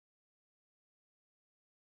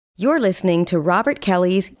You're listening to Robert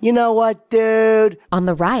Kelly's You Know What, Dude? On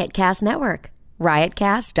the Riotcast Network,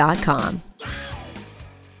 riotcast.com.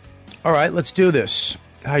 All right, let's do this.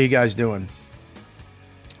 How you guys doing?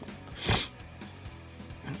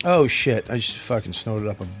 Oh, shit. I just fucking snorted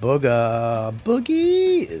up a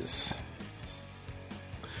boogies.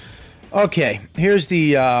 Okay, here's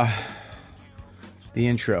the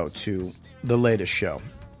intro to the latest show.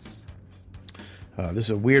 This is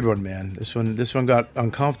a weird one, man. This one got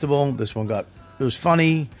uncomfortable. It was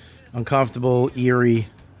funny, uncomfortable, eerie,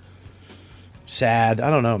 sad.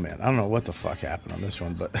 I don't know, man. I don't know what the fuck happened on this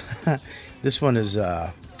one, but this one is,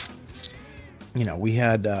 we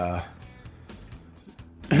had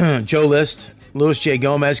Joe List, Louis J.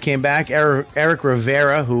 Gomez came back, Eric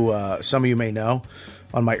Rivera, who some of you may know,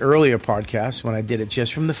 on my earlier podcast when I did it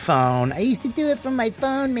just from the phone. I used to do it from my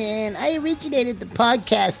phone, man. I originated the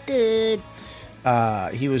podcast, dude.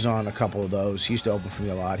 He was on a couple of those. He used to open for me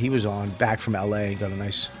a lot. He was on back from LA, got a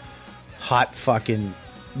nice hot fucking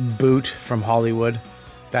boot from Hollywood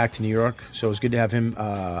back to New York. So it was good to have him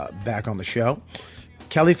back on the show.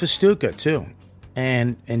 Kelly Festuca too.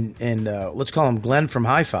 And let's call him Glen from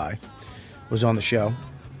HiFi was on the show.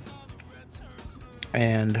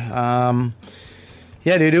 And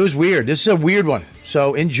yeah, dude, it was weird. This is a weird one.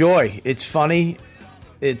 So enjoy. It's funny,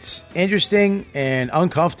 it's interesting and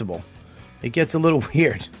uncomfortable. It gets a little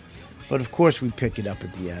weird, but of course we pick it up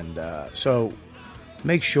at the end. So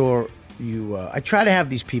make sure you... I try to have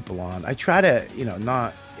these people on. I try to,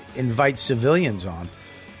 not invite civilians on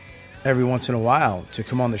every once in a while to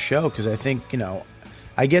come on the show because I think,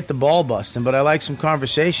 I get the ball busting, but I like some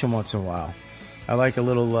conversation once in a while. I like a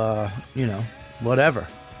little, whatever.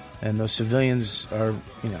 And those civilians are,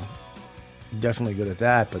 definitely good at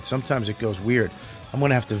that, but sometimes it goes weird. I'm going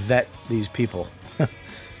to have to vet these people.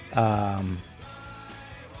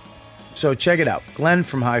 So check it out. Glen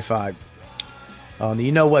from HiFi on the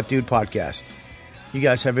You Know What Dude podcast. You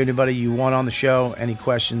guys have anybody you want on the show? Any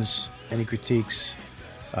questions? Any critiques?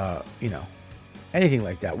 Anything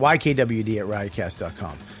like that.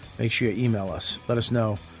 YKWD@riotcast.com. Make sure you email us. Let us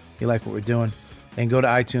know you like what we're doing. And go to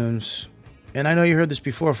iTunes. And I know you heard this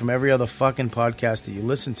before from every other fucking podcast that you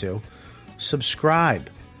listen to. Subscribe.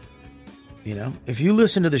 If you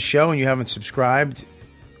listen to the show and you haven't subscribed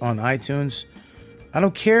on iTunes, I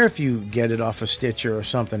don't care if you get it off of Stitcher or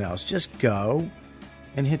something else. Just go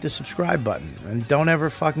and hit the subscribe button. And don't ever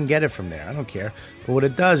fucking get it from there. I don't care. But what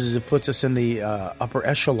it does is it puts us in the upper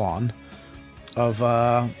echelon of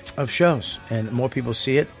shows. And more people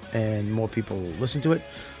see it and more people listen to it.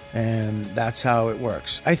 And that's how it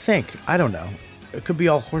works. I think. I don't know. It could be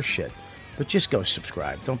all horse shit. But just go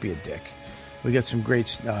subscribe. Don't be a dick. We got some great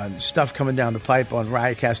stuff coming down the pipe on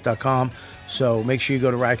riotcast.com. So make sure you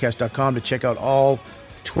go to riotcast.com to check out all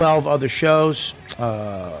 12 other shows.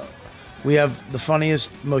 We have the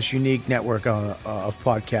funniest, most unique network of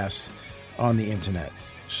podcasts on the internet.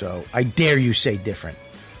 So I dare you say different.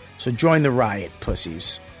 So join the riot,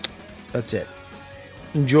 pussies. That's it.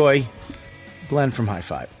 Enjoy. Glen from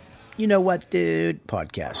HiFi. You Know What, Dude?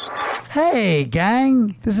 Podcast. Hey,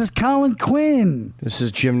 gang. This is Colin Quinn. This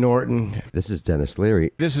is Jim Norton. This is Dennis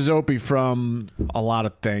Leary. This is Opie from a lot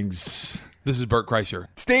of things. This is Bert Kreischer.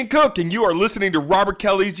 Stan Cook, and you are listening to Robert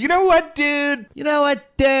Kelly's You Know What, Dude? You know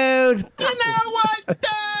what, dude? You know what,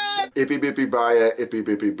 dude? Ippy bippy baya, ippy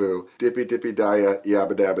bippy boo. Dippy dippy dia,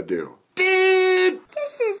 yabba dabba doo. Dude!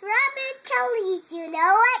 This is Robert Kelly's You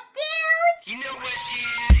Know What, Dude? You know what, dude?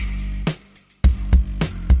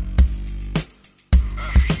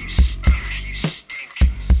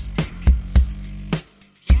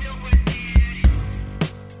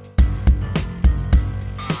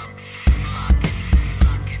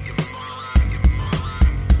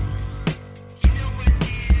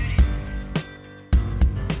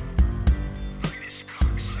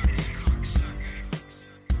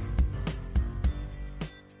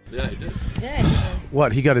 Yeah, he did. Yeah, he did.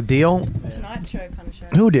 What, he got a deal? Tonight show kind of show.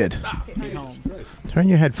 Who did? Pete Holmes. Turn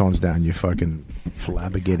your headphones down, you fucking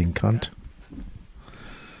flabbergating cunt.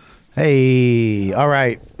 Hey, all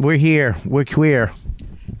right, we're here. We're queer.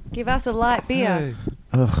 Give us a light beer.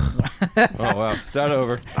 Ugh. Oh, wow. Start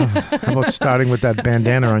over. How about starting with that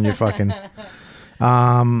bandana on your fucking...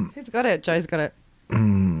 Who's got it? Joe's got it.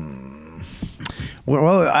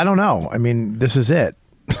 Well, I don't know. I mean, this is it.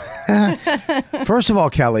 First of all,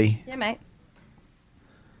 Kelly. Yeah, mate.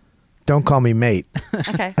 Don't call me mate.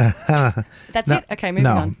 Okay. That's it? Okay,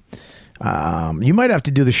 moving on. You might have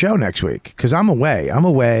to do the show next week because I'm away. I'm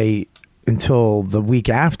away until the week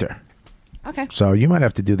after. Okay. So you might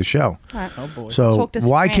have to do the show. All right. Oh, boy. So Talk to some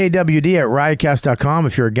YKWD at riotcast.com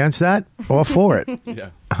if you're against that or for it. Yeah.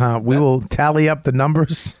 We will tally up the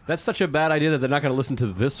numbers. That's such a bad idea that they're not going to listen to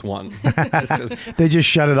this one. They just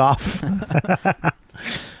shut it off.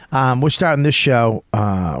 We're starting this show.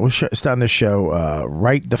 Right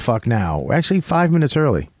the fuck now. We're actually 5 minutes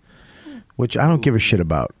early, which I don't give a shit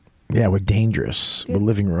about. Yeah, we're dangerous. We're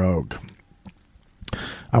living rogue.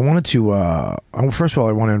 I wanted to. First of all,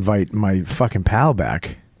 I want to invite my fucking pal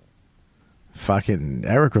back. Fucking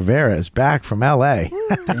Eric Rivera is back from L.A.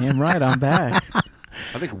 Damn right, I'm back.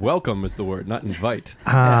 I think welcome is the word, not invite.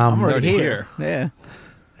 I'm He's already here. Yeah.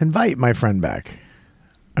 Invite my friend back.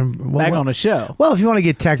 Back on the show. Well, if you want to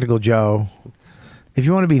get technical, Joe. If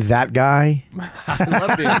you want to be that guy, I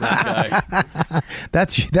love being that guy.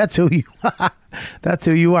 that's who you are. That's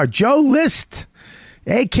who you are. Joe List,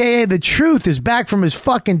 a.k.a. The Truth, is back from his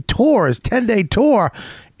fucking tour, his 10-day tour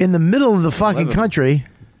in the middle of the fucking country.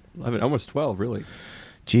 11, almost 12, really.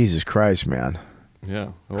 Jesus Christ, man.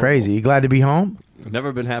 Yeah. Crazy. You glad to be home? I've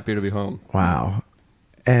never been happier to be home. Wow.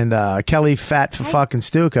 And Kelly Fat for fucking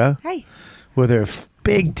Stuka. Hey. With her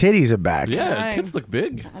big titties are back. Yeah, tits look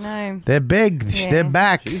big. I know. They're big. Yeah. They're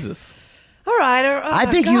back. Jesus. All right. I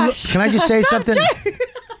think you look. Can I just say something?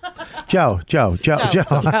 Joe. Sorry,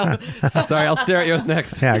 I'll stare at yours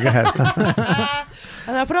next. Yeah, go ahead.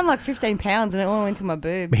 And I put on like 15 pounds and it all went to my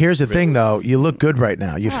boob. Here's the thing, though. You look good right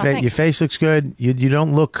now. Your face looks good. You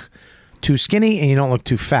don't look too skinny and you don't look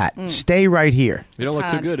too fat. Stay right here. You don't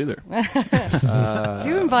look too good either.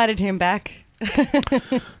 You invited him back.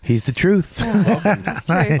 He's the truth. That's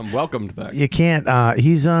true. I'm welcomed back. You can't.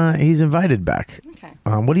 He's invited back. Okay.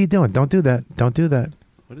 What are you doing? Don't do that. Don't do that.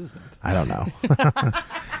 What is that? I don't know.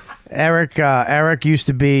 Eric used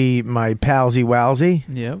to be my palsy walsy.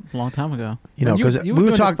 Yep, a long time ago. You know, because we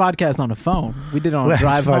were talking podcast on the phone. We did it on a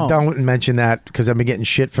drive home. Don't mention that because I've been getting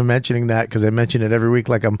shit for mentioning that because I mention it every week.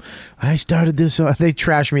 Like I started this. They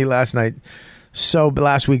trashed me last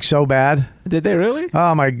week so bad. Did they really?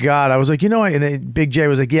 Oh my God! I was like, and then Big J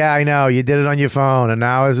was like, yeah, I know you did it on your phone, and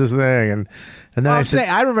now it's this thing, and then I said,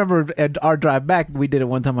 I remember at our drive back, we did it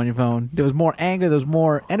one time on your phone. There was more anger, there was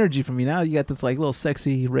more energy from you. Now you got this like little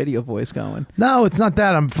sexy radio voice going. No, it's not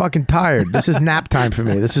that. I'm fucking tired. This is nap time for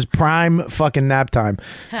me. This is prime fucking nap time.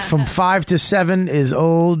 From 5 to 7 is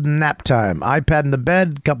old nap time. iPad in the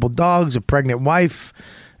bed, couple dogs, a pregnant wife,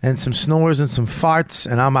 and some snores and some farts,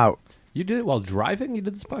 and I'm out. You did it while driving? You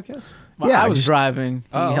did this podcast? Well, yeah, I was driving.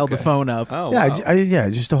 He held the phone up. Oh, yeah, wow. I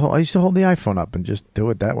used to hold the iPhone up and just do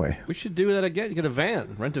it that way. We should do that again. Get a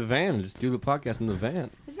van, rent a van, and just do the podcast in the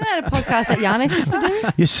van. Isn't that a podcast that Giannis used to do?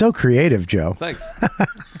 You're so creative, Joe. Thanks.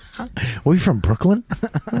 Are we from Brooklyn?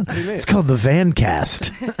 It's called the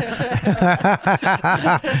Vancast.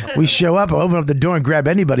 We show up, open up the door, and grab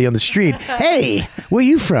anybody on the street. Hey, where are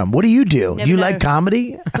you from? What do you do? Never You know. like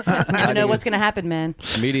comedy? Never know what's going to happen, man.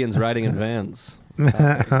 Comedians riding in vans.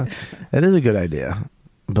 That is a good idea.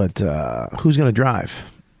 But who's going to drive?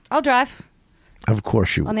 I'll drive Of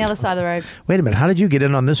course you on the would. other side of the road. Wait a minute. How did you get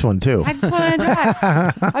in on this one, too? I just want to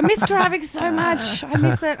drive. I miss driving so much. I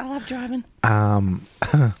miss it. I love driving.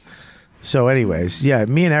 So anyways, yeah,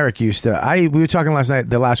 me and Eric used to, we were talking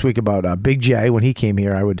last week about Big J. When he came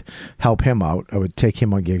here, I would help him out. I would take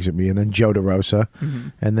him on gigs with me, and then Joe DeRosa,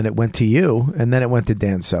 and then it went to you, and then it went to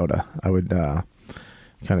Dan Soda. I would kind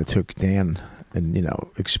of took Dan and,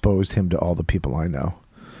 exposed him to all the people I know.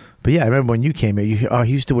 But yeah, I remember when you came here,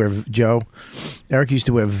 he used to wear, Eric used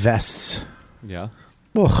to wear vests. Yeah.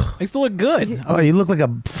 Ugh. They still look good. Oh, you look like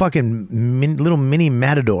a fucking little mini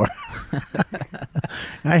matador.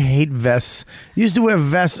 I hate vests. You used to wear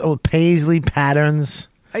vests, paisley patterns.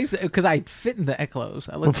 I used to, because I fit in the clothes.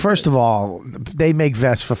 Well, first of all, they make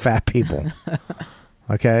vests for fat people.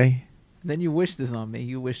 Okay? Then you wished this on me.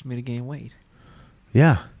 You wished me to gain weight.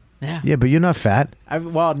 Yeah. Yeah. Yeah, but you're not fat.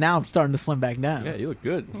 Well, now I'm starting to slim back down. Yeah, you look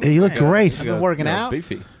good. Yeah, you look great. I've been working out.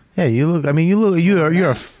 Beefy. Yeah, you're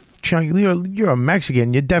a chunk. You're a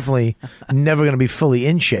Mexican. You're definitely never going to be fully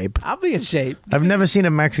in shape. I'll be in shape. I've never seen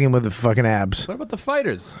a Mexican with the fucking abs. What about the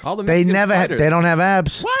fighters? All the They Mexican fighters. they don't have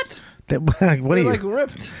abs. What? What are They're you? like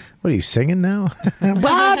ripped. What are you singing now?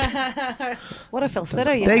 What? What a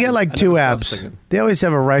falsetto you They have. get like I two never stopped abs. singing. They always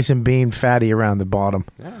have a rice and bean fatty around the bottom.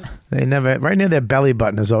 Yeah. They never, right near their belly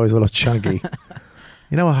button is always a little chunky.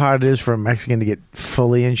 You know how hard it is for a Mexican to get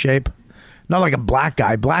fully in shape? Not like a black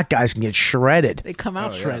guy. Black guys can get shredded. They come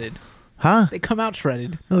out shredded. Huh? They come out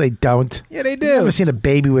shredded. No, they don't. Yeah, they do. You've never seen a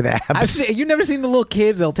baby with abs. You never seen the little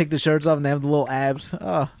kids? They'll take the shirts off and they have the little abs.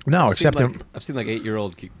 Oh, No, I've except seen I've seen like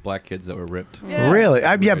 8-year-old black kids that were ripped. Yeah. really.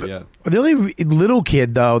 Yeah, Yeah. but the only little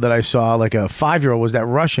kid though that I saw, like a 5-year-old, was that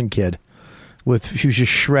Russian kid. He was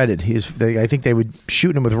just shredded. I think they would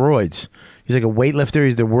shoot him with roids. He's like a weightlifter.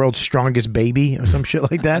 He's the world's strongest baby or some shit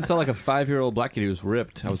like I that. saw like a 5-year-old black kid who was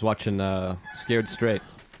ripped. I was watching Scared Straight.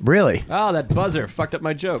 Really? Oh, that buzzer fucked up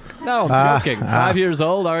my joke. No, I'm joking. 5 years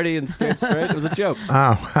old, already in Scared Straight. It was a joke.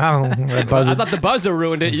 That buzzer. I thought the buzzer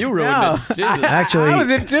ruined it. You ruined it. Jesus. Actually, I was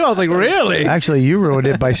in too. I was like, really? Actually, you ruined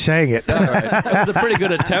it by saying it. All right. It was a pretty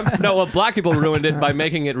good attempt. No, well, black people ruined it by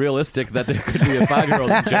making it realistic that there could be a 5-year-old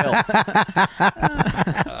in jail.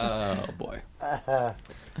 Oh, boy.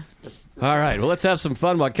 All right. Well, let's have some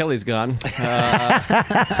fun while Kelly's gone.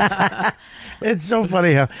 It's so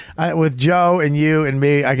funny how with Joe and you and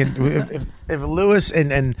me, I can if Lewis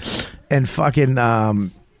and fucking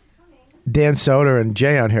Dan Soder and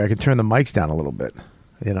Jay on here, I can turn the mics down a little bit.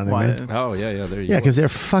 You know what I mean? Oh, yeah. There you Yeah, because they're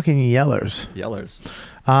fucking yellers.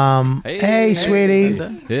 Hey, sweetie.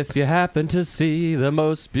 If you happen to see the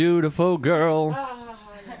most beautiful girl.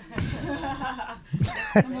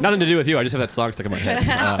 Nothing to do with you. I just have that song stuck in my head.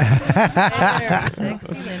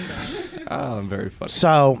 Sexy Linda. Oh, I'm very funny.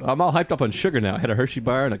 So I'm all hyped up on sugar now. I had a Hershey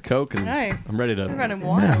bar and a Coke, and I'm ready to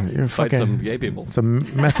you're fight fucking, some gay people. Some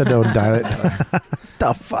methadone diet.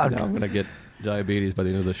 The fuck? Now I'm gonna get diabetes by the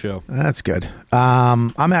end of the show. That's good.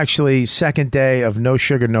 I'm actually second day of no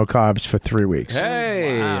sugar, no carbs for 3 weeks.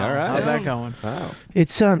 Hey, all right. How's that going? Wow.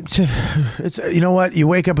 It's you know what? You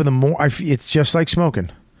wake up in the morning. It's just like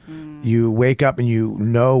smoking. You wake up and you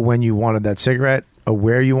know when you wanted that cigarette or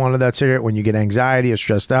where you wanted that cigarette. When you get anxiety or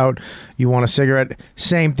stressed out, you want a cigarette.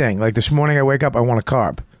 Same thing. Like this morning, I wake up, I want a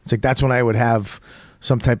carb. It's like that's when I would have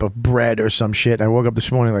some type of bread or some shit. I woke up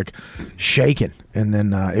this morning like shaking, and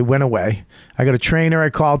then it went away. I got a trainer I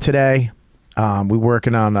called today. We're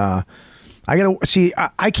working on. I gotta see.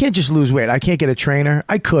 I can't just lose weight. I can't get a trainer.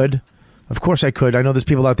 I could, of course, I could. I know there's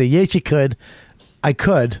people out there. Yes, you could. I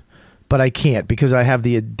could. But I can't because I have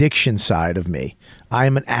the addiction side of me. I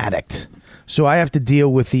am an addict. So I have to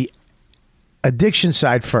deal with the addiction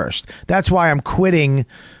side first. That's why I'm quitting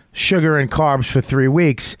sugar and carbs for 3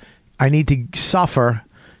 weeks. I need to suffer,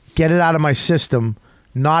 get it out of my system,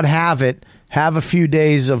 not have it, have a few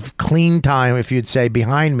days of clean time, if you'd say,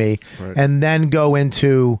 behind me, right, and then go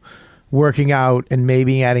into working out and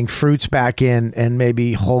maybe adding fruits back in and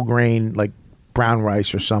maybe whole grain, like brown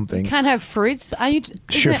rice or something. You can't have fruits. Are you?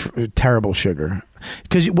 Terrible sugar.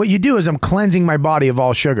 Because what you do is I'm cleansing my body of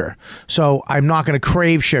all sugar. So I'm not going to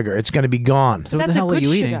crave sugar. It's going to be gone. So what the hell are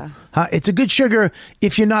you eating? It's a good sugar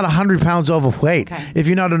if you're not 100 pounds overweight. Okay. If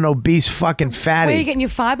you're not an obese fucking fatty. Where are you getting your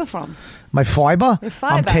fiber from? My fiber? Your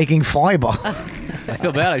fiber. I'm taking fiber. I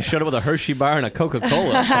feel bad. I showed up with a Hershey bar and a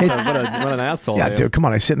Coca-Cola. What an asshole. Yeah, dude, come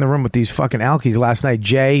on. I sit in the room with these fucking alkies last night.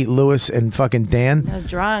 Jay, Lewis, and fucking Dan. They're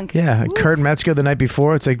drunk. Yeah, Kurt Metzger the night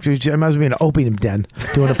before. It's like, I might as well be in an opium den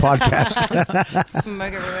doing a podcast.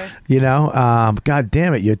 Smoke everywhere. You know? God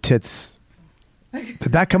damn it, your tits.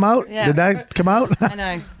 Did that come out? Yeah. Did that come out? I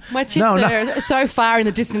know. My tits are so far in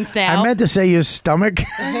the distance now. I meant to say your stomach.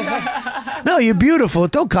 No, you're beautiful.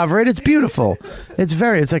 Don't cover it. It's beautiful. It's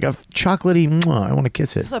like a chocolatey. I want to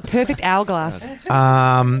kiss it. It's a perfect hourglass.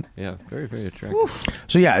 Yeah, very, very attractive. Oof.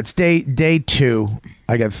 So yeah, it's day 2.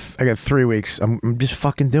 I got 3 weeks. I'm just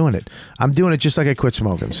fucking doing it. I'm doing it just like I quit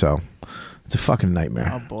smoking. So it's a fucking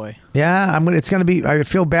nightmare. Oh boy. Yeah, it's gonna be. I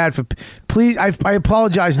feel bad for. Please, I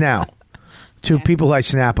apologize now to people who I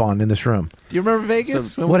snap on in this room. Do you remember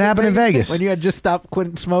Vegas? What happened in Vegas? When you had just stopped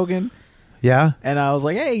quitting smoking? Yeah. And I was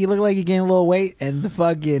like, hey, you look like you gained a little weight. And the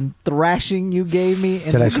fucking thrashing you gave me.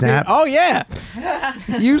 And did I snap? Oh, yeah.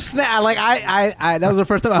 You snap. Like, I that was the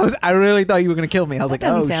first time I really thought you were going to kill me. I was like,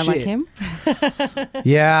 oh, sound shit. like him.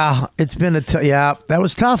 Yeah, it's been yeah, that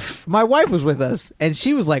was tough. My wife was with us, and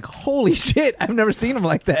she was like, holy shit, I've never seen him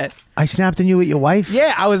like that. I snapped on you with your wife?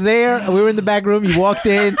 Yeah, I was there. We were in the back room. You walked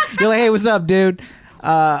in. You're like, hey, what's up, dude?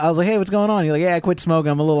 I was like, hey, what's going on? You're like, yeah, I quit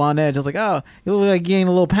smoking. I'm a little on edge. I was like, oh, you look like you gained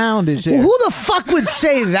a little poundage. Well, who the fuck would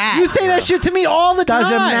say that? You say that shit to me all the time.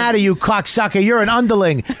 Doesn't matter, you cocksucker. You're an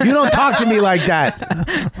underling. You don't talk to me like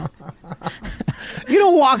that. You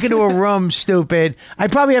don't walk into a room, stupid. I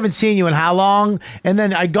probably haven't seen you in how long? And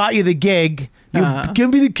then I got you the gig.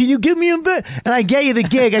 Can you give me a bit? And I get you the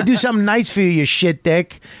gig. I do something nice for you, you shit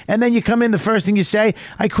dick. And then you come in, the first thing you say,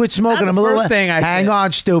 I quit smoking. I'm a little. Hang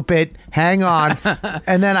on, stupid. Hang on.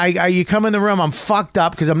 And then you come in the room. I'm fucked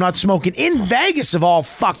up because I'm not smoking in Vegas of all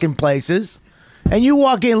fucking places. And you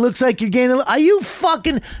walk in, looks like you're gaining. Are you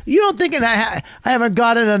fucking? You don't think I haven't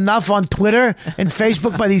gotten enough on Twitter and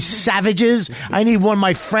Facebook by these savages? I need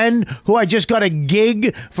my friend who I just got a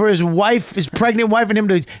gig for his wife, his pregnant wife, and him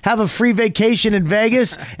to have a free vacation in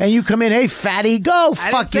Vegas. And you come in, hey fatty, go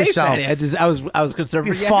fuck yourself. Fatty. I was concerned.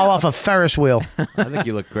 You fall off a Ferris wheel. I think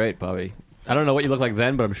you look great, Bobby. I don't know what you looked like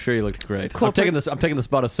then, but I'm sure you looked great. Corporate- I'm taking the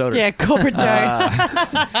spot of soda. Yeah, corporate Joe.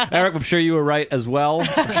 Eric, I'm sure you were right as well.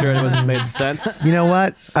 I'm sure it was made sense. You know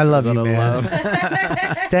what? I love you, Out of man.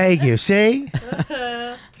 love. Thank you. See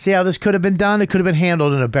how this could have been done? It could have been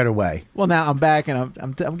handled in a better way. Well, now I'm back and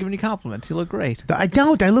I'm giving you compliments. You look great. I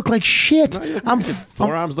don't. I look like shit.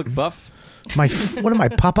 Forearms look buff. What am I,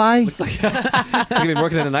 Popeye? You've been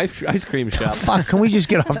working in an ice cream shop. Fuck, can we just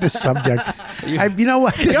get off this subject? You know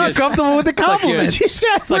what? You're uncomfortable with the compliments. You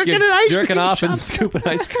said It's like working you're in an ice jerking cream off shop. and scooping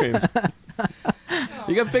ice cream.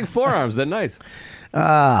 You got big forearms. They're nice.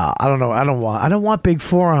 I don't know. I don't want big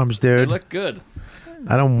forearms, They dude. look good.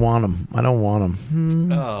 I don't want them.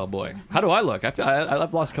 Oh boy, how do I look?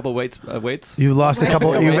 I've lost a couple weights. You've lost a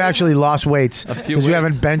couple. You've actually lost weights A few because you weights.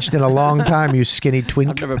 haven't benched in a long time. You skinny twink.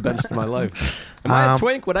 I've never benched in my life. Am I a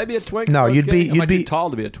twink? Would I be a twink? No, if I was you'd be- skinny? I you'd might be- tall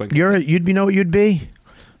to be a twink. You know what you'd be?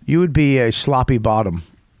 You would be a sloppy bottom.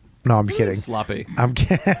 No, I'm kidding. Sloppy. I'm.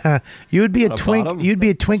 You would be a Not a twink. bottom? You'd be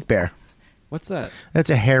a twink bear. What's that? That's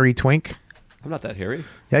a hairy twink. I'm not that hairy.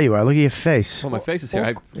 Yeah, you are. Look at your face. Well, my face is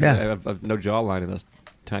hairy. Yeah. I have no jawline and a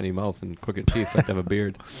tiny mouth and crooked teeth, so I have to have a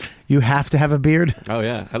beard. You have to have a beard. Oh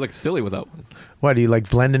yeah, I look silly without one. What do you like?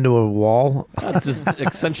 Blend into a wall? It just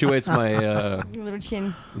accentuates my Little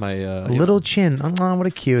chin. Little chin. Oh, what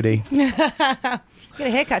a cutie. Get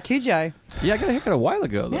a haircut too, Joe. Yeah, I got a haircut a while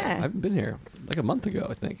ago though. Yeah. I haven't been here like a month ago,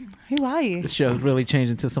 I think. Who are you? This show's really changed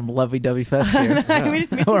into some lovey-dovey fest here. We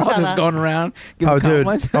just miss We're each all other. just going around giving Oh, dude.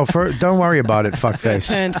 compliments. Don't worry about it, fuckface.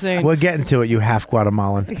 Turn soon. We're getting to it, you half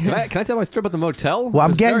Guatemalan. Can I tell my story about the motel? Well,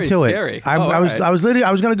 I'm was getting very to scary. it. I was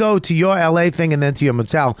going to go to your LA thing and then to your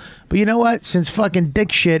motel, but you know what? Since fucking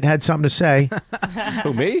dick shit had something to say,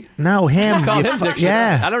 Who, me? no, him. Call You him fu- dick shit.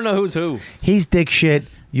 yeah, I don't know who's who. he's dick shit.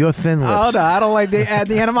 You're thin lips. Oh, no, I don't like the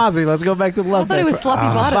animosity. Let's go back to the love. I thought it was fest. sloppy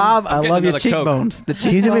bottom. Bob, I getting love your another Coke. cheekbones. The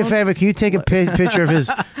Can you do me a cheekbones. favor? Can you take a picture of his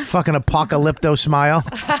fucking apocalypto smile?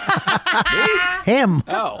 Him.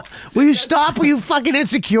 Oh, Will you stop? Will you fucking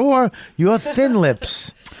insecure? You're thin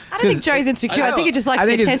lips. I don't think Joe's insecure. I think he just likes I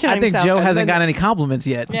the think, attention I on think himself. Joe hasn't got any compliments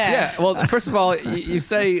yet. yeah. Well, first of all, you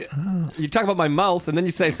say you talk about my mouth, and then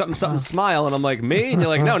you say something, smile, and I'm like, me, and you're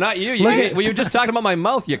like, no, not you. Look at- Well, you were just talking about my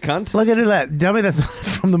mouth, you cunt. Look at that. Tell me that's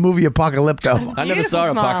from the movie Apocalypto. I never saw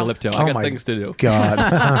Beautiful smile. Apocalypto. Oh I got my things to do. God.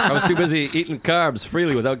 I was too busy eating carbs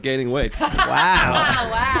freely without gaining weight. Oh,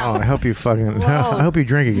 I hope you fucking. I hope you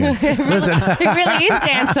drink again. Listen. It really is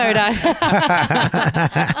Dan Soda.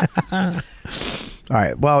 All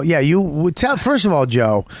right. Well, yeah. You would tell. First of all,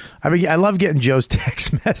 Joe. I mean, I love getting Joe's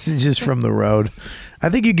text messages from the road. I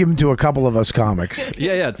think you give them to a couple of us comics.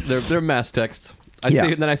 Yeah. They're mass texts. Yeah.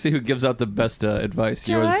 See, then I see who gives out the best advice.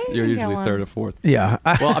 Joey, You're you go usually on. third or fourth. Yeah.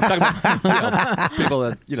 Well, I'm talking about people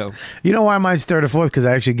that You know why mine's third or fourth? Because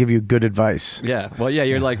I actually give you good advice. Yeah. Well, yeah.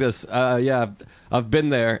 You're like this. Yeah. I've been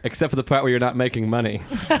there, except for the part where you're not making money.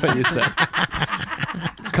 That's what you said.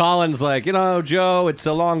 Colin's like, Joe, it's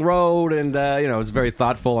a long road, and it's very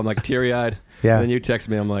thoughtful. I'm like teary-eyed. Yeah. And then you text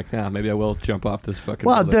me. I'm like, yeah, maybe I will jump off this fucking.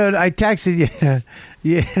 Well, building. dude, I texted you.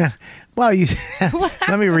 Yeah. Well, you.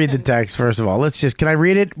 Let me read the text first of all. Can I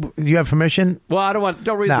read it? Do you have permission? Well, I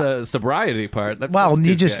don't read No. the sobriety part. Well, that's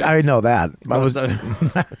you too just. gay. I know that. I was. You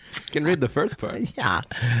can read the first part. Yeah.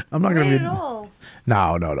 I'm not going to read.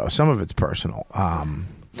 No. Some of it's personal.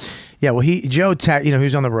 Yeah. Well, Joe. He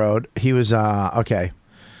was on the road. He was okay.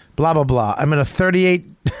 Blah blah blah. I'm in a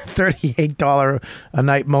 $38 a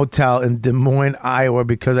night motel in Des Moines, Iowa,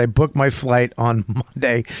 because I booked my flight on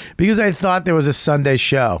Monday because I thought there was a Sunday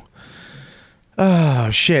show. Oh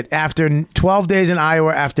shit! After 12 days in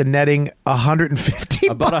Iowa, after netting $150,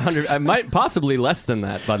 About 100. I might possibly less than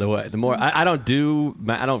that. By the way, the more I don't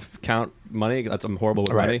count money. I'm horrible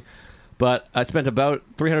with Right. money. But I spent about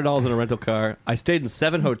 $300 in a rental car. I stayed in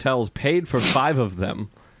 7 hotels, paid for 5 of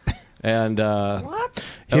them, and What?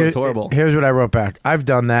 that was horrible. Here's what I wrote back. I've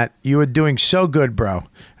done that. You were doing so good, bro.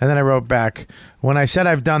 And then I wrote back, when I said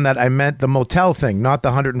I've done that, I meant the motel thing, not the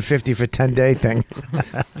 150 for 10-day thing.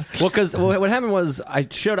 Well, because what happened was I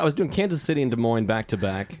was doing Kansas City and Des Moines back to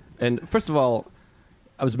back, and first of all,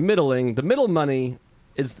 I was middling. The middle money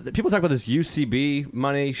is people talk about this UCB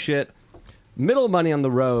money shit. Middle money on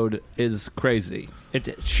the road is crazy.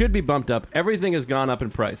 It should be bumped up. Everything has gone up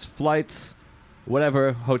in price. Flights,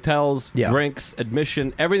 whatever, hotels, Yeah. drinks,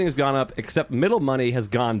 admission, everything has gone up except middle money has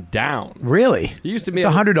gone down. Really? You used to be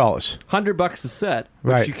It's $100. $100 a set.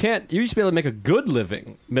 Which Right. you used to be able to make a good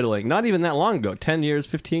living middling. Not even that long ago. 10 years,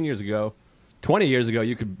 15 years ago. 20 years ago,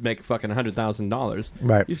 you could make fucking $100,000.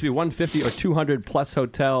 Right. Used to be 150 or 200 plus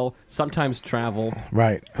hotel, sometimes travel.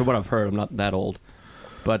 Right. For what I've heard, I'm not that old.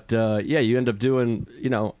 But, yeah, you end up doing,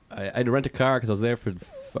 I had to rent a car because I was there for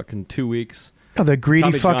fucking 2 weeks. Oh, they're greedy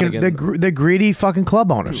Tommy John fucking. again. They're greedy fucking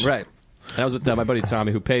club owners. Right. And I was with my buddy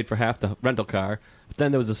Tommy, who paid for half the rental car. But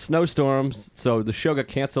then there was a snowstorm, so the show got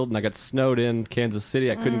canceled, and I got snowed in Kansas City.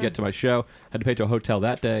 I couldn't get to my show. Had to pay to a hotel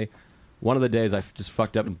that day. One of the days, I just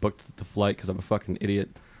fucked up and booked the flight because I'm a fucking idiot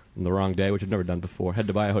on the wrong day, which I've never done before. Had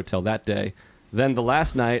to buy a hotel that day. Then the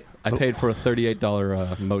last night, I paid for a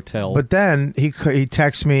 $38 motel. But then he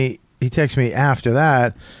texts me. He texts me after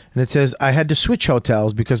that, and it says I had to switch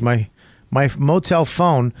hotels because my motel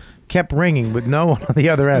phone kept ringing with no one on the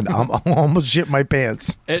other end. I almost shit my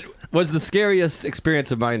pants. It was the scariest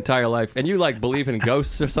experience of my entire life. And you believe in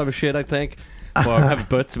ghosts or some shit, I think, or have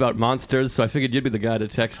butts about monsters. So I figured you'd be the guy to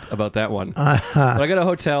text about that one. But I got a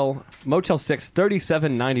hotel, Motel 6,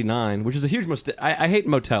 $37.99, which is a huge mistake. I hate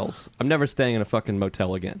motels. I'm never staying in a fucking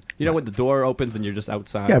motel again. You know when the door opens and you're just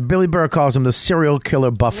outside. Yeah, Billy Burr calls them the serial killer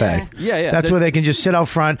buffet. Yeah. That's where they can just sit out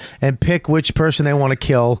front and pick which person they want to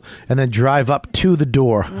kill, and then drive up to the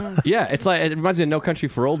door. Yeah, it's like it reminds me of No Country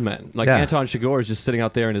for Old Men. Like Anton Chigurh is just sitting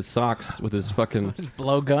out there in his socks with his fucking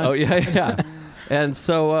blowgun. Oh yeah. And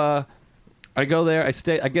so I go there. I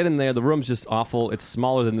get in there. The room's just awful. It's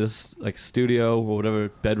smaller than this studio or whatever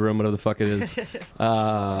bedroom, whatever the fuck it is.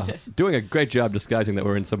 Doing a great job disguising that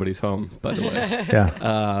we're in somebody's home, by the way.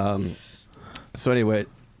 Yeah. So anyway,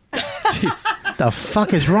 jeez. The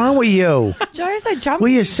fuck is wrong with you? Joe's so jumpy. Will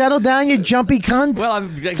you settle down, you jumpy cunt? Well,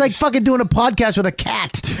 it's like fucking doing a podcast with a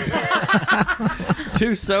cat.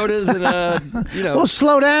 2 sodas and Well,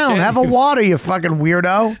 slow down. Have a water, you fucking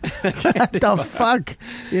weirdo. What the fuck?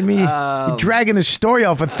 You mean you're dragging the story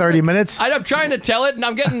out for 30 minutes? I'm trying to tell it, and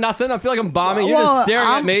I'm getting nothing. I feel like I'm bombing. You're just staring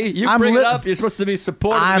at me. You bring it up. You're supposed to be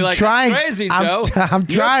supportive. I'm be like, trying. That's crazy, Joe. I'm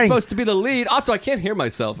You're trying. supposed to be the lead. Also, I can't hear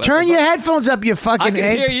myself. Turn your headphones up, you fucking I can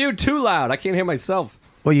ape. hear you too loud. I can't hear myself.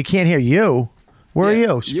 Well, you can't hear you. Where are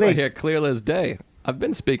you? Speak. You are here clear as day. I've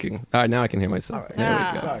been speaking. All right, now I can hear myself.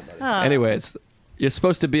 There we go. Oh. Anyways, you're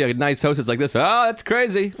supposed to be a nice host. It's like this. Oh, that's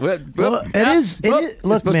crazy. Well, it is. You're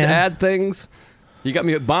Look, supposed man. to add things. You got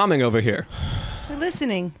me bombing over here. We're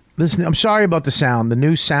listening. Listen, I'm sorry about the sound. The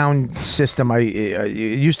new sound system, it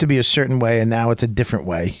used to be a certain way, and now it's a different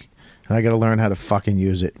way. And I got to learn how to fucking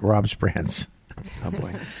use it. Rob Sprance. Oh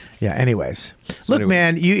boy. Yeah. Anyways, look,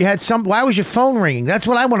 man, you had some. Why was your phone ringing? That's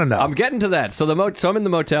what I want to know. I'm getting to that. So so I'm in the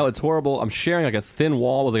motel. It's horrible. I'm sharing like a thin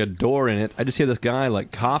wall with like a door in it. I just hear this guy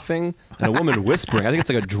like coughing and a woman whispering. I think it's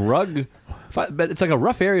like a drug, but it's like a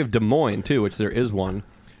rough area of Des Moines too, which there is one,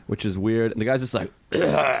 which is weird. And the guy's just like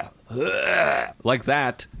like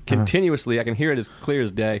that continuously. I can hear it as clear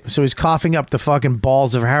as day. So he's coughing up the fucking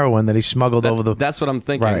balls of heroin that he smuggled over the. That's what I'm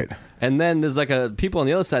thinking. Right. And then there's like people on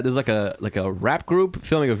the other side. There's like a rap group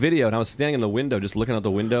filming a video, and I was standing in the window, just looking out the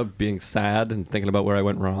window, being sad and thinking about where I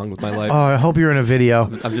went wrong with my life. Oh, I hope you're in a video.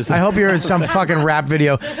 I hope you're in some fucking rap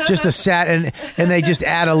video. Just a sad and they just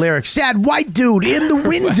add a lyric: "Sad white dude in the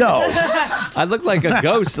window." I look like a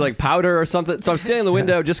ghost, like powder or something. So I'm standing in the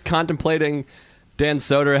window, just contemplating Dan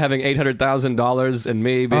Soder having $800,000 and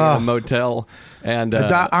me being in a motel. And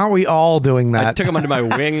aren't we all doing that? I took him under my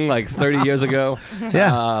wing like 30 years ago.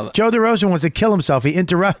 Yeah, Joe DeRosa wants to kill himself.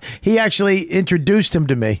 He actually introduced him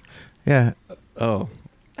to me. Yeah. Oh.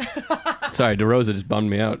 Sorry, DeRosa just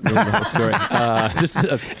bummed me out. The whole story.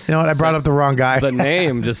 You know what? I brought up the wrong guy. The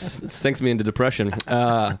name just sinks me into depression.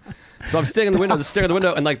 So I'm staring in the window, just staring at the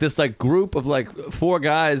window, and like this like group of like 4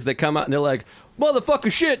 guys that come out and they're like,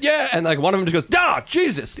 "Motherfucker, shit, yeah!" And like one of them just goes, "Ah,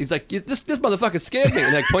 Jesus!" He's like, "This motherfucker scared me,"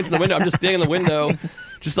 and like points in the window. I'm just standing in the window.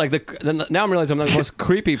 Just like now I'm realizing I'm the most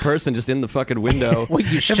creepy person just in the fucking window. What,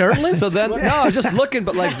 you shirtless? So then, no, I was just looking,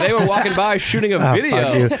 but like they were walking by shooting a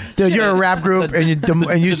video. Fuck you. Dude, you're a rap group, and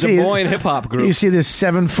you see Des Moines hip hop group. You see this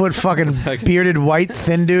 7-foot fucking bearded white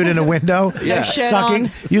thin dude in a window, Yeah.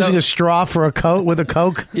 sucking, using a straw for a coke with a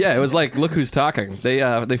coke. Yeah, it was like Look Who's Talking.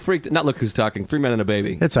 They freaked. Not Look Who's Talking. 3 Men and a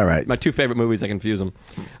Baby. It's all right. My 2 favorite movies. I confuse them.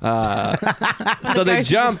 So they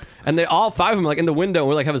jump, and they all 5 of them like in the window. And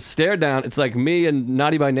we're like have a stare down. It's like me and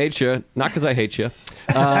Naughty by Nature. Not because I hate you.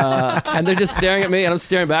 And they're just staring at me, and I'm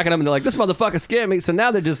staring back at them, and they're like, "This motherfucker scared me." So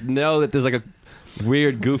now they just know that there's like a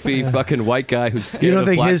weird, goofy, fucking white guy who's scared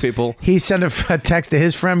of black people. He sent a text to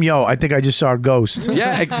his friend, "Yo, I think I just saw a ghost."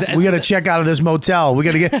 Yeah, exactly. We got to check out of this motel. We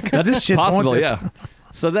got to get this shit's Possible, haunted. yeah.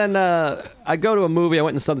 So then I go to a movie. I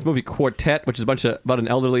went and saw this movie Quartet, which is about an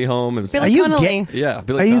elderly home. And Billy Connolly. Yeah,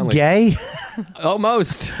 Billy Are you Connolly. gay?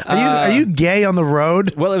 Almost. Are you gay on the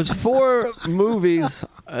road? Well, it was 4 movies,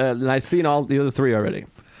 and I've seen all the other 3 already.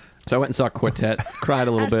 So I went and saw Quartet, cried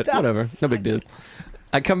a little bit, whatever, no big deal.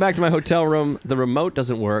 I come back to my hotel room, the remote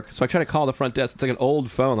doesn't work, so I try to call the front desk. It's like an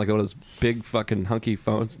old phone, like one of those big fucking hunky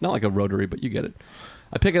phones. Not like a rotary, but you get it.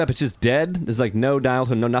 I pick it up. It's just dead. There's like no dial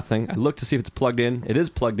tone, no nothing. I look to see if it's plugged in. It is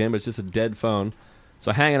plugged in, but it's just a dead phone.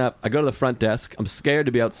 So I hang it up. I go to the front desk. I'm scared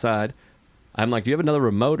to be outside. I'm like, do you have another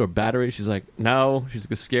remote or battery? She's like, no. She's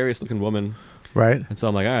the scariest looking woman. Right. And so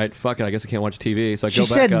I'm like, all right, fuck it. I guess I can't watch TV. So I She go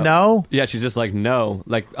back said up. no? Yeah, she's just like, no.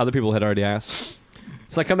 Like other people had already asked.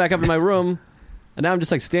 So I come back up to my room. And now I'm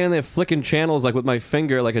just like standing there flicking channels like with my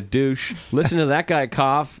finger like a douche, listening to that guy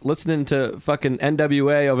cough, listening to fucking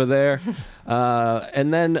NWA over there.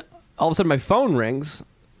 And then all of a sudden my phone rings.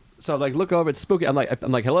 So I like look over, it's spooky. I'm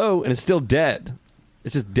like, hello, and it's still dead.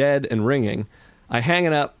 It's just dead and ringing. I hang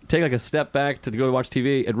it up, take like a step back to go to watch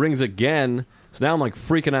TV. It rings again. So now I'm like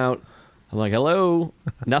freaking out. I'm like, hello,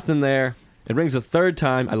 nothing there. It rings a third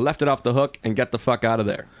time. I left it off the hook and got the fuck out of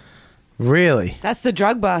there. Really? That's the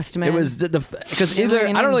drug bust, man. It was because either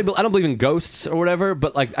I don't believe in ghosts or whatever,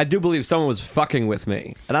 but like I do believe someone was fucking with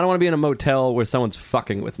me, and I don't want to be in a motel where someone's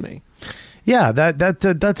fucking with me. Yeah,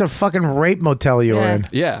 that's a fucking rape motel you were in.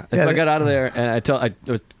 Yeah, and so I got out of there, and I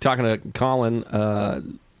was talking to Colin,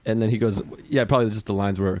 and then he goes, "Yeah, probably just the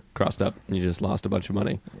lines were crossed up, and you just lost a bunch of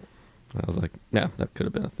money." I was like, yeah, that could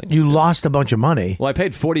have been a thing. You lost a bunch of money. Well, I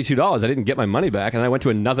paid $42. I didn't get my money back, and I went to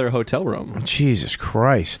another hotel room. Jesus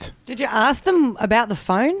Christ. Did you ask them about the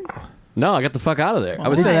phone? No, I got the fuck out of there. I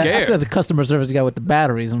was scared. After the customer service guy with the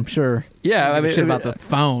batteries, I'm sure. Yeah, I mean, shit about the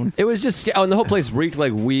phone. It was just, and the whole place reeked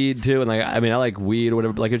like weed too. And like, I mean, I like weed or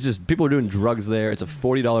whatever. But like, it's just people were doing drugs there. It's a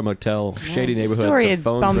 $40 motel, shady neighborhood. Story The had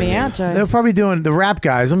phones bummed me ringing. out, Joe. They were probably doing the rap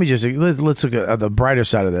guys. Let's look at the brighter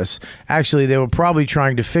side of this. Actually, they were probably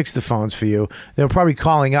trying to fix the phones for you. They were probably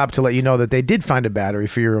calling up to let you know that they did find a battery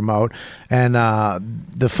for your remote, and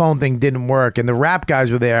the phone thing didn't work. And the rap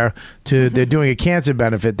guys were there they're doing a cancer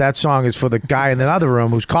benefit. That song is for the guy in the other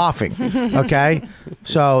room who's coughing. Okay,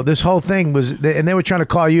 so this whole thing was, and they were trying to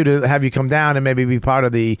call you to have you come down and maybe be part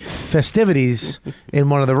of the festivities in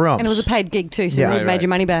one of the rooms. And it was a paid gig too, so Yeah. you would made your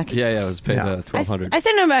money back. Yeah, it was paid $1,200. I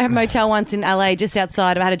stayed in a motel once in LA, just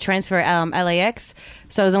outside. I had to transfer LAX,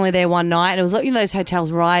 so I was only there one night. And it was like, you know, those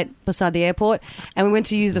hotels right beside the airport. And we went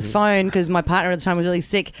to use the phone because my partner at the time was really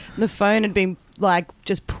sick. And the phone had been like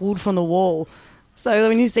just pulled from the wall. So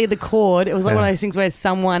when you see the cord, it was like one of those things where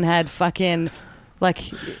someone had fucking. Like,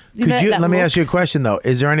 let me ask you a question though.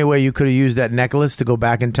 Is there any way you could have used that necklace to go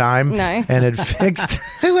back in time? No. And it fixed.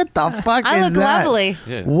 What the fuck I is look that? lovely.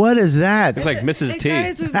 Yeah. What is that? It's like Mrs. T.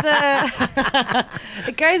 Goes with the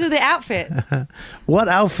it goes with the outfit. What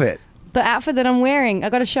outfit? The outfit that I'm wearing.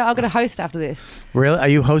 I've got a host after this. Really? Are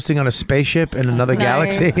you hosting on a spaceship in another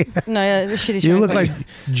galaxy? No, the shitty show. You look like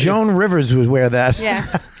Joan Rivers would wear that.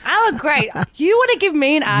 Yeah. I look great. You want to give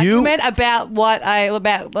me an argument about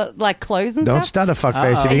like clothes and Don't stuff? start a fuck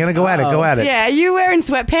face. If you're gonna go at it, go at it. Yeah, are you wearing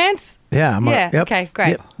sweatpants? Yeah. Yeah, Yep. okay,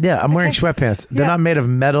 great. Yeah, I'm wearing sweatpants. They're Yeah. not made of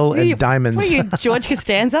metal and diamonds. What are you, George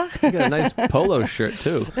Costanza? You got a nice polo shirt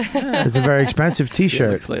too. It's a very expensive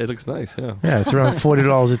T-shirt. It looks nice. Yeah. Yeah, it's around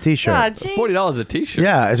 $40 a T-shirt. Oh, geez. $40 a T-shirt.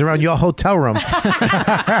 Yeah, it's around your hotel room.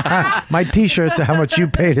 My T-shirts are how much you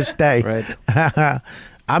pay to stay. Right.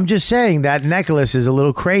 I'm just saying that necklace is a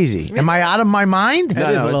little crazy. Am I out of my mind?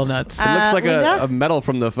 That is a little it's- nuts. It looks like Linda? a medal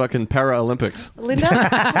from the fucking Paralympics. Linda, what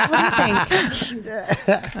do you think?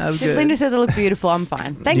 That was If good. Linda says I look beautiful, I'm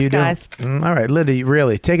fine. Thanks, You do? guys. All right, Linda,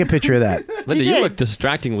 really, take a picture of that. Linda, you did. look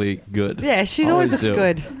distractingly good. Yeah, she always looks do.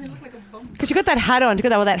 good. Because she got that hat on. She got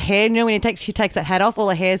that with that hair. You know, when she takes that hat off, all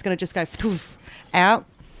her hair is going to just go out.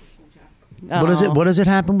 What does it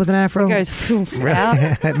happen with an afro? It goes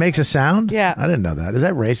out. It makes a sound? Yeah. I didn't know that. Is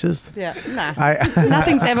that racist? Yeah, no.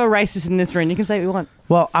 Nothing's ever racist in this room. You can say what you want.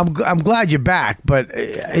 Well, I'm glad you're back, but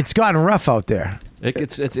it's gotten rough out there.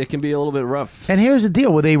 It can be a little bit rough. And here's the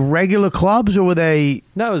deal: were they regular clubs or were they?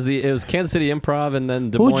 No, it was Kansas City Improv and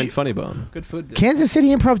then Des Who'd Moines you- Funny Bone. Good food. Kansas City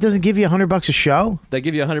Improv doesn't give you $100 a show. They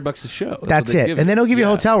give you $100 a show. That's what they it. give And they don't give you a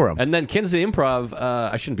Yeah. hotel room. And then Kansas City Improv.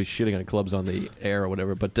 I shouldn't be shitting on clubs on the air or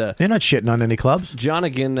whatever, but They're not shitting on any clubs.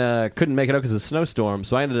 Johnigan couldn't make it out because of the snowstorm,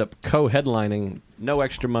 so I ended up co-headlining. No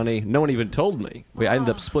extra money. No one even told me. I ended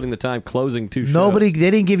up splitting the time, closing 2 shows. They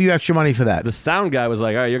didn't give you extra money for that. The sound guy was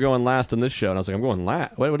like, "All right, you're going last on this show," and I was like, "I'm going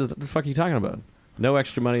last. What the fuck are you talking about? No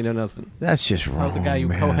extra money, no nothing." That's just wrong. That was the guy you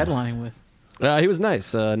man. co-headlining with. He was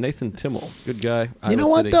nice. Nathan Timmel, good guy. You know Iowa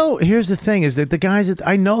what City. though? Here's the thing: is that the guys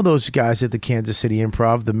I know those guys at the Kansas City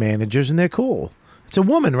Improv, the managers, and they're cool. It's a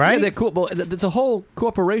woman, right? Yeah, they're cool. But it's a whole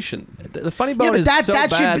corporation. The Funny Bone but is so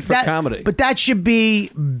bad for comedy. But that should be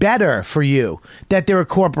better for you that they're a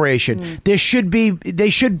corporation. They should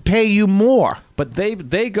pay you more. But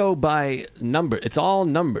they go by number. It's all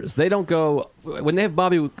numbers. They don't go when they have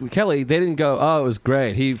Bobby Kelly. They didn't go, oh, it was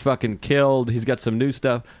great. He fucking killed. He's got some new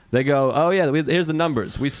stuff. They go, oh yeah, here's the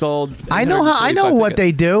numbers. We sold. I know what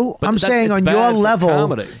they do. But I'm saying on bad your for level.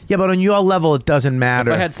 comedy. Yeah, but on your level, it doesn't matter.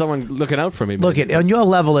 If I had someone looking out for me, Look, maybe. on your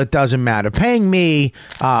level, it doesn't matter. Paying me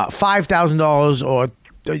 $5,000 or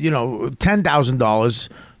 $10,000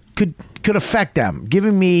 could affect them.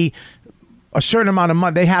 Giving me a certain amount of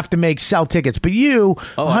money, they have to sell tickets. But you,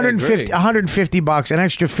 $150, an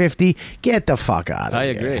extra 50, get the fuck out of I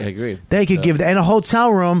here. agree. I agree. They could give that. And a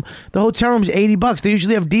hotel room, the hotel room's $80. They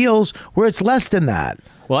usually have deals where it's less than that.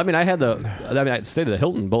 Well, I mean, I stayed at the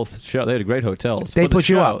Hilton, both shows. They had great hotels. They for the put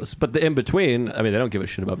you up. shows. But the in between, I mean, they don't give a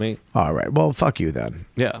shit about me. All right. Well, fuck you then.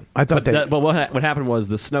 Yeah. I thought But what happened was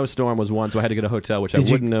the snowstorm was one, so I had to get a hotel, which I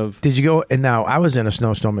wouldn't have. Did you go? And now I was in a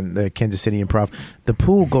snowstorm in the Kansas City Improv. The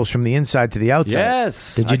pool goes from the inside to the outside.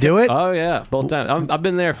 Yes. Did you do it? Oh, yeah. Both times. I've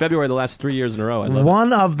been there February the last 3 years in a row. I love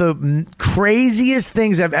One of the craziest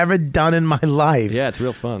things I've ever done in my life. Yeah, it's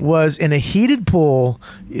real fun. Was in a heated pool.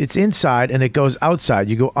 It's inside and it goes outside.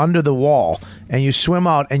 You go under the wall and you swim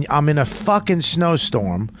out, and I'm in a fucking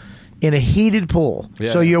snowstorm in a heated pool.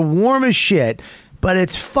 Yeah, so yeah. you're warm as shit, but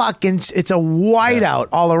it's a whiteout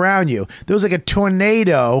all around you. There was like a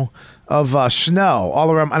tornado of snow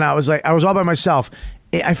all around, and I was all by myself.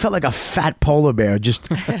 I felt like a fat polar bear. Just,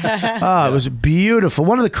 it was beautiful.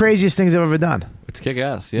 One of the craziest things I've ever done. It's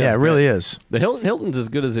kick-ass. Yeah, it really is. The Hilton's as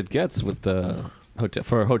good as it gets with the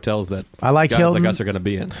for hotels that I like guys Hilton. like us are going to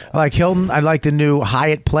be in. I like Hilton. I like the new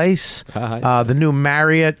Hyatt place. The new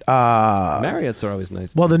Marriott. Marriotts are always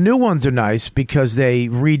nice. Well, the new ones are nice because they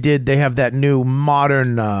have that new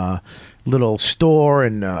modern little store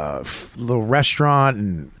and little restaurant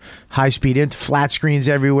and high-speed flat screens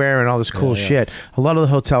everywhere and all this cool shit. A lot of the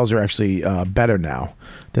hotels are actually better now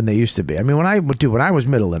than they used to be. I mean, when I was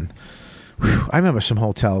middling, I remember some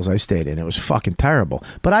hotels I stayed in. It was fucking terrible.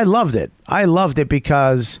 But I loved it. I loved it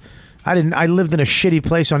because I lived in a shitty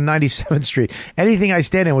place on 97th Street. Anything I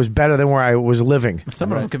stayed in was better than where I was living.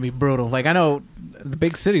 Some of them can be brutal. Like, I know the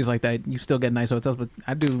big cities like that, you still get nice hotels, but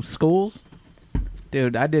I do schools.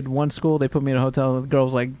 Dude, I did one school. They put me in a hotel. The girl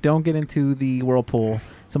was like, don't get into the whirlpool.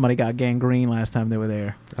 Somebody got gangrene last time they were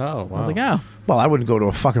there. Oh, wow. I was like, oh. Well, I wouldn't go to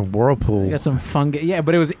a fucking whirlpool. You got some fungi. Yeah,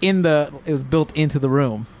 but it was built into the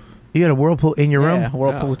room. You had a whirlpool in your room? Yeah,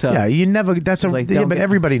 whirlpool hotel. Yeah, you never. But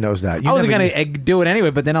everybody knows that. I wasn't gonna do it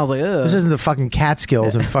anyway, but then I was like, ugh. This isn't the fucking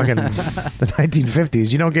Catskills in fucking the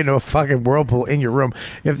 1950s. You don't get into a fucking whirlpool in your room.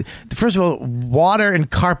 First of all, water and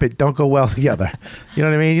carpet don't go well together. You know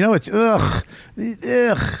what I mean? You know, it's ugh.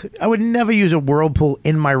 I would never use a whirlpool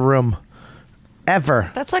in my room,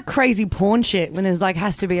 ever. That's like crazy porn shit when there's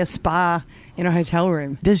has to be a spa in a hotel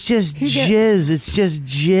room. There's just jizz. It's just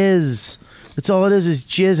jizz. That's all it is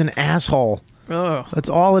jizz and asshole. Ugh. That's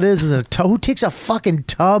all it is a tub. Who takes a fucking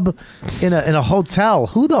tub in a hotel?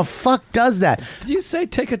 Who the fuck does that? Did you say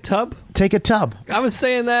take a tub? Take a tub. I was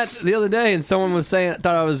saying that the other day, and someone was thought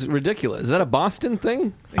I was ridiculous. Is that a Boston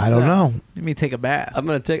thing? I don't know. Let me take a bath.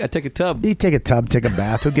 I take a tub. You take a tub, take a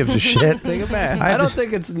bath. Who gives a shit? Take a bath. I don't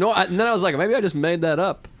think it's and then I was like, maybe I just made that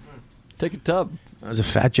up. Take a tub. There's a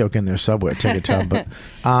fat joke in there somewhere. Take a tub, but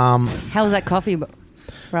how's that coffee,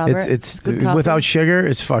 Robert? It's good coffee. without sugar.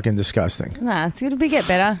 It's fucking disgusting. Nah, it's gonna get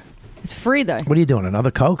better. It's free though. What are you doing? Another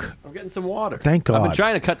Coke? I'm getting some water. Thank God. I've been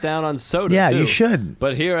trying to cut down on soda. Yeah, too. you should.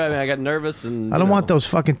 But here, I got nervous and I don't want those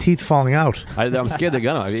fucking teeth falling out. I'm scared they're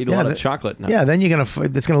gonna. I eat a lot of chocolate now. Yeah, then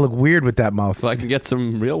it's gonna look weird with that mouth. Well, I can get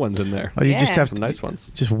some real ones in there. Oh, you just have some to nice ones.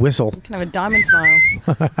 Just whistle. You can have a diamond smile.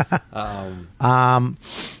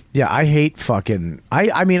 Yeah, I hate fucking.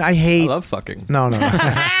 I mean, I hate. I love fucking. No.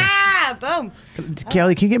 Boom.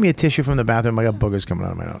 Kelly, can you get me a tissue from the bathroom? I got boogers coming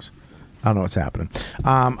out of my nose. I don't know what's happening.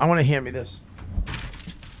 I want to hand me this.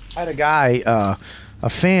 I had a guy, a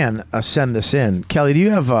fan, send this in. Kelly, do you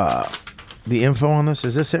have the info on this?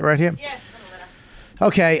 Is this it right here? Yeah.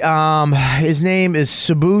 Okay. His name is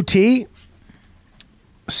Sabu T.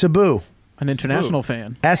 Sabu. An international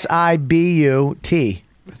fan. S-I-B-U-T.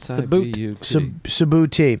 Sabu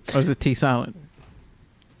T. Or is it T silent?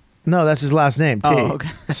 No, that's his last name. T. Oh, okay.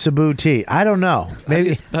 Sabu T. I don't know.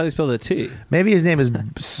 Maybe how do you spell the T? Maybe his name is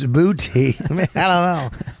Sabu T. I don't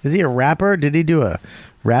know. Is he a rapper? Did he do a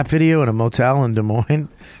rap video in a motel in Des Moines?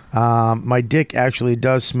 My dick actually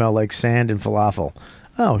does smell like sand and falafel.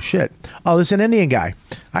 Oh shit. Oh, this is an Indian guy.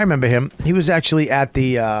 I remember him. He was actually at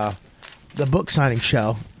the book signing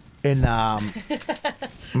show in.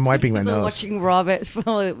 I'm wiping my nose. Watching Robert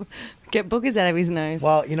get boogers out of his nose.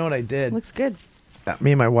 Well, you know what I did? Looks good.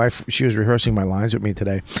 me and my wife, she was rehearsing my lines with me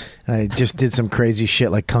today, and I just did some crazy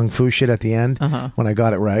shit like kung fu shit at the end when I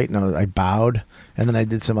got it right, and I bowed, and then I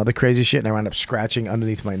did some other crazy shit, and I wound up scratching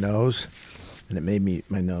underneath my nose, and it made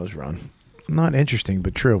my nose run. Not interesting,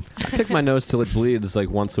 but true. I pick my nose till it bleeds like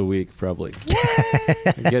once a week, probably.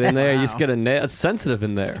 Get in there, you just get a nail. It's sensitive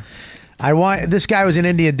in there. This guy was an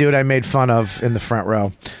Indian dude I made fun of in the front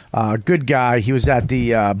row. Good guy. He was at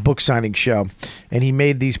the book signing show, and he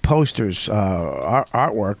made these posters,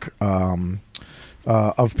 artwork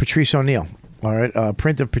of Patrice O'Neill. All right, a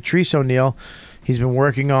print of Patrice O'Neill. He's been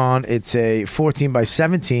working on. It's a 14 by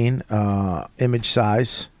 17 image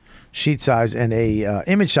size. Sheet size, and a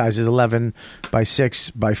image size is 11 by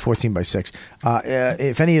 6 by 14 by 6.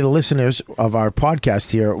 If any of the listeners of our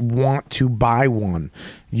podcast here want to buy one,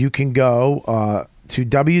 you can go to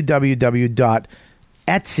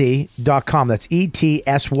www.etsy.com. That's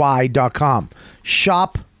ETSY.com.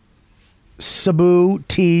 Shop Sabu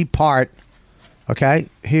Tea Part. Okay,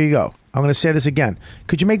 here you go. I'm going to say this again.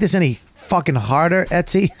 Could you make this any fucking harder,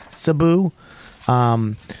 Etsy? Sabu.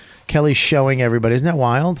 Kelly's showing everybody. Isn't that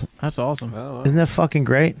wild? That's awesome. Isn't that fucking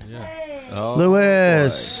great? Yeah. Oh,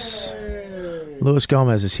 Louis. Louis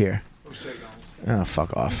Gomez is here. Oh,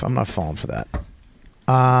 fuck off. I'm not falling for that.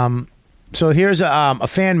 So here's a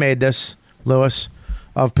fan made this, Louis,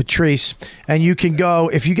 of Patrice. And you can go,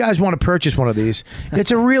 if you guys want to purchase one of these,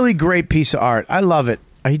 it's a really great piece of art. I love it.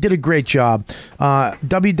 He did a great job.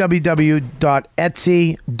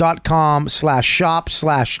 www.etsy.com/shop/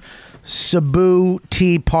 Sabu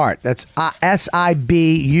T Part. That's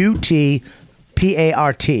SIBUTPART.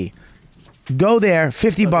 Go there,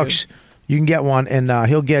 $50. You can get one, and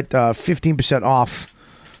he'll get 15% off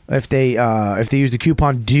if they use the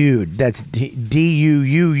coupon DUDE. That's DUUUUDE.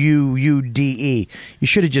 You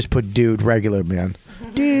should have just put dude regular, man.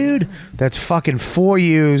 Dude, that's fucking 4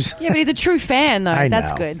 U's. Yeah, but he's a true fan, though. I know.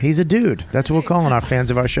 That's good. He's a dude. That's what we're calling our fans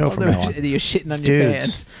of our show from now on. You're shitting on Dudes. your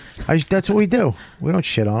fans. That's what we do. We don't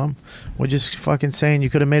shit on them. We're just fucking saying you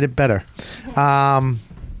could have made it better.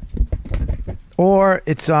 Or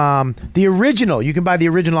it's the original. You can buy the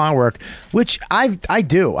original artwork, which I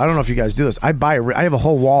do. I don't know if you guys do this. I have a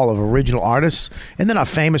whole wall of original artists, and they're not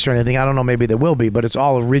famous or anything. I don't know. Maybe they will be, but it's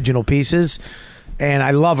all original pieces. And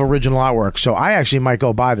I love original artwork, so I actually might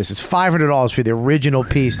go buy this. It's $500 for the original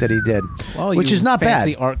piece that he did, Well, which you is not bad.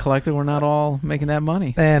 fancy art collector, we're not all making that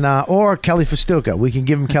money. And or Kelly Festuca. We can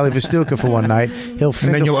give him Kelly Festuca for one night.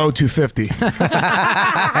 And then you'll owe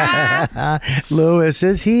 $250. Lewis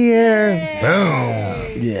is here.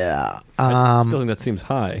 Boom. Yeah. I still think that seems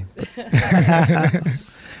high.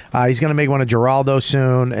 He's going to make one of Geraldo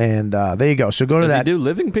soon, and there you go. So go to Does that. he do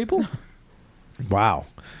living people? Wow.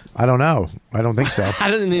 I don't know. I don't think so.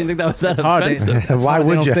 I didn't even think that was that hard. offensive. Why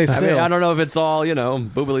would you? I mean, I don't know if it's all,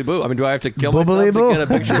 boobily boo. I mean, do I have to kill Boobily myself boo. to get a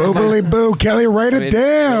picture? Boobily boo. Kelly, write it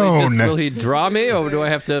down. Will he draw me, or do I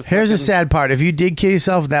have to? Here's the sad part. If you did kill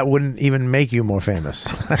yourself, that wouldn't even make you more famous.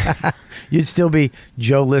 You'd still be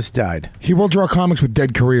Joe List died. He will draw comics with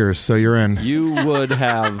dead careers, so you're in. You would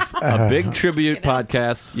have a big tribute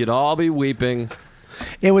podcast. You'd all be weeping.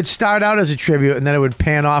 It would start out as a tribute, and then it would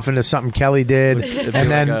pan off into something Kelly did, and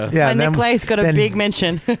then Nick Lace got a big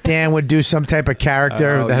mention. Dan would do some type of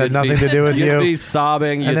character that had nothing to do with you'd you. You'd be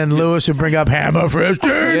sobbing, and then Lewis would bring up Hammer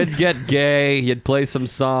Fisting. You'd get gay. You'd play some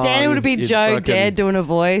song. Dan would be Joe dead doing a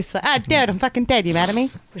voice. Dead. I'm fucking dead. You mad at me?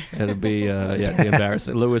 It'd be it'd be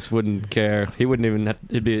embarrassing. Lewis wouldn't care. He wouldn't even.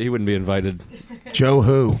 He wouldn't be invited. Joe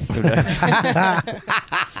who?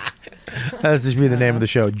 That should be the name of the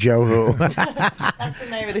show, Joe Who. That's the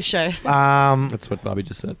name of the show. That's what Bobby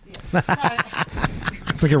just said.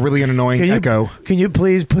 It's like a really annoying echo. Can you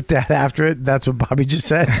please put that after it? That's what Bobby just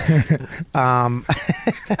said. I'm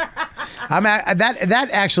that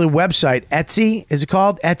actually website, Etsy, is it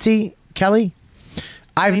called Etsy, Kelly?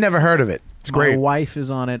 I've never heard of it. It's great. My wife is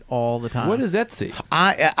on it all the time. What is Etsy?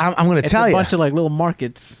 I'm going to tell you. It's a bunch of like little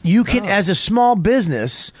markets. You can, as a small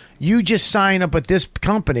business, you just sign up with this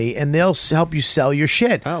company and they'll help you sell your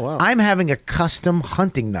shit. Oh, wow. I'm having a custom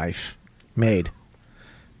hunting knife made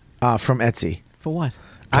from Etsy. For what?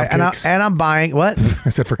 And I'm buying, what? I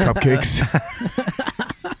said for cupcakes.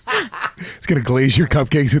 It's going to glaze your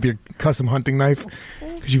cupcakes with your custom hunting knife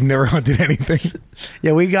because you've never hunted anything.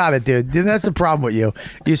 Yeah, we got it, dude. That's the problem with you.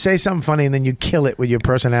 You say something funny and then you kill it with your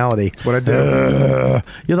personality. That's what I do.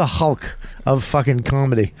 You're the Hulk of fucking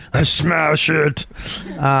comedy. I smash it.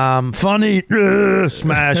 Funny.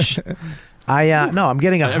 Smash. I'm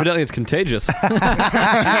getting a. Evidently, it's contagious.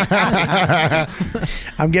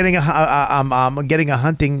 I'm getting a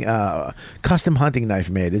hunting custom hunting knife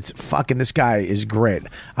made. It's fucking. This guy is great.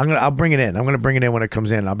 I'll bring it in. I'm gonna bring it in when it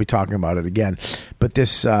comes in. I'll be talking about it again. But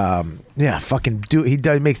this, fucking dude. He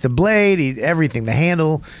makes the blade, everything, the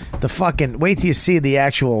handle, the fucking. Wait till you see the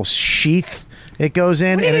actual sheath. It goes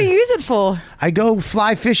in. What do you use it for? I go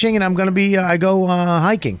fly fishing, and I'm going to be. I go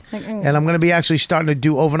hiking, and I'm going to be actually starting to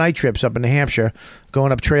do overnight trips up in New Hampshire,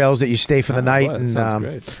 going up trails that you stay for the night. Boy, that and sounds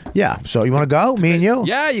great. yeah, so you want to go? Me and you?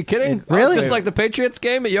 Yeah, you kidding? Really? Just like the Patriots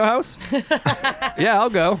game at your house? Yeah, I'll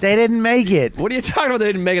go. They didn't make it. What are you talking about? They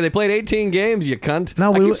didn't make it. They played 18 games, you cunt.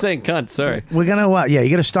 No, I keep saying cunt. Sorry. We're gonna. Yeah, you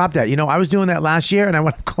got to stop that. You know, I was doing that last year, and I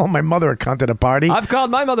went to call my mother a cunt at a party. I've called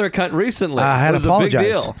my mother a cunt recently. I had it was to apologize. a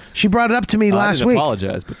big deal. She brought it up to me last I didn't week.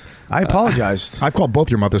 apologize, but I apologized. I've called both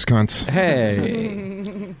your mothers cunts.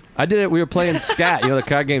 hey, I did it. We were playing Scat, the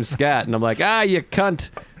card game Scat, and I'm like, you cunt,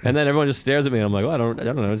 and then everyone just stares at me, and I'm like, well, I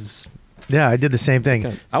don't know. Just, Yeah, I did the same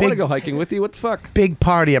thing. I want to go hiking with you. What the fuck? Big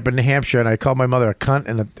party up in New Hampshire, and I called my mother a cunt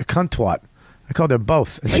and a cunt twat. I called her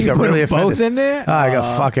both. And she got put really them offended. both in there? I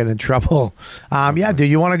got fucking in trouble. Yeah, dude,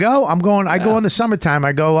 you want to go? I'm going. I go in the summertime.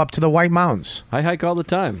 I go up to the White Mountains. I hike all the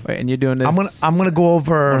time. Wait, and you're doing this? I'm gonna go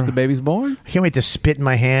over. Once the baby's born? I can't wait to spit in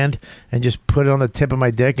my hand and just put it on the tip of my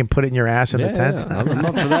dick and put it in your ass in the tent. Yeah. I'm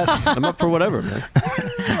up for that. I'm up for whatever, man.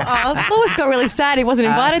 Lewis got really sad he wasn't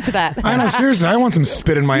invited to that. I know, seriously, I want some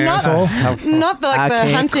spit in my asshole. Not the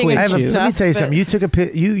hunting and Let stuff. me tell you but- something. You took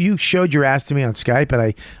you showed your ass to me on Skype,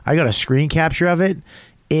 and I got a screen capture of it.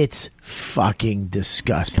 It's fucking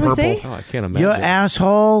disgusting. Can we see? Oh, I can't imagine. Your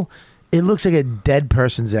asshole, it looks like a dead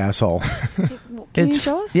person's asshole. Can you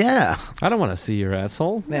show us? Yeah. I don't want to see your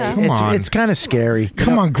asshole. No. Come on. It's kind of scary.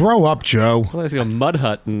 Come on, grow up, Joe. Well, there's like a mud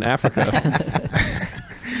hut in Africa.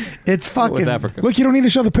 It's fucking. With Africa. Look, you don't need to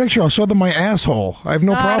show the picture. I'll show them my asshole. I have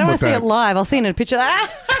no I problem don't want with to see that. it live. I'll see it in a picture.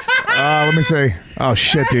 Let me say. Oh,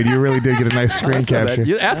 shit, dude. You really did get a nice screen That's not bad. capture.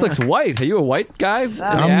 Your ass looks white. Are you a white guy in the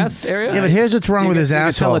ass area? Yeah, but here's what's wrong with his You can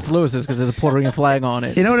asshole. tell it's Lewis's because there's a Puerto Rican flag on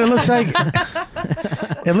it. You know what it looks like?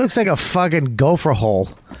 It looks like a fucking gopher hole.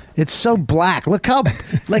 It's so black. Look how,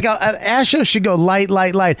 like, an asshole should go light,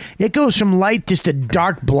 light, light. It goes from light just to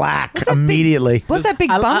dark black immediately. What's that big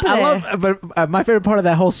bump I there? love, but my favorite part of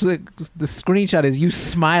that whole the screenshot is you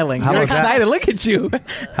smiling. How You're about that? excited. Look at you.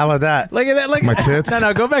 How about that? Look at that. Look My tits?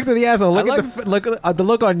 No, go back to the asshole. Look I at the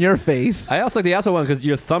look on your face. I also like the asshole one because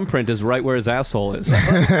your thumbprint is right where his asshole is. Look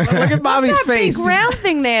at Bobby's What's that face. big round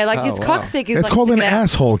thing there? Like his wow. coccyx is It's like called an sticking out.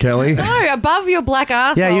 asshole, Kelly. No, above your black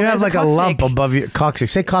ass. Yeah, you have like a lump above your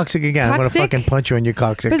coccyx. Say coccyx again. I'm going to Coccyx? fucking punch you in your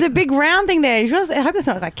coccyx. There's a big round thing there. I hope it's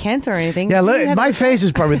not like cancer or anything. Yeah, You look, had my a- face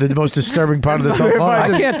is probably the most disturbing part of this whole I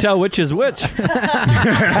thing. can't tell which is which.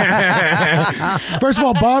 First of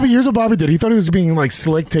all, Bobby, here's what Bobby did. He thought he was being like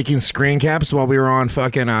slick taking screen caps while we were on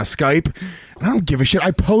fucking Skype. I don't give a shit.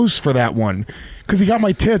 I posed for that one because he got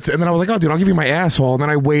my tits, and then I was like, "Oh, dude, I'll give you my asshole." And then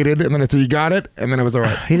I waited, and then until you got it, and then it was all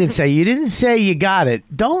right. You didn't say you got it.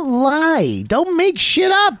 Don't lie. Don't make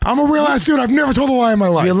shit up. I'm a real ass dude. I've never told a lie in my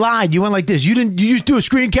life. You lied. You went like this. You just do a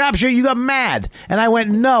screen capture. You got mad, and I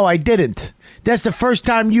went, no, I didn't. That's the first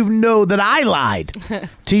time you know that I lied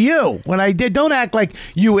to you when I did. Don't act like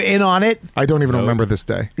you were in on it. I don't even remember this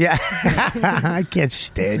day. Yeah, I can't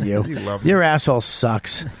stand you. love me. Your asshole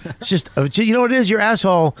sucks. It's just, you know what it is? Your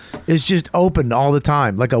asshole is just open all the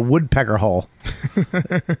time, like a woodpecker hole.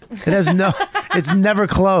 It has no. It's never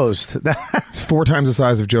closed. It's 4 times the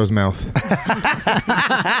size of Joe's mouth.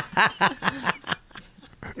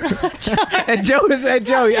 And Joe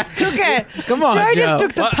yeah. Took it. Come on, Joe Joe. just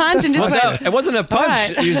took the punch and just Well, went. no, it wasn't a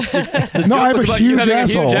punch. Right. No, I have a But you huge having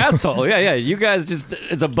asshole. A huge asshole. Yeah. You guys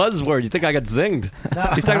it's a buzzword. You think I got zinged.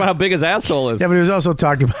 He's talking about how big his asshole is. Yeah, but he was also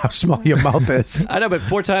talking about how small your mouth is. I know, but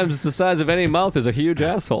 4 times the size of any mouth is a huge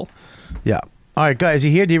asshole. Yeah. All right, guys, is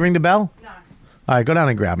he here? Do you ring the bell? No. All right, go down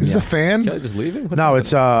and grab him. Is this a fan? Kelly just leaving? What's No, happening?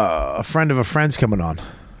 it's a friend of a friend's coming on.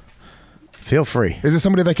 Feel free. Is this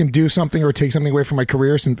somebody that can do something or take something away from my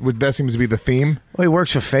career? Since that seems to be the theme. Well, he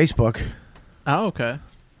works for Facebook. Oh, okay.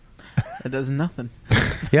 That does nothing.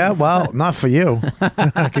 Yeah, well, not for you,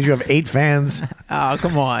 because you have 8 fans. Oh,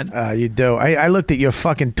 come on. You do. I looked at your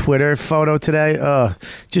fucking Twitter photo today.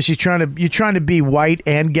 Just you're trying to be white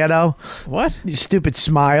and ghetto. What? Your stupid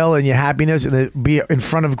smile and your happiness, and then be in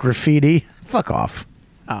front of graffiti. Fuck off.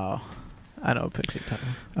 Oh, I know a picture. You're talking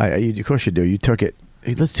about. Of course you do. You took it.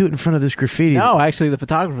 Hey, let's do it in front of this graffiti. No, actually, the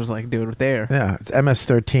photographer was like, "Do it there." Yeah, it's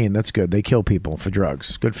MS-13. That's good. They kill people for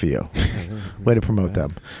drugs. Good for you. Way to promote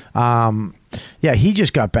them. Yeah, he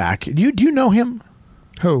just got back. Do you know him?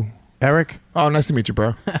 Who? Eric? Oh, nice to meet you,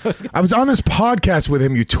 bro. I was on this podcast with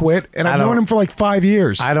him, you twit, and I've known him for like 5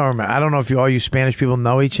 years. I don't remember. I don't know if all you Spanish people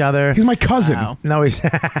know each other. He's my cousin. Wow. No, he's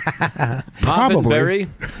Probably.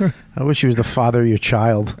 I wish he was the father of your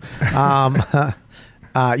child.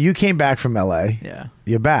 You came back from L.A. Yeah.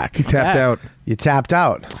 You're back. He tapped out. You tapped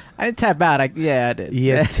out. I didn't tap out. I did.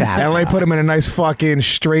 You tapped LA out. put him in a nice fucking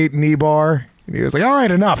straight knee bar. And he was like, all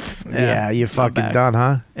right, enough. Yeah, you're fucking back. done,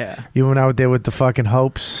 huh? Yeah. You went out there with the fucking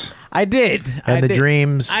hopes I did. and the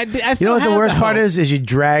dreams. I did. I You know still what the have worst part hope. is? You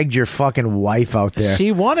dragged your fucking wife out there.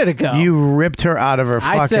 She wanted to go. You ripped her out of her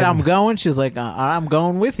fucking... I said, I'm going. She was like, I'm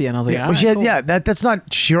going with you. And I was like, Yeah, all well, right, she had- cool. yeah, that's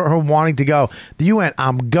not her wanting to go. You went,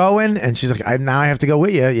 I'm going, and she's like, now I have to go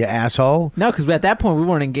with you, you asshole. No, because at that point, we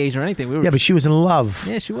weren't engaged or anything. We were. Yeah, but she was in love.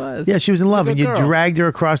 Yeah, she was. Yeah, she was in love, Good and you girl. dragged her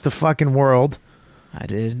across the fucking world. I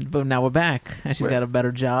did, but now we're back, and she's got a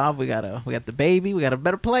better job. We got the baby. We got a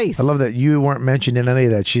better place. I love that you weren't mentioned in any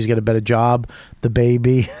of that. She's got a better job, the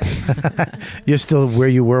baby. You're still where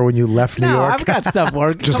you were when you left New No, York. I've got stuff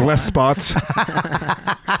working. Just Come less on. spots.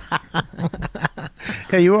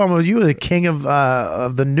 Yeah, you were the king of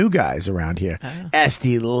the new guys around here.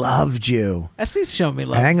 Esty loved you. Esty's showing me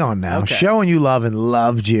love. Hang on now, Okay. showing you love and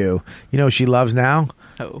loved you. You know what she loves now?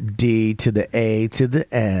 Oh. D to the A to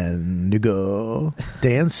the N to go.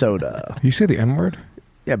 Dan Soda. You say the N word?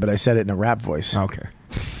 Yeah, but I said it in a rap voice. Okay.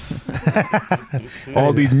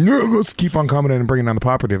 All these niggas keep on coming in and bringing down the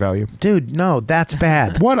property value. Dude, no, that's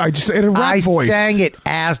bad. What? I just said in a rap I voice. sang it,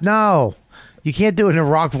 ass. No. You can't do it in a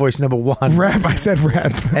rock voice, number one. Rap. I said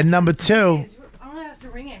rap. And number two. I'm gonna have to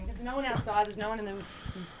ring him. There's no one outside. There's no one in the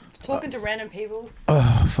talking to random people.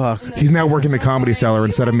 Oh, fuck. He's now working the Comedy Cellar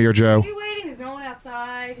instead of me or Joe. You waiting? There's no one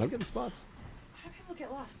outside. I'll get the spots. How do people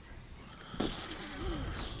get lost?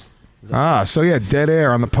 So yeah, dead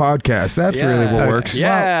air on the podcast. That's Yeah. really what works. Yeah.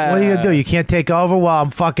 Well, what are you going to do? You can't take over while I'm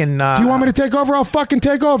fucking... Do you want me to take over? I'll fucking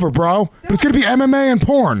take over, bro. But it's going to be MMA and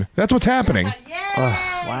porn. That's what's happening.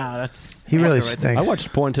 Wow, that's He really accurate. stinks. I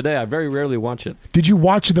watched porn today. I very rarely watch it. Did you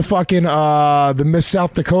watch the fucking the Miss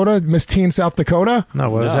South Dakota, Miss Teen South Dakota? No,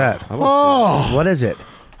 what is No, that? I watched What is it?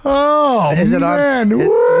 Oh, Is it on- man.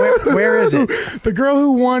 where is it? The girl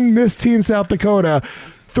who won Miss Teen South Dakota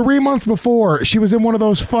 3 months before, she was in one of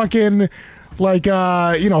those fucking, like,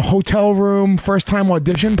 hotel room first-time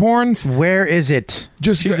audition porns. Where is it?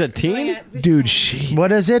 Just She's a teen? Dude, she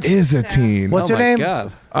What is it? is a teen. What's Oh her my name?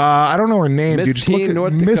 God. I don't know her name, Miss dude. Just Teen look at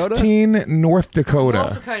North Miss Dakota? Teen North Dakota.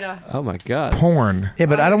 North Dakota. Oh my God. Porn. Yeah,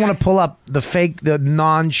 but I don't want to pull up the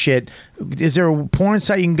non-shit. Is there a porn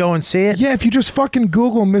site you can go and see it? Yeah, if you just fucking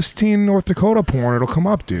Google Miss Teen North Dakota porn, it'll come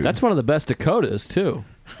up, dude. That's one of the best Dakotas too.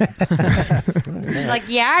 She's like,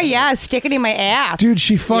 yeah, stick it in my ass. Dude,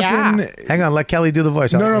 she fucking... Hang on, let Kelly do the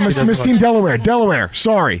voice. No, Miss Teen Delaware.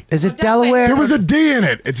 Sorry. Is it Delaware? There was a D in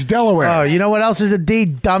it. It's Delaware. Oh, you know what else is a D,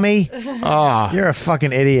 dummy? You're a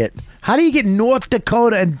fucking idiot. How do you get North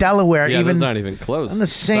Dakota and Delaware Yeah, even that's not even close. on the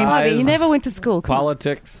same? Size, You never went to school. Come on.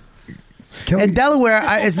 politics. In Delaware,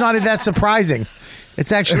 it's not that surprising.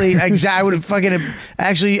 It's actually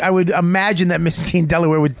I would imagine that Miss Teen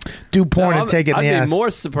Delaware would do porn and take it in the I'd ass. be more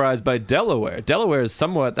surprised by Delaware. Delaware is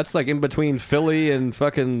somewhat. That's like in between Philly and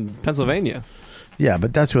fucking Pennsylvania. Yeah,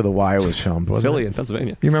 but that's where The Wire was filmed, wasn't Philly it? and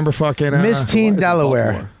Pennsylvania. You remember fucking... Miss Teen Delaware.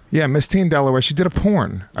 Baltimore. Yeah, Miss Teen Delaware. She did a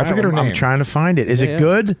porn. I forget her name. I'm trying to find it. Is it yeah.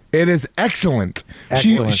 good? It is excellent.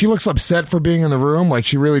 Excellent. She looks upset for being in the room. Like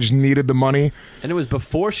she really just needed the money And it was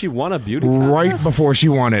before she won a beauty right contest? before she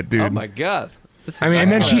won it, dude. Oh my God. I mean,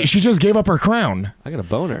 and then she just gave up her crown. I got a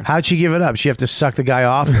boner. How'd she give it up? She have to suck the guy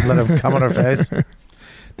off and let him come on her face?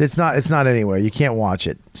 It's not anywhere. You can't watch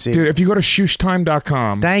it. See, Dude, if you go to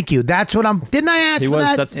shoosh-time.com. Thank you. That's what I'm. Didn't I ask He for was.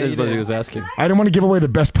 that? That's is what he was asking. I didn't want to give away the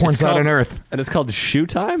best porn It's site called- on earth. And it's called Shoe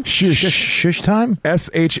Time. Shush. Shush time.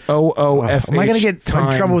 SHOOSH. Am I going to get in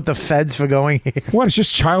time. trouble with the feds for going here? What? It's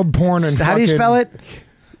just child porn and How do you fucking spell it?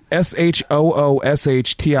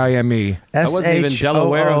 SHOOSHTIME. I wasn't even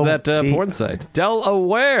Delaware of that SHOOT. porn site.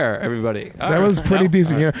 Delaware, everybody. All That right. was pretty No?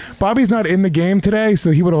 decent. All You know, Bobby's not in the game today,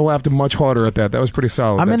 so he would have laughed much harder at that. That was pretty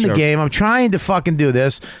solid. I'm that in the joke. game. I'm trying to fucking do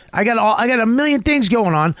this. I got a million things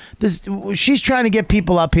going on. She's trying to get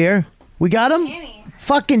people up here. We got him?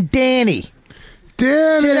 Fucking Danny.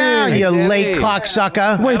 Danny. Sit down, you Danny. late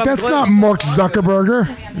cocksucker. Wait, Adam that's Glen. not Mark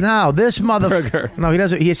Zuckerberger. No, this motherfucker. Burger. No, he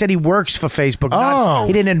doesn't. He said he works for Facebook. Oh.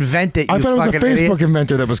 He didn't invent it. I you thought it was a fucking Facebook idiot.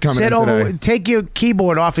 inventor that was coming Sit in over. today. Take your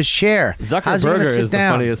keyboard off his chair. How's he gonna Zuckerberger sit is the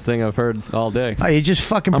down? funniest thing I've heard all day. Oh, you just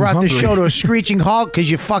fucking I'm brought this hungry. show to a screeching halt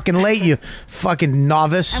because you're fucking late, you fucking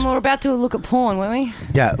novice. And we're about to look at porn, weren't we?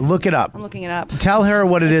 Yeah, look it up. I'm looking it up. Tell her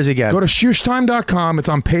what it is again. Go to shoosh-time.com. It's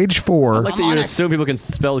on page 4. I like that you assume people can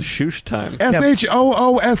spell Shoosh Time. SHOOSH.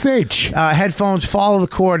 SHOOSH. Headphones, follow the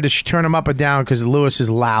cord to turn them up or down because Lewis is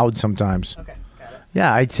loud sometimes. Okay, got it.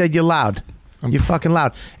 Yeah, I said you're loud. You're fucking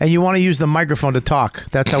loud. And you want to use the microphone to talk.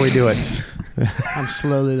 That's how we do it. I'm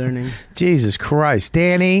slowly learning. Jesus Christ.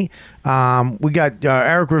 Danny, we got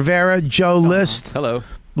Eric Rivera, Joe List. Hello.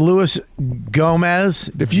 Louis Gomez.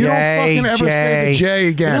 If you don't fucking ever say the J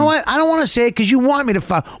again. You know what? I don't want to say it because you want me to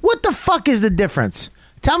fuck. What the fuck is the difference?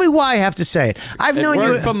 Tell me why I have to say it. I've known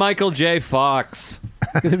you for Michael J. Fox.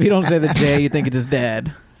 Because if you don't say the J, you think it's his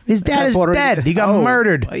dad. His dad is dead. He got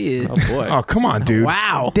murdered. Oh, yeah. Oh, boy. Oh, come on, dude.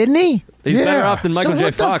 Wow. Didn't he? He's better off than Michael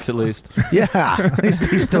J. Fox, at least. Yeah.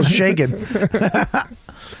 he's still shaking.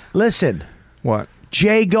 Listen. What?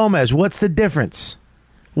 J. Gomez. What's the difference?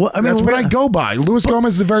 Well, I mean, that's what I go by. Louis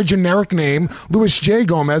Gomez is a very generic name. Louis J.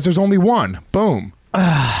 Gomez, there's only one. Boom.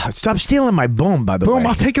 Stop stealing my boom, by the way. Boom,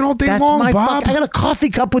 I'll take it all day That's long, my Bob. I got a coffee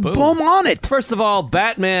cup with boom on it. First of all,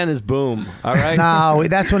 Batman is boom. All right. No,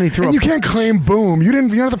 that's when he threw. And you can't claim boom. You're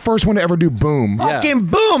not the first one to ever do boom. Yeah. Fucking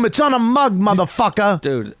boom! It's on a mug, motherfucker.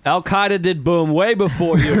 Dude, Al Qaeda did boom way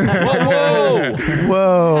before you. Whoa,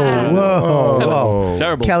 whoa.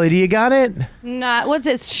 Terrible. Kelly, do you got it? Nah, what's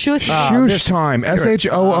it? Shush. Shoosh time.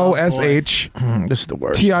 SHOOSH. This is the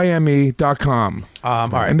worst. TIME.com. All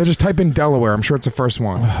right. And then just type in Delaware. I'm sure it's the first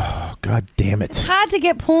one. Oh, God damn It's it. hard to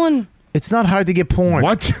get porn. It's not hard to get porn.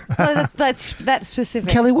 What? Well, that's specific.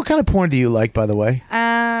 Kelly, what kind of porn do you like, by the way?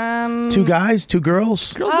 Two guys? Two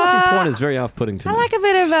girls? Girls watching porn is very off-putting to I me. like a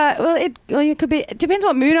bit of a. It could be. It depends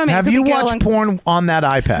what mood I'm in. Have Could you be girl watched on- porn on that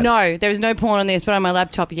iPad? No, there is no porn on this, but on my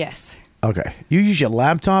laptop, yes. Okay. You use your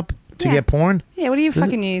laptop to Yeah. get porn? Yeah, what do you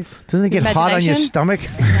fucking use? Doesn't it get hot on your Imagination? stomach? Put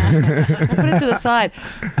it to the side.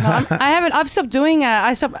 No, I haven't. I've stopped doing.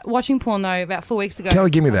 I stopped watching porn though about 4 weeks ago. Kelly,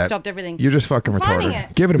 give me I that. stopped everything. You're just fucking finding retarded.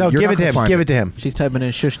 it. Give it to me. No, You're give not it to gonna him. find Give it to him. She's typing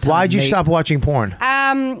in shush time. Why'd you mate. stop watching porn?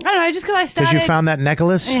 I don't know, just because I started. Because you found that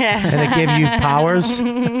necklace? Yeah. And it gave you powers?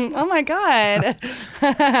 Oh my god.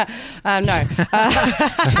 No.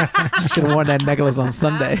 She should have worn that necklace on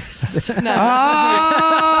Sunday. No.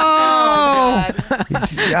 Oh!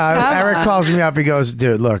 God. Eric calls me up. He goes,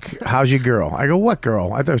 dude, look, how's your girl? I go, what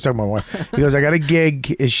girl? I thought he was talking about one. He goes, I got a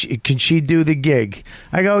gig. Can she do the gig?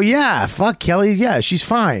 I go, yeah, fuck Kelly. Yeah, she's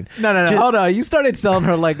fine. No. Hold on. You started selling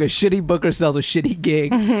her like a shitty booker sells a shitty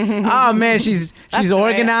gig. Oh man, she's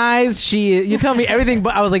organized. You tell me everything,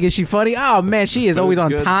 but I was like, is she funny? Oh man, she is always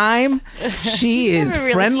on good. time. She is never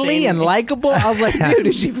really friendly seen and me. likable. I was like, dude,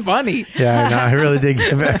 is she funny? Yeah, no, I really did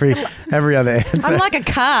give every other answer. I'm like a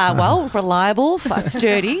car. Well, reliable,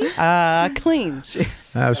 sturdy, clean.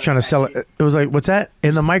 I was trying to sell it. It was like, what's that?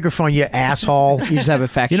 In the microphone, you asshole. You just have a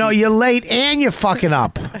fact You know, sheet. you're late and you're fucking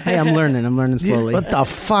up. Hey, I'm learning slowly. What the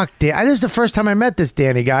fuck, Dan? This is the first time I met this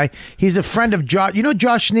Danny guy. He's a friend of Josh. You know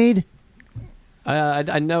Josh Sneed?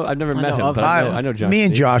 I know. I've never met him, of but I know Josh. Me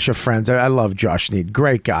and Sneed. Josh are friends. I love Josh Sneed.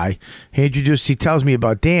 Great guy. He tells me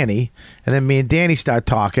about Danny, and then me and Danny start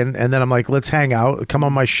talking, and then I'm like, let's hang out, come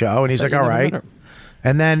on my show, and he's like, You all never right. met her.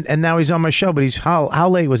 And now he's on my show, but he's how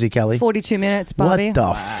late was he, Kelly? 42 minutes, Bobby. What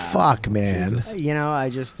the fuck, man? You know, I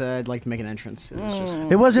just I'd like to make an entrance. It was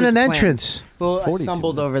just. It wasn't an planned. entrance. Well, I 42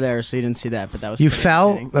 stumbled over there, so you didn't see that, but that was. You pretty fell?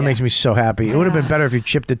 entertaining. That Yeah. makes me so happy. It would have been better if you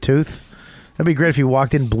chipped a tooth. That'd be great if you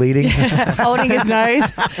walked in bleeding. Holding his nose.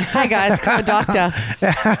 Hey guys, call the doctor.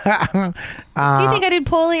 Do you think I did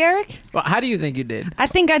poorly, Eric? Well, how do you think you did? I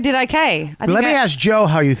think I did okay. Let me ask Joe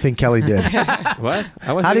how you think Kelly did. What? I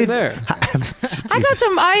How wasn't do you even there. I got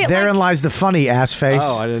some. Therein lies the funny ass face.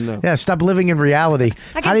 Oh, I didn't know. Yeah, stop living in reality.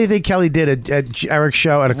 How do you think Kelly did at Eric's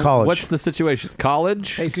show at a college? What's the situation?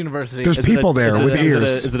 College? Pace University. There's Is it people there with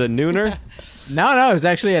ears. Is it a nooner? No, it was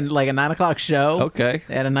actually like a 9 o'clock show. Okay.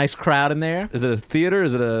 They had a nice crowd in there. Is it a theater?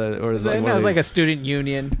 Is it It was like a student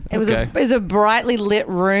union. It was a brightly lit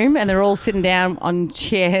room, and they're all sitting down on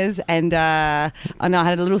chairs, and I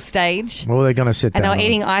had a little stage, What were they gonna sit and they down? were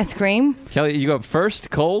eating ice cream. Kelly, you go up first,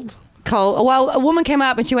 cold? Cold. Well, a woman came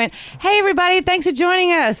up and she went, "Hey, everybody! Thanks for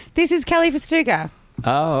joining us. This is Kelly Festuca."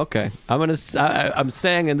 Oh, okay. I'm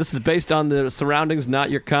saying, and this is based on the surroundings, not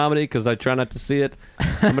your comedy, because I try not to see it.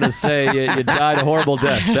 I'm gonna say you died a horrible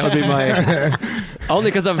death. That would be my only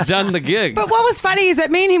because I've done the gig. But what was funny is that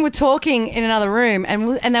me and him were talking in another room,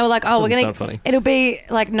 and they were like, "Oh, Doesn't we're sound funny. it'll be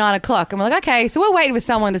like 9 o'clock," and we're like, "Okay." So we're waiting for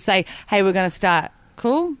someone to say, "Hey, we're gonna start."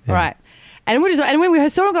 Cool, all right. And when we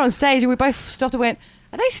saw him go on stage, we both stopped and went,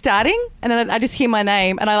 "Are they starting?" And then I just hear my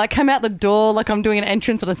name, and I like come out the door like I'm doing an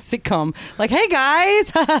entrance on a sitcom. Like, "Hey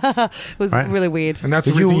guys," it was really weird. And that's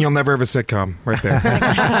the reason you'll never have a sitcom, right there.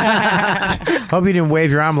 Hope you didn't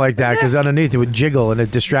wave your arm like that, because underneath it would jiggle and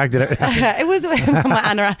it distracted it. It was my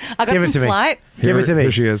under. I got Give it some to me. flight. Give it to me.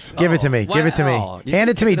 Here she is. Give it to me. Give it to me. Wow. You Hand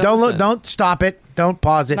it to me. can Don't look. understand. Don't stop it. Don't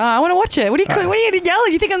pause it. No, I want to watch it. What are you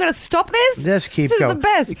yelling? You think I'm going to stop this? Just keep This going. is the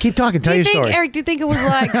best. Keep talking. Tell do you your think, story. Eric, do you think it was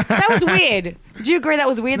like, that was weird? Do you agree that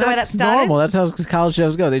was weird the way that That's started? normal. That's how college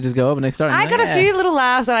shows go. They just go up and they start. I got a few little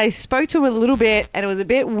laughs, and I spoke to him a little bit, and it was a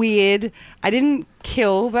bit weird. I didn't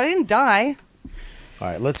kill, but I didn't die. All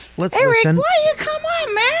right, let's Eric, listen. why you come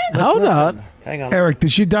on, man? Let's Hold listen. on. Hang on. Eric,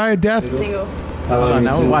 did she die a death? Single. Hold on,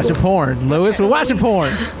 now we're watching porn. Lewis, we're watching porn.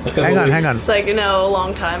 Hang on. Hang on. It's like, a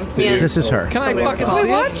long time. Me and This is her. Can I fucking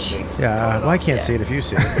Wait, see it? watch? Yeah. Well, I can't see it if you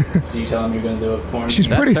see it. Did you tell him you're going to do a porn? She's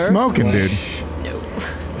pretty her? smoking, dude.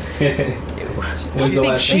 When's the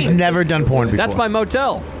last She's never done porn before. That's my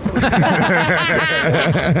motel.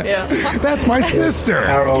 Yeah. That's my sister.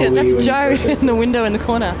 How old Yeah, were that's you when you Joe first had in the window in the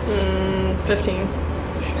corner. 15.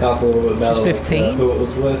 Tell us a little bit about She's 15? who it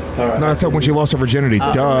was with. No, that's when she lost her virginity.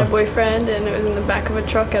 My Duh. boyfriend, and it was in the back of a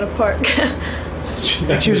truck at a park.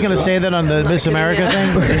 She was going to say that on the Miss America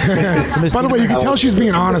thing. By the way, you can tell she's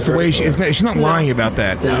being honest. The way she's not lying about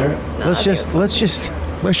that. let's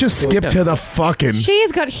just skip to the fucking. She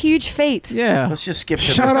has got huge feet. Yeah. let's just skip to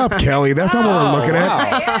Shut up, Kelly. That's not what we're looking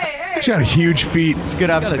at. She got huge feet. It's good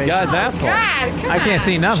Got a observation. guy's asshole. I can't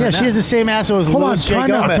see nothing. Yeah, she has the same asshole as Hold on, Louis J.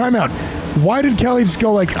 time out, Gomez. time out. Why did Kelly just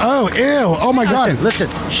go like, oh, ew, oh my god? Listen.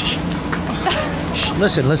 Shh. Shh.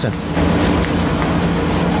 Listen.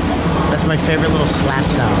 That's my favorite little slap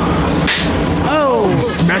sound. Oh!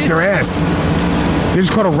 Smacked her ass. They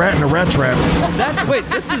just caught a rat in a rat trap. Wait,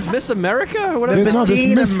 this is Miss America or whatever? No, this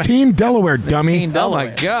is Miss Teen Delaware, dummy. Oh my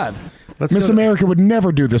god. Miss America would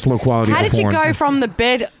never do this low quality How of did you porn. go from the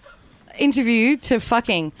bed interview to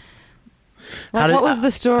fucking? Like, what was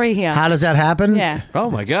the story here? How does that happen? Yeah. Oh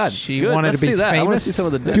my god. She Good. wanted Let's to be see that. I want to famous. see some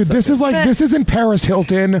of the dicks. Dude, this is like this isn't Paris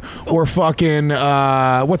Hilton or fucking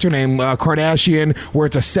what's her name Kardashian, where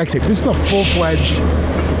it's a sex tape. This is a full-fledged.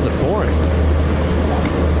 This is boring.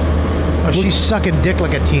 Oh, she's sucking dick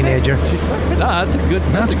like a teenager. She sucks. Nah, that's a good.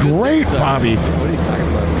 That's a good great, dick suck. Bobby. What are you talking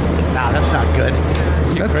about? Nah, that's not good.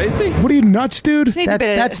 You crazy? What are you nuts, dude?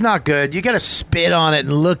 That's not good. You got to spit on it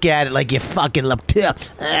and look at it like you fucking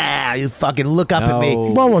you fucking look up at me.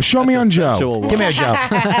 Whoa, show me on Joe. Give me a Joe.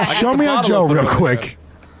 Show me on Joe real quick.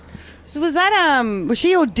 So was that was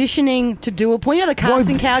she auditioning to do a porn? You know the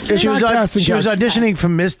casting couch. She was auditioning for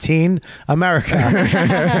Miss Teen America.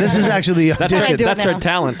 This is actually the That's audition. that's her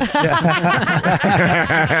talent.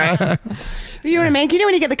 You know what I mean? You know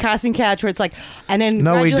when you get the casting couch where it's like, and then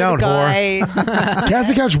No, we gradually don't, the guy.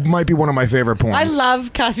 Casting Couch might be one of my favorite porns. I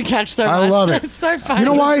love casting couch so much. I love it. It's so funny. You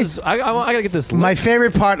know why? I gotta get this. My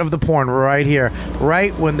favorite part of the porn right here,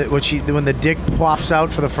 right when the dick pops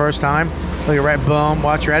out for the first time. Look at right, boom.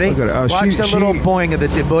 Watch, ready? Look at it. Watch the little boing of the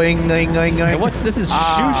boing, going, going. And what? This is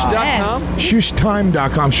shoosh.com.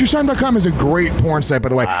 Shoosh.time.com. Shoosh.time.com is a great porn site, by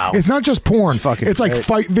the way. It's not just porn. It's like great.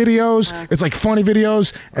 fight videos, it's like funny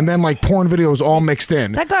videos, and then like porn videos all mixed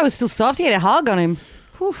in. That guy was still soft. He had a hug on him.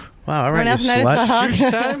 Whew. Wow, all right, Anyone else you notice the slut. hug?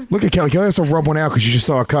 Shoosh time? Look at Kelly. Kelly has to rub one out because you just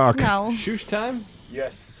saw a cock. No. Shoosh time?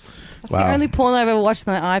 Yes. That's the only porn I've ever watched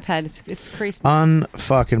on the iPad. It's creased.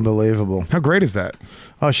 Unfucking believable. How great is that?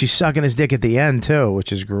 Oh, she's sucking his dick at the end too,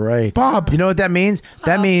 which is great. Bob. You know what that means?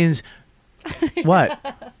 That means what?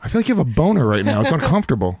 I feel like you have a boner right now. It's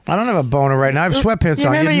uncomfortable. I don't have a boner right now. I have sweatpants You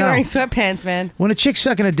on. remember You you know. wearing sweatpants, man. When a chick's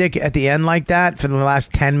sucking a dick at the end like that for the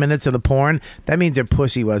last 10 minutes of the porn, that means her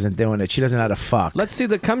pussy wasn't doing it. She doesn't know how to fuck. Let's see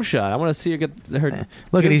the cum shot. I want to see her get her.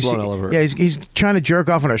 Look at jizz he's blown all over. her. yeah he's trying to jerk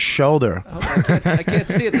off on her shoulder. I can't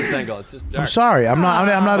see it this angle. It's just dark. I'm sorry. I'm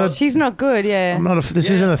not a. She's not good, yeah. I'm not a. This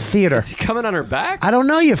isn't a theater. Is he coming on her back? I don't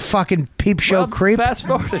know, you fucking peep show Well, creep. Fast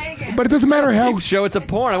forward. But it doesn't matter how. Show it's a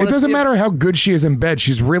porn. I It wanna doesn't see matter how good she is in bed.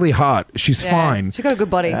 She's really hot. She's Yeah. fine. She got a good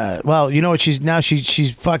body. Well, you know what?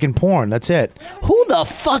 She's fucking porn. That's it. Who the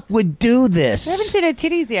fuck would do this? I haven't seen her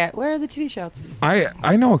titties yet. Where are the titty shots?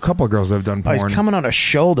 I know a couple of girls that have done Oh, porn. he's coming on her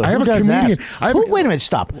shoulder. I have Who a does comedian- That? Wait a minute.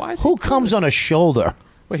 Stop. Who comes on a shoulder?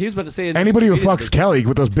 Wait, he was about to say Anybody who fucks Kelly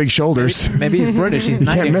with those big shoulders. Maybe he's British. He's You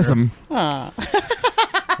knighting can't miss her. him.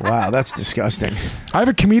 Wow, that's disgusting. I have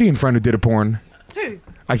a comedian friend who did a porn. Who?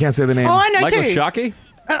 I can't say the name. Oh, I know Michael too. Shockey?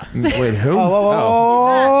 Wait, who?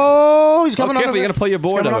 Oh, he's coming Oh, on careful, the you gotta pull your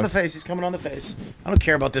board He's coming on over. the face. He's coming on the face. I don't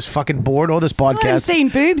care about this fucking board or this I haven't podcast. seen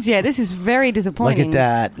boobs yet. This is very Look disappointing. at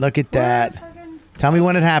that. Look at that. Tell me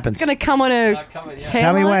when it happens. It's going to come on a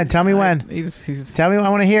Tell me when. Tell me when. He's Tell me. I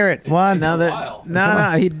want to hear it. One. now that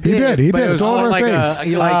no, he did. He did. He but did. it It's was all over her like face.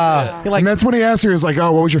 he like And that's when he asked her, he was like,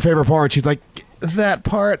 oh, what was your favorite part? She's like, that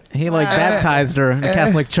part. He baptized her in the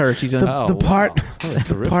Catholic Church. He just, The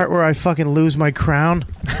part where I fucking lose my crown.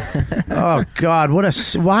 Oh God,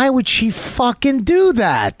 why would she fucking do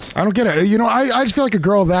that? I don't get it. You know, I just feel like a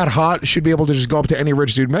girl that hot should be able to just go up to any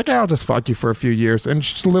rich dude and be like, I'll just fuck you for a few years and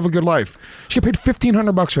just live a good life. She get paid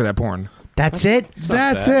 $1,500 for that porn. That's it?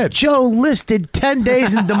 That's it. Joe listed 10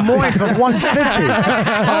 days in Des Moines for $150.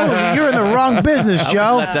 Holy, you're in the wrong business, I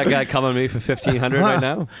Joe. would let that guy come on me for $1,500 right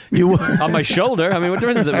now. You on my shoulder? I mean, what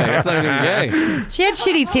difference does it make? It's not even gay. She had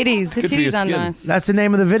shitty titties. Her Good for your titties aren't skin. nice. That's the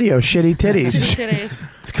name of the video, Shitty Titties. Titties.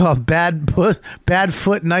 It's called Bad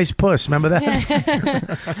Foot, Nice Puss. Remember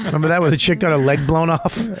that? Remember that where the chick got her leg blown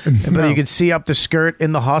off? But you could see up the skirt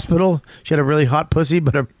in the hospital. She had a really hot pussy,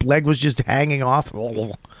 but her leg was just hanging off.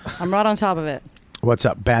 I'm right on top of it. What's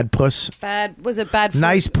up? Bad puss? Was it bad foot?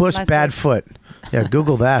 Nice puss, bad foot. Yeah,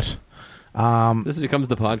 Google that. This becomes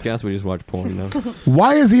the podcast. We just watch porn now.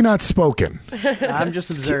 Why is he not spoken? I'm just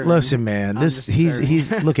observing. Listen, man.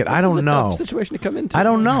 He's look at. I This is don't a tough know. situation to come into. I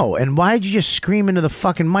don't know. And why did you just scream into the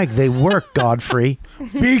fucking mic? They work, Godfrey.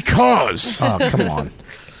 Because. Oh, come on.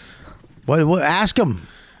 What? Ask him.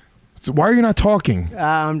 So why are you not talking?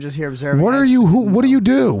 I'm just here observing. What are you? What do you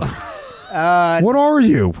do? What are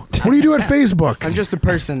you? What do you do at Facebook? I'm just a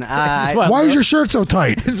person. Why is your shirt so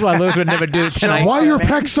tight? This is why Lewis would never do it tonight. Why are your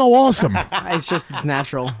pecs so awesome? It's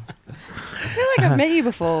natural. I feel like I've met you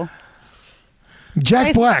before. Jack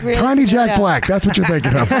Face Black, really tiny Jack familiar. Black. That's what you're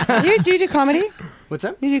thinking of. Do you do comedy? What's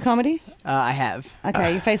up? You do comedy? I have.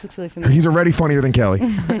 Okay, your face looks really familiar. He's already funnier than Kelly.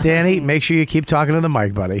 Danny, make sure you keep talking to the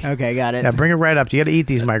mic, buddy. Okay, got it. Yeah, bring it right up. You got to eat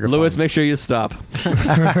these microphones. Lewis, make sure you stop.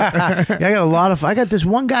 I got this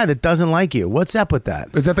one guy that doesn't like you. What's up with that?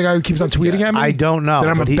 Is that the guy who keeps on tweeting at me? I don't know. That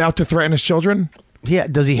I'm but about to threaten his children? Yeah.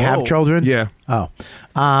 Does he have Whoa. children? Yeah. Oh.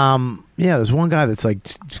 Yeah, there's one guy that's like,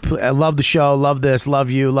 I love the show, love this,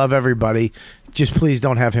 love you, love everybody. Just please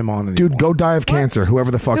don't have him on anymore. Dude, go die of cancer, whoever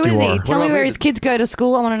the fuck Who you is he? are. Tell me where his kids go to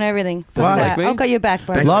school. I want to know everything. Why? Like me? I've got your back,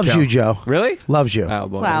 bro. Loves you, Joe. Really? Loves you. Oh,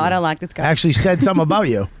 boy. Wow, I don't like this guy. Actually said something about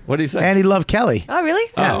you. What did he say? And he loved Kelly. Oh, really?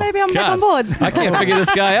 Oh, Maybe I'm back God. on board. I can't figure this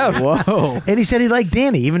guy out. Whoa. And he said he liked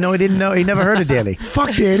Danny, even though he didn't know. He never heard of Danny.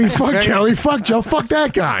 Fuck Danny, fuck Kelly, fuck Joe, fuck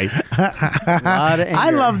that guy.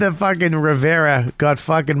 I love that fucking Rivera got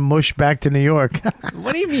fucking mushed back to New York.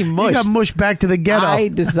 What do you mean He mush? got mushed back to the ghetto. I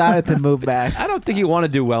decided to move back. I don't think you want to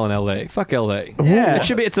do well in L.A. Fuck L.A. Yeah. It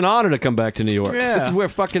should be. It's an honor to come back to New York. Yeah. This is where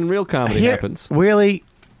fucking real comedy Here- happens. Really?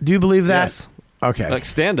 Do you believe that? Yes. Okay. Like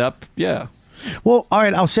stand up. Yeah. Well, all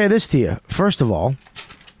right, I'll say this to you. First of all,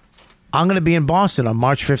 I'm going to be in Boston on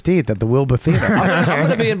March 15th at the Wilbur Theater. I'm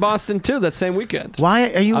going to be in Boston too that same weekend.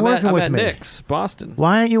 Why are you working I'm with at me? Nick's, Boston.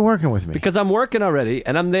 Why aren't you working with me? Because I'm working already,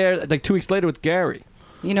 and I'm there like 2 weeks later with Gary.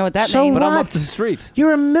 You know what that So means? But I'm what? up the street.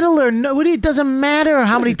 You're a middler. No, it doesn't matter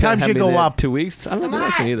how many times you go up. 2 weeks. I don't know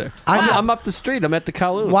working either. I know. I'm up the street. I'm at the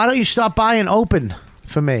Kowloon. Why don't you stop by and open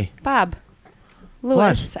for me? Bob,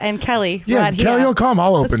 Lewis, and Kelly. Yeah, right Kelly here. will come.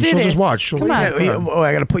 I'll Let's open. do She'll this. just watch. She'll Come on.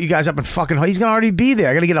 I got to put you guys up in fucking. He's gonna already be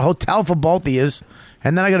there. I got to get a hotel for both of yous,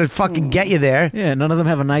 and then I got to fucking get you there. Yeah, none of them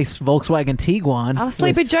have a nice Volkswagen Tiguan. I'll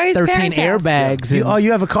sleep with at Joe's 13 parents' house. airbags. You, and-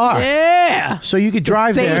 you have a car. Yeah. So you could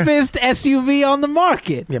drive the there. safest SUV on the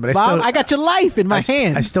market. Yeah, but I Bob, still- I got your life in my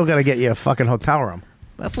hands. I still got to get you a fucking hotel room.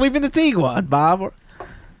 I sleep in the Tiguan, Bob.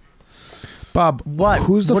 Bob, What?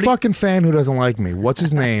 who's the What do you- fucking fan who doesn't like me? What's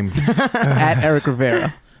his name? At Eric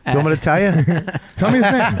Rivera. You want me to tell you? Tell me his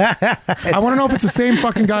name. I want to know if it's the same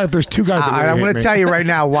fucking guy. If there's two guys. That really I'm hate going me. to tell you right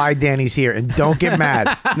now why Danny's here, and don't get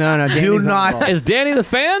mad. No, Do Danny's not. involved. Is Danny the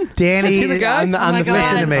fan? Danny, Is he the guy? I'm the my fan.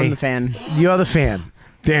 Listen to me. I'm the fan. You're the fan.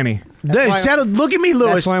 Danny. Look at me,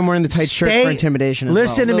 Lewis. That's why I'm wearing the tight shirt for intimidation as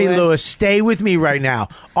Listen well. to me, Lewis. Lewis. Stay with me right now.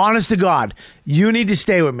 Honest to God, you need to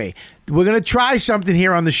stay with me. We're going to try something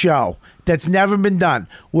here on the show that's never been done.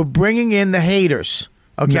 We're bringing in the haters.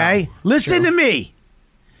 Okay? Listen to me.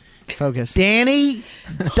 Focus. Danny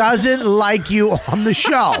doesn't like you on the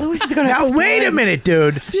show. Lewis is gonna Now wait a explode. minute,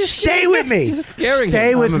 dude. Stay with me. scaring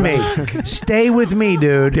Stay him. with me. Stay with me,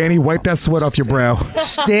 dude. Danny, wipe that sweat off your brow.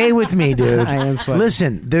 Stay with me, dude. I am sweating.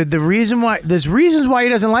 Listen, the reason why there's reasons why he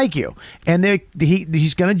doesn't like you, and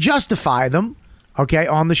he's going to justify them. Okay,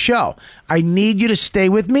 on the show. I need you to stay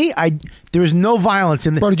with me. There is no violence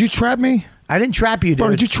in the. Bro, did you trap me? I didn't trap you, dude. Bro,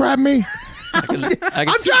 did you trap me? I can I'm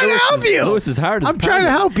see trying to Lewis help is- you. Lewis is hard. as I'm trying to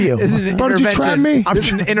pounding. help you. This is an Bro, did you trap intervention. me? This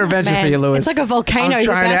is an intervention Man, for you, Lewis. it's like a volcano is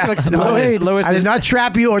trying about to explode. Lewis, I did not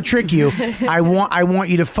trap you or trick you. I want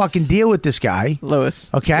you to fucking deal with this guy. Lewis.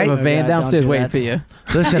 Okay? We have a van God, downstairs don't do waiting that. for you.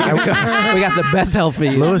 Listen, we got the best help for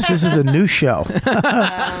you. Lewis, this is a new show.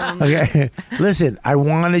 Okay, listen, I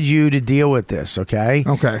wanted you to deal with this. Okay.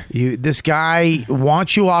 Okay. This guy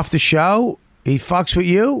wants you off the show. He fucks with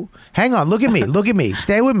you? Hang on. Look at me. Look at me.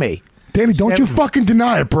 Stay with me. Danny, don't you fucking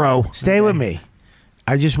deny it, bro. Stay with me.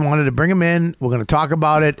 I just wanted to bring him in. We're going to talk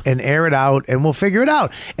about it and air it out, and we'll figure it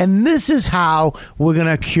out. And this is how we're going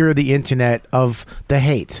to cure the internet of the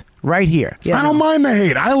hate. Right here. I don't mind the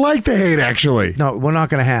hate. I like the hate, actually. No, we're not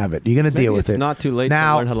going to have it. You're going to deal with it's it. not too late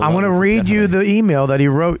now, to learn how to I'm going to read you the email that he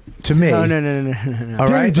wrote to me. No. All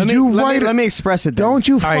Danny, right? did you write it? Let me express it. Then. Don't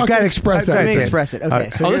you All right, fucking go ahead. express Go it. ahead, Let me Dan. express it. Okay. All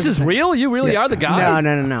right. So Oh, this here's is the thing. real? You really are the guy?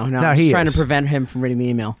 No. No, I'm he just trying is. to prevent him from reading the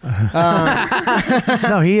email.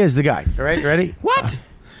 No, he is the guy. All right, ready? What?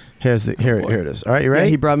 Here it is. All right, you Yeah, ready?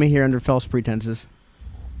 he brought me here under false pretenses.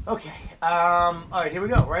 Okay. All right, here we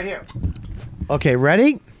go. Right here. Okay,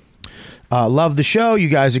 ready? Love the show. You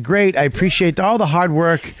guys are great. I appreciate all the hard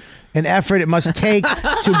work and effort it must take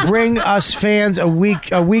to bring us fans a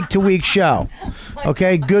week-to-week show.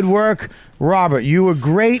 Okay, good work. Robert, you were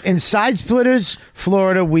great in Side Splitters,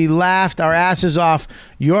 Florida. We laughed our asses off.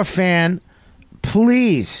 Your fan.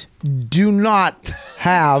 Please do not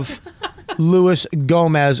have Luis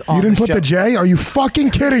Gomez on You didn't the put show. the J? Are you fucking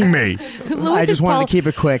kidding me? I just wanted to keep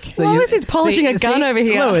it quick. Louis is polishing a gun over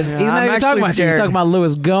here. Louis, he's not even talking about you. He's talking about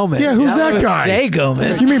Louis Gomez. Yeah, who's that Louis guy? J.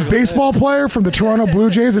 Gomez. You mean baseball player from the Toronto Blue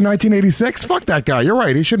Jays in 1986? Fuck that guy. You're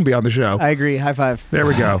right. He shouldn't be on the show. I agree. High five. There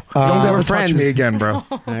we go. Don't ever touch friends. me again, bro.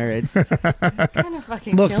 All right.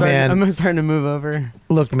 Look, man. I'm starting to move over.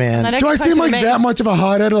 Look, man. Do I seem like that much of a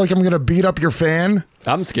hothead? Like I'm going to beat up your fan?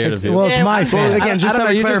 I'm scared of you. Well, it's my fan. Well, again, just I don't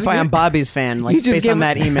to know, you clarify, just- I'm Bobby's fan. Like you just based on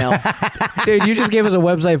gave- that email. Dude, you just gave us a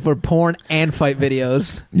website for porn and fight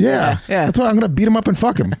videos. Yeah. Yeah. That's why I'm going to beat him up and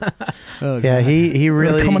fuck him. Yeah, he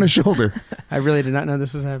really Come on his shoulder. I really did not know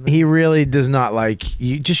this was happening. he really does not like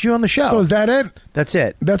you. Just you on the show. So is that it? That's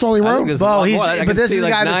it. That's all he I think wrote? there's a Well, lot he's more. I but can this see is the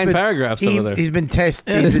like guy that's 9 been paragraphs over there. he's been there's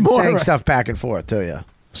saying more, right? stuff back and forth to you.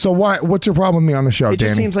 So what's your problem with me on the show, It Danny?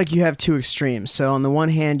 just seems like you have two extremes. So on the one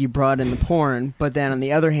hand, you brought in the porn, but then on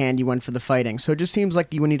the other hand, you went for the fighting. So it just seems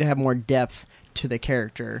like you would need to have more depth to the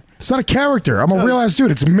character. It's not a character. I'm a real ass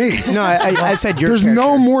dude. It's me. No, I said your There's character.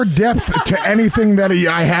 no more depth to anything that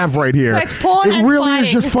I have right here. It's porn it and really fighting.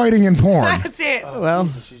 is just fighting and porn. That's it. Well,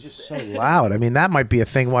 She's just so loud. I mean, that might be a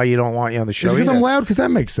thing why you don't want you on the show. Is it because either. I'm loud? Because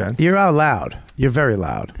that makes sense. You're out loud. You're very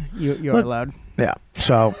loud. you are Look, allowed. Yeah.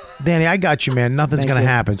 So, Danny, I got you, man. Nothing's Thank gonna you.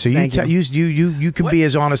 happen. So Thank you can be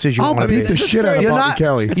as honest as you I'll want to beat be. the shit out of You're Bobby not-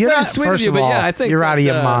 Kelly. You're very not, sweet of first you, of but all, yeah, I think you're out of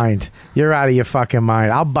that, your mind. You're out of your fucking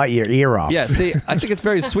mind. I'll bite your ear off. Yeah, see, I think it's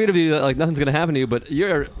very sweet of you that like nothing's going to happen to you, but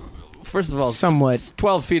you're, first of all, Somewhat.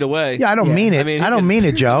 12 feet away. Yeah, I don't mean it. I mean, I he don't could- mean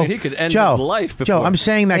it, Joe. I mean, he could end Joe, his life Joe, before. I'm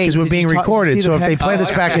saying that Hey, because we're did being you recorded. see So the if they pecs? play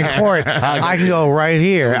this back in court, I can go right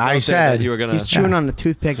here. I I was out there that said you were gonna- He's chewing on a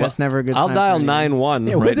toothpick. That's never a good I'll sign. dial for anyone. 9-1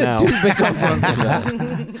 Yeah, where right did now. toothpick come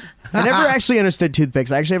from? I never actually understood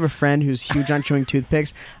toothpicks. I actually have a friend who's huge on chewing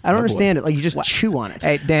toothpicks. I don't understand it. Like you just chew on it.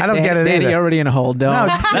 Hey, Dan, I don't get it Danny, either. you're already in a hole. Don't.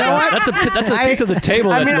 That's a piece of the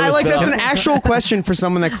table. I that mean, I Louis like that's built. an actual question for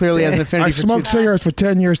someone that clearly has an affinity I for smoked toothpicks. cigarettes for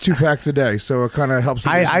 10 years, 2 packs a day, so it kind of helps.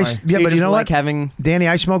 yeah, So but you just know like what, having Danny,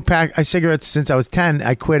 I smoked cigarettes since I was 10.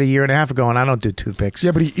 I quit a year and a half ago, and I don't do toothpicks.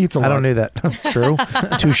 Yeah, but he eats a lot. I don't need that. True,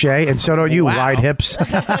 touche, and so don't you, wide hips.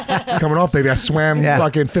 It's coming off, baby. I swam Yeah.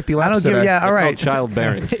 fucking 50 I laps don't give. today. Yeah, all They're right. called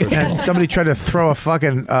childbearing. And somebody tried to throw a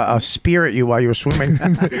fucking a spear at you while you were swimming.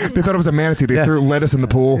 They thought it was a manatee. They Yeah. threw lettuce in the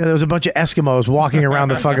pool. Yeah, there was a bunch of Eskimos walking around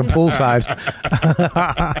the fucking poolside.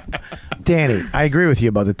 Danny, I agree with you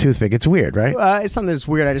about the toothpick. It's weird, right? it's something that's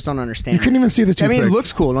weird. I just don't understand. You couldn't even see the I toothpick. mean, it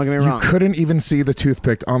looks cool. Don't get me You wrong. couldn't even see the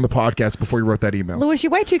toothpick on the podcast before you wrote that email. Louis,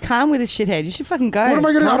 you're way too calm with this shithead. You should fucking go. What am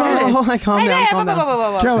I going to do? Oh, calm down. Calm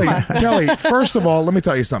down. Kelly, first of all, let me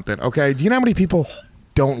tell you something, okay? Do you know how many people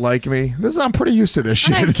don't like me? I'm pretty used to this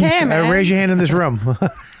shit. I don't care, man. Raise your hand in this room.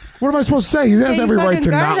 What am I supposed to say? He has you every right fucking to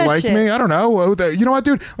guard not that like shit. me. I don't know. You know what,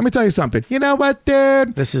 dude? Let me tell you something. You know what,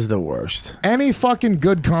 dude? This is the worst. Any fucking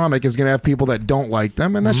good comic is going to have people that don't like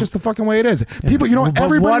them, and that's just the fucking way it is. People, you know what? But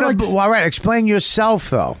Everybody what likes... all right, explain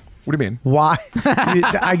yourself, though. What do you mean? Why?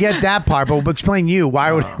 I get that part, but explain you.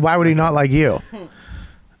 Why would he not like you?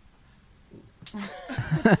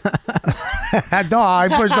 No, I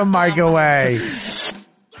pushed the mic away.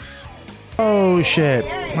 Oh, shit.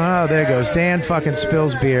 Oh, there goes. Dan fucking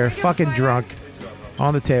spills beer. Fucking drunk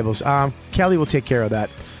on the tables. Kelly will take care of that.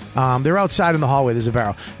 They're outside in the hallway. There's a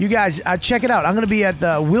barrel. You guys, check it out. I'm going to be at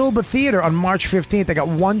the Wilbur Theater on March 15th. I got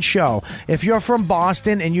one show. If you're from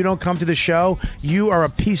Boston and you don't come to the show, you are a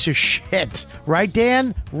piece of shit. Right,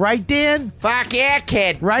 Dan? Right, Dan? Fuck yeah,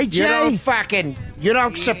 kid. Right, Jay? You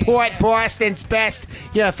don't support Boston's best.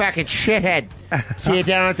 You're a fucking shithead. See you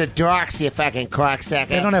down at the docks, you fucking cocksucker.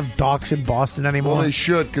 They don't have docks in Boston anymore. Well, they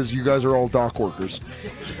should, because you guys are all dock workers.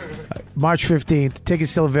 March 15th.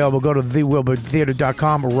 Tickets still available. Go to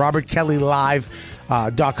thewilburtheater.com or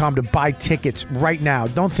robertkellylive.com to buy tickets right now.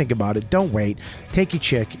 Don't think about it. Don't wait. Take your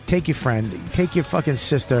chick. Take your friend. Take your fucking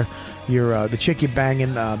sister. The chick you're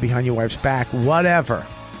banging behind your wife's back. Whatever.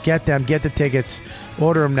 Get them. Get the tickets.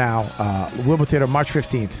 Order them now. Wilbur Theater, March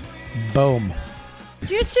 15th. Boom.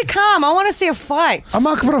 You should come. I want to see a fight. I'm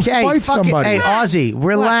not going to Hey, fight somebody. Hey, Ozzy,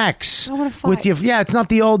 relax. I want to fight. With your, yeah, it's not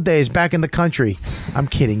the old days back in the country. I'm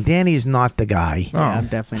kidding. Danny is not the guy. Yeah, I'm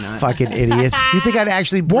definitely not. Fucking idiot. You think I'd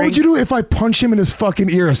actually bring... What would you do if I punch him in his fucking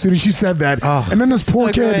ear as soon as you said that? And then this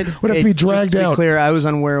poor kid would have to be dragged just to out. be clear, I was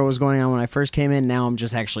unaware what was going on when I first came in. Now I'm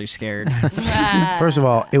just actually scared. First of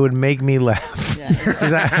all, it would make me laugh.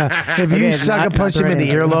 If you sucker punched him in the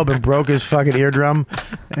earlobe and broke his fucking eardrum,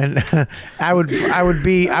 and I would laugh.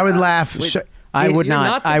 I would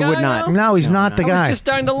not. I would not. No, he's not the I guy. was just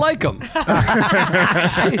starting to like him.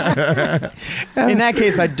 In that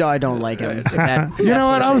case, I don't like him. You know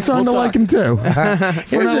what? I was starting to like him too.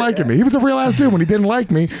 For not liking me. He was a real ass dude when he didn't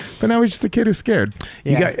like me, but now he's just a kid who's scared.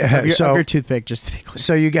 You got of your toothpick, just to be clear.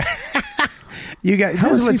 So you got. You got. How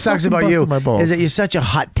This is is he what sucks fucking about you busting my balls? is that you're such a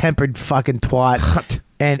hot-tempered fucking twat.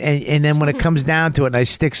 And then when it comes down to it, and I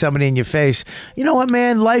stick somebody in your face, you know what,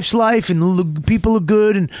 man? Life's life, and people are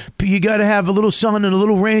good, and you got to have a little sun and a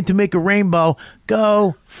little rain to make a rainbow.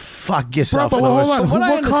 Go fuck yourself. Bro, but Louis. hold on.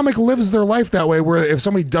 What comic lives their life that way? Where if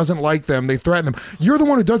somebody doesn't like them, they threaten them. You're the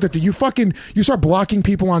one who does that. You start blocking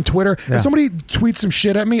people on Twitter. Yeah. If somebody tweets some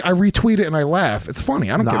shit at me, I retweet it and I laugh. It's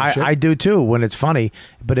funny. I don't give a shit. I do too when it's funny.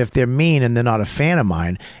 But if they're mean and they're not a fan of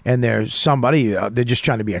mine, and they're somebody, they're just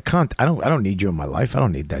trying to be a cunt. I don't need you in my life. I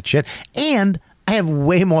don't need that shit. And I have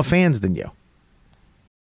way more fans than you.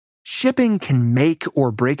 Shipping can make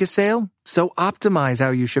or break a sale, so optimize how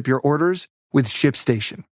you ship your orders with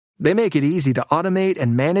ShipStation. They make it easy to automate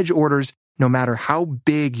and manage orders no matter how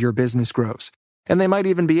big your business grows. And they might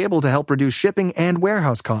even be able to help reduce shipping and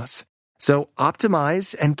warehouse costs. So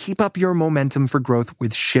optimize and keep up your momentum for growth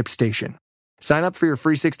with ShipStation. Sign up for your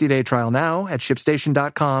free 60-day trial now at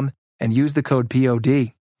ShipStation.com and use the code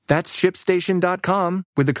POD. That's ShipStation.com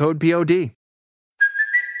with the code POD.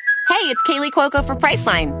 Hey, it's Kaylee Cuoco for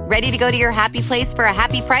Priceline. Ready to go to your happy place for a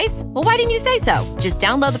happy price? Well, why didn't you say so? Just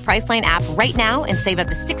download the Priceline app right now and save up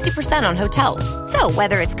to 60% on hotels. So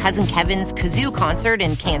whether it's Cousin Kevin's Kazoo Concert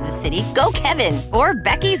in Kansas City, go Kevin, or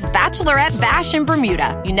Becky's Bachelorette Bash in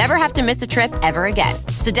Bermuda, you never have to miss a trip ever again.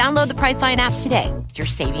 So download the Priceline app today. Your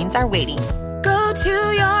savings are waiting. Go to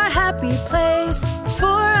your happy place for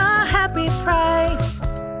a happy price.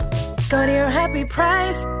 Go to your happy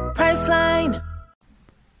price, Priceline.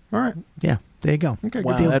 All right. Yeah, there you go. Okay,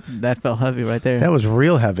 Wow, good deal. that felt heavy right there. That was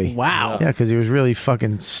real heavy. Wow. Yeah, because he was really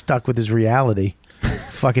fucking stuck with his reality.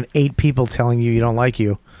 Fucking 8 people telling you don't like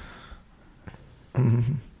you.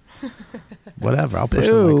 Whatever, I'll push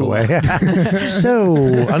the mic away. So,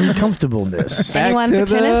 uncomfortableness. Anyone for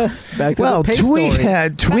tennis? Back to Well, the pay tweaked, story.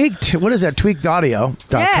 tweaked, what is that?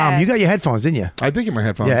 Tweakedaudio.com. Yeah. You got your headphones, didn't you? I did get my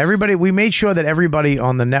headphones. Yeah, everybody, we made sure that everybody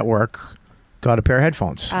on the network got a pair of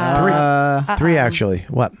headphones. Three, actually.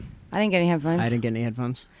 What? I didn't get any headphones. I didn't get any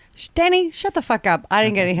headphones. Danny, shut the fuck up. I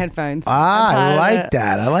didn't get any headphones. I like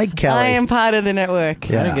that. I like Kelly. I am part of the network.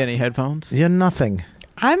 Yeah. I didn't get any headphones. You're nothing.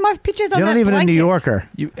 My pictures on You're that not even blanket. a New Yorker.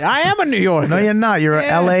 I am a New Yorker. No, you're not. You're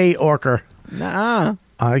Yeah. a L.A. orker. Nah.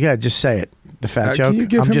 Yeah, just say it. The fat joke. Can you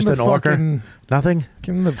give I'm him just the an orker. fucking- Nothing.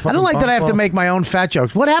 Give him the I fucking don't like that I have to bump make my own fat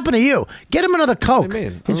jokes. What happened to you? Get him another Coke. What do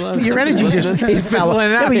you mean? Your energy just fell.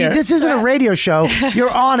 fizzling out Yeah, but here. this isn't a radio show. You're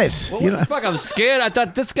on it. Well, what the fuck? I'm scared. I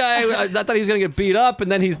thought this guy. I thought he was gonna get beat up, and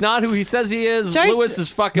then he's not who he says he is. Joyce- Lewis is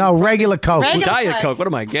fucking. No, regular Coke. Regular Diet Coke. Coke. What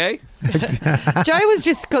am I, gay? Joe was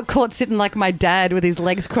just got caught sitting like my dad with his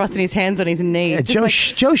legs crossed and his hands on his knees. Yeah, Just Joe,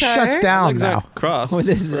 like, Joe shuts down Legs now. aren't crossed. With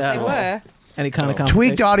this, They were. any kind of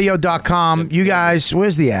conversation. Tweakedaudio.com. You guys,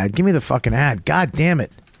 where's the ad? Give me the fucking ad. God damn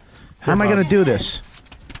it. How am I going to do this?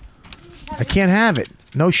 I can't have it.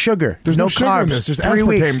 No sugar. There's no sugar carbs. in this. There's 3 aspartame.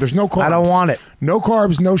 weeks. There's no carbs. I don't want it. No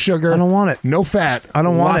carbs, no sugar. I don't want it. No fat. I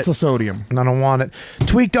don't want Lots it. of sodium. I don't want it.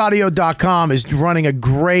 Tweakedaudio.com is running a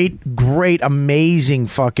great, amazing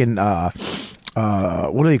fucking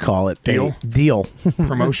what do you call it? Deal? Deal.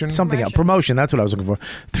 Promotion? Something else. Promotion. That's what I was looking for.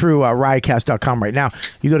 Through riotcast.com right now.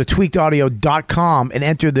 You go to tweakedaudio.com and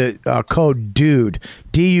enter the code DUDE.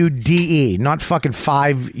 DUDE. Not fucking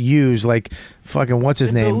 5 U's like fucking what's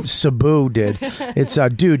his name? Sabu did. It's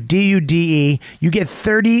dude. DUDE. You get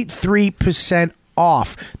 33%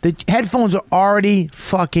 off. The headphones are already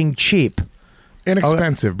fucking cheap.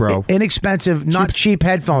 Inexpensive, bro. Inexpensive, not cheap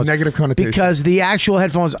headphones. Negative connotation. Because the actual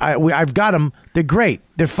headphones, I've got them. They're great.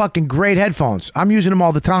 They're fucking great headphones. I'm using them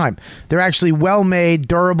all the time. They're actually well-made,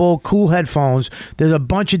 durable, cool headphones. There's a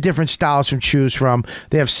bunch of different styles to choose from.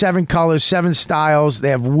 They have 7 colors, 7 styles. They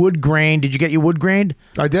have wood grain. Did you get your wood grain?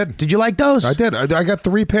 I did. Did you like those? I did. I got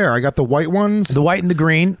 3 pair. I got the white ones, the white and the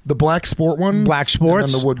green, the black sport ones, black sports,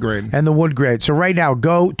 and then the wood grain. And the wood grain. So right now,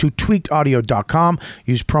 go to tweakedaudio.com.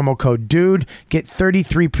 Use promo code DUDE. Get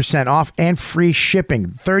 33% off and free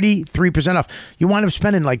shipping. 33% off. You wind up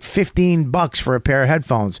spending like $15 for a pair of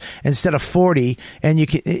headphones instead of 40, and you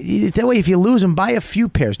can that way if you lose them, buy a few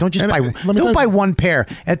pairs. Don't just don't buy one pair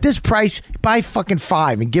at this price. Buy fucking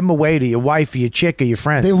 5 and give them away to your wife or your chick or your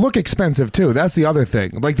friends. They look expensive too. That's the other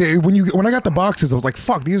thing. Like when I got the boxes, I was like,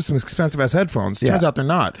 "Fuck, these are some expensive ass headphones." Turns out they're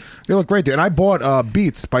not. They look great, dude. And I bought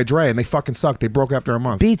Beats by Dre, and they fucking suck. They broke after a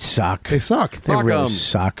month. Beats suck. They suck. They really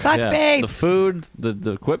suck. Fuck Beats. The food,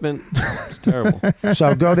 the equipment, it's terrible.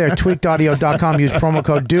 So go there, tweakedaudio.com. Use promo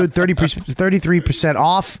code DUDE, 33%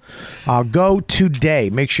 off. Go today.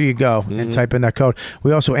 Make sure you go and type in that code.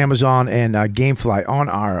 We also Amazon and Gamefly on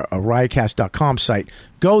our riotcast.com site.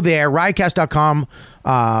 Go there, riotcast.com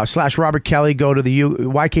 /Robert Kelly. Go to the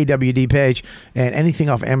YKWD page, and anything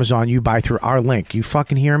off Amazon you buy through our link. You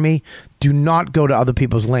fucking hear me? Do not go to other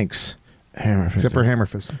people's links. Except for hammer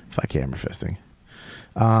fisting. Fuck hammer fisting.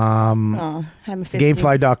 Hammer fisting.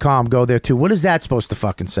 Gamefly.com. Go there too. What is that supposed to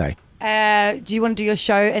fucking say? Do you want to do your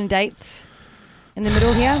show and dates in the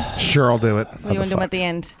middle here? Sure, I'll do it. Or do you want to do them at the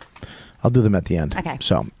end? I'll do them at the end. Okay.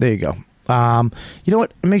 So there you go. You know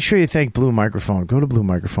what? Make sure you thank Blue Microphone. Go to Blue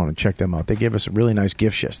Microphone and check them out. They gave us a really nice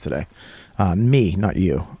gift yesterday. Me, not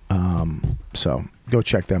you. So go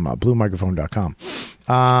check them out.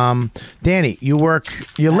 BlueMicrophone.com. Danny, you're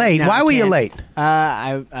late. No, Why were you late?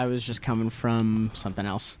 I was just coming from something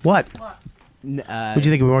else. What? What do you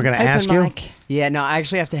think we weren't going to ask you? Yeah, no, I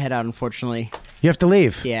actually have to head out, unfortunately. You have to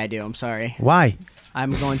leave? Yeah, I do. I'm sorry. Why?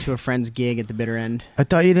 I'm going to a friend's gig at the Bitter End. I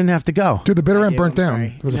thought you didn't have to go. Dude, the Bitter End burnt down.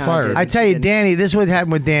 It was a fire. I tell you, Danny, this is what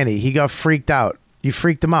happened with Danny. He got freaked out. You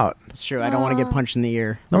freaked him out. It's true. I don't want to get punched in the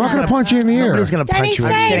ear. I'm not going to punch you in the ear. Nobody's going to punch you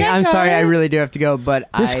in the ear. I'm sorry. I really do have to go, but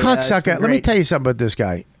this cocksucker. Let me tell you something about this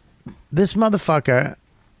guy. This motherfucker.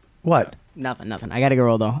 What? Nothing. I got to go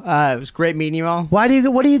roll though. It was great meeting you all. What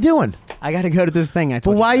are you doing? I got to go to this thing.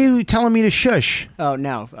 Well, why are you telling me to shush? Oh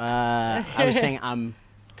no. I was saying I'm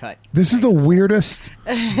cut. This is the weirdest.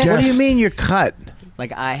 What do you mean you're cut?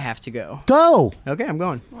 Like I have to go. Go. Okay, I'm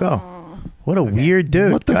going. Go. What a weird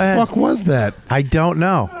dude. What the fuck was that? I don't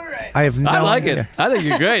know. I have no I like idea. it. I think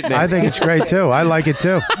you're great, Nick. I think it's great too. I like it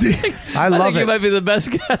too. I love think it. You might be the best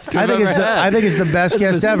guest. I think it's the best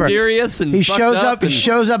guest ever. Mysterious and he fucked shows up. He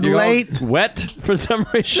shows up you're all late. Wet for some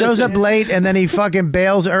reason. Shows up late and then he fucking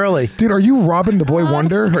bails early. Dude, are you robbing the boy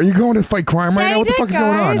Wonder? Are you going to fight crime right now? What the fuck is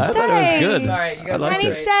going on? I thought it was good. Sorry, you I liked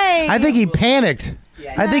it. Stay. I think he panicked.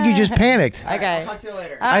 I think you just panicked. Okay. Talk to you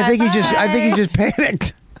later. I think he just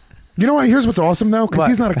panicked. You know what? Here's what's awesome though, because What?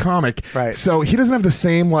 he's not a comic, Right. So he doesn't have the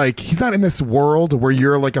same he's not in this world where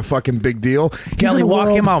you're like a fucking big deal. Kelly, walk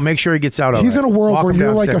him out. Make sure he gets out of it. He's in a world Walk where him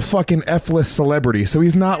you're like a downstairs. fucking F-list celebrity, so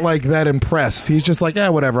he's not like that impressed. He's just like,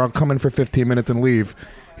 whatever. I'll come in for 15 minutes and leave.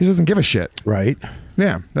 He doesn't give a shit. Right.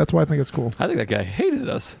 Yeah, that's why I think it's cool. I think that guy hated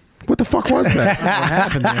us. What the fuck was that? What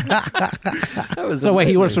happened there? That was So wait,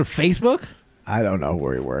 he amazing. works for Facebook? I don't know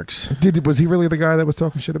where he works. Was he really the guy that was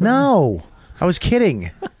talking shit about him? No, I was kidding.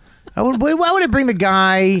 Why would I bring the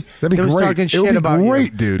guy That'd be that was great. talking It shit would be about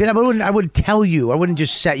great, you? dude. But I wouldn't tell you. I wouldn't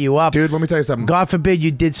just set you up. Dude, let me tell you something. God forbid you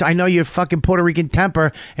did. I know you're fucking Puerto Rican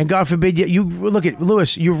temper, and God forbid you look at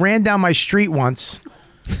Lewis. You ran down my street once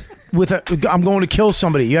with I'm going to kill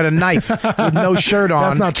somebody. You had a knife with no shirt on.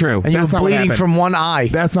 That's not true. And you That's were not what bleeding happened. from one eye.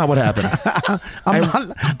 That's not what happened.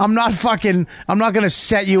 I'm not going to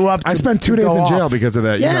set you up. I spent 2 to days go in jail off. because of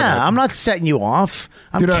that. You know Yeah, that. I'm not setting you off.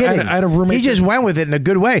 I'm Dude, I kidding. had a roommate He just went with it in a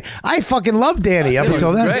good way. I fucking love Danny up Yeah,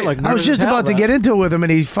 until it was then. great. Like I was just about to get into it with him,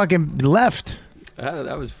 and he fucking left.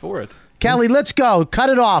 I was for it. Kelly, let's go. Cut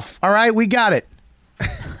it off. All right, we got it.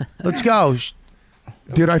 Let's go.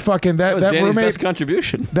 Dude, I fucking That was that Danny's roommate. best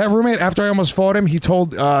contribution. That roommate, after I almost fought him, he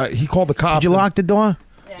called the cops. Did you lock the door?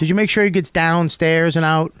 Did you make sure he gets downstairs and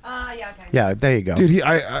out? Yeah, okay. Yeah, there you go.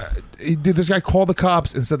 Dude, this guy called the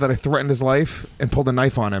cops and said that I threatened his life and pulled a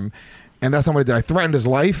knife on him. And that's not what I did. I threatened his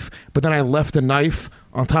life, but then I left a knife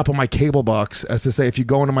on top of my cable box as to say, if you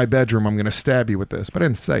go into my bedroom, I'm going to stab you with this. But I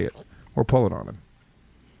didn't say it or pull it on him.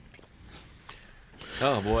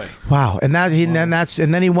 Oh boy. Wow, and then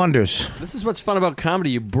he wonders. This is what's fun about comedy.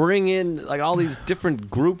 You bring in like all these different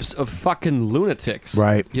groups of fucking lunatics.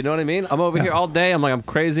 Right. You know what I mean? I'm over here all day. I'm like, I'm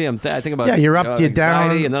crazy. I think about you're up, you're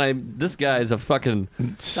anxiety, down. and then this guy is a fucking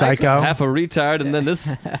psycho, half a retard, and then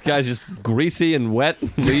this guy's just greasy and wet.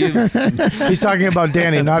 Leaves. He's talking about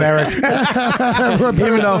Danny, not Eric.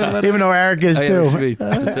 even though Eric is too. To be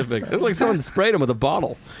specific. It looked like someone sprayed him with a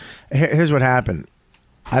bottle. Here's what happened.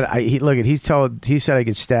 He said I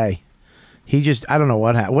could stay. I don't know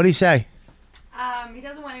what happened. What did he say? He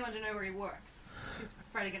doesn't want anyone to know where he works. He's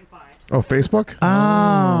afraid of getting fired. Oh, Facebook?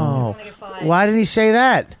 Oh. Why didn't he say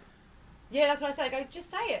that? Yeah, that's what I said. I go, just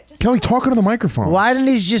say it. Just Kelly, talking to the microphone. Why didn't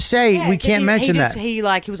he just say we can't mention that? He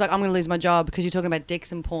was like, I'm going to lose my job because you're talking about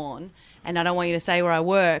dicks and porn, and I don't want you to say where I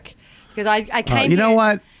work. Because I came you know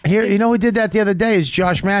what? You know who did that the other day is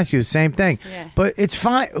Josh Matthews. Same thing. Yeah. But it's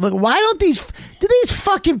fine. Look, why don't do these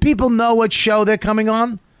fucking people know what show they're coming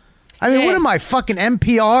on? I mean, what am I, fucking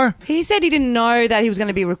NPR? He said he didn't know that he was going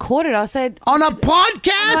to be recorded. I said... On a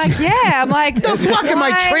podcast? I'm like... The fuck, am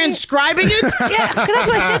I transcribing it? Yeah, because that's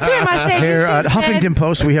what I said to him. I said... Here at Huffington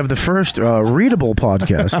Post, we have the first readable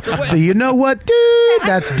podcast. You know what, dude?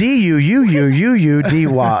 That's DUUUUUDY.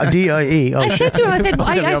 I said to him, I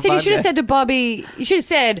said, you should have said to Bobby, you should have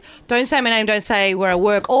said, don't say my name, don't say where I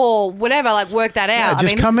work, or whatever, like work that out.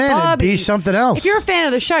 Just come in and be something else. If you're a fan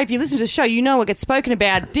of the show, if you listen to the show, you know what gets spoken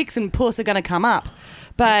about. Dicks and puss are going to come up.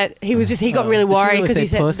 But he got really worried because he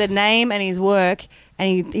said the name and his work,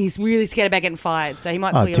 and he's really scared about getting fired. So he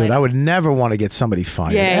might pull you dude, later. I would never want to get somebody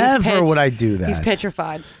fired. Yeah, Ever would I do that. He's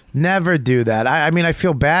petrified. Never do that. I mean, I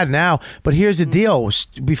feel bad now, but here's the deal.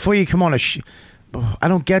 Before you come on I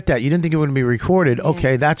don't get that. You didn't think it would be recorded. Yeah.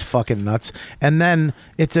 Okay, that's fucking nuts. And then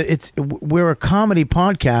we're a comedy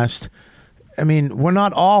podcast. I mean, we're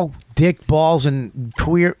not all dick balls and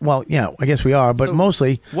queer. Well, I guess we are, but So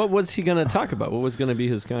mostly. What was he going to talk about? What was going to be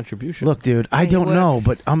his contribution? Look, dude, I don't know,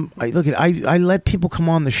 but I let people come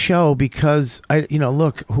on the show because if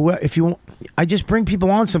you want, I just bring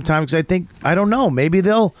people on sometimes because I don't know, maybe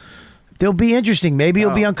they'll be interesting, maybe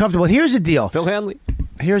it'll be uncomfortable. Here's the deal, Phil Hanley.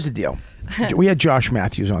 Here's the deal. We had Josh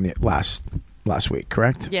Matthews on the last week,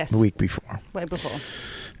 correct? Yes. The week before. Way before.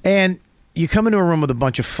 And you come into a room with a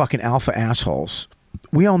bunch of fucking alpha assholes.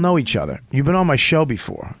 We all know each other. You've been on my show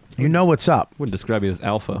before. You know what's up. Wouldn't describe you as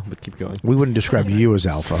alpha, but keep going. We wouldn't describe you as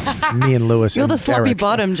alpha. Me and Lewis. You're and the sloppy Eric.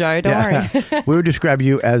 bottom, Joe. Don't worry. We would describe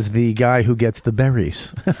you as the guy who gets the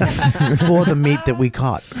berries for the meat that we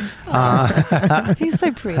caught. He's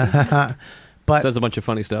so pretty. But says a bunch of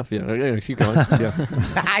funny stuff. Yeah, keep going.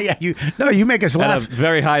 Yeah. You make us laugh. At a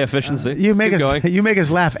very high efficiency. You make us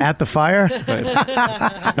laugh at the fire.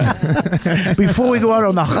 Before we go out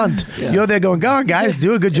on the hunt, you're there going, "Go on, guys,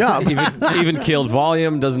 do a good job." Even killed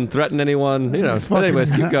volume, doesn't threaten anyone. But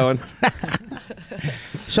anyways, keep going.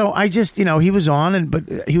 So I just, he was on, but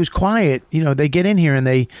he was quiet. They get in here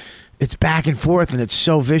and it's back and forth, and it's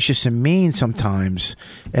so vicious and mean sometimes,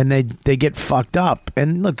 and they get fucked up.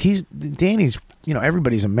 And look, Danny's,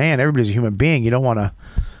 everybody's a man, everybody's a human being. You don't want to,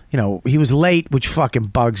 he was late, which fucking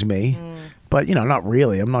bugs me, but not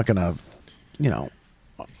really. I'm not gonna,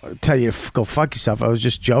 tell you to go fuck yourself. I was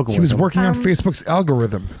just joking. He was working on Facebook's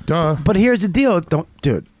algorithm. Duh. But here's the deal, don't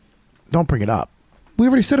bring it up. We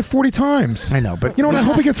already said it 40 times. I know, but you know what? I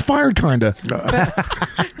hope he gets fired, kinda.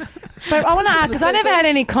 But I want to ask, because I never had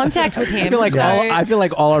any contact with him. I feel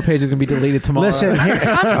like all our pages are going to be deleted tomorrow. Listen,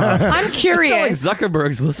 I'm curious. It's not like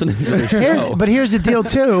Zuckerberg's listening to the show. But here's the deal,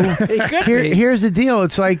 too. Here's the deal.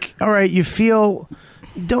 It's like, all right, you feel...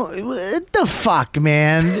 What the fuck,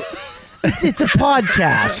 man? It's a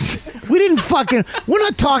podcast. We're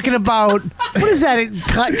not talking about, what is that?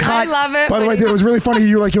 Cut. I love it. By the way, dude, it was really funny.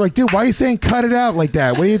 You're like, dude, why are you saying cut it out like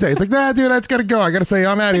that? What do you think? It's like, nah, dude, that's gotta go. I gotta say,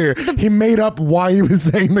 I'm out of here. He made up why he was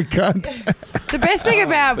saying the cut. The best thing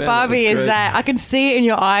about Bobby is that I can see it in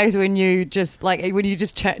your eyes when you just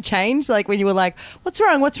changed, like when you were like, what's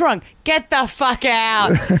wrong? Get the fuck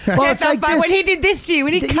out. When he did this to you,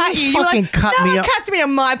 when he cut you, you're like, cut no me one up. cuts me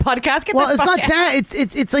on my podcast. Get the fuck out. It's not that.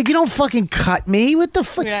 It's like, you don't fucking cut me. What the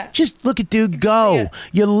fuck? Yeah. Just look at, dude, go. Yeah.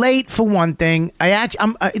 You're late for one thing.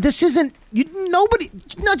 This isn't, nobody,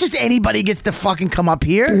 not just anybody gets to fucking come up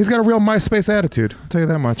here. Dude, he's got a real MySpace attitude. I'll tell you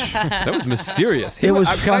that much. That was mysterious. It was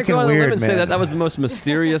Can I fucking go on a limb weird, and man. say that was the most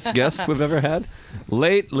mysterious guest we've ever had?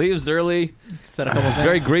 Late, leaves early,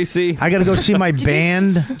 very greasy. I got to go see my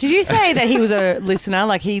band. Did you say that he was a listener?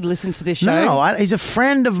 Like he listened to this show? No, he's a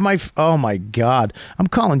friend of my. Oh my God, I'm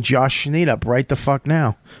calling Josh Schneid up right the fuck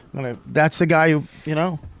now. That's the guy who,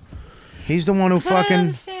 he's the one who I fucking. don't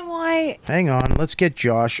understand why Why? Hang on. Let's get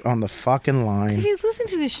Josh on the fucking line. If he's listened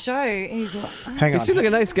to this show and he's like, Hang He on. seemed like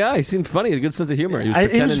a nice guy. He seemed funny. He had a good sense of humor. He was It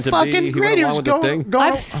pretending was to fucking be. great. He He went was along with the thing.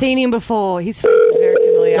 I've seen him before. His face is very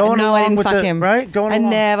familiar. Going No, I along didn't with fuck the- him. right? Going I along-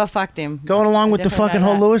 never fucked him. Going along with the Definitely fucking know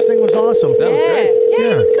whole that. Lewis thing was awesome. Yeah, yeah,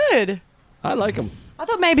 he was good. I like him. I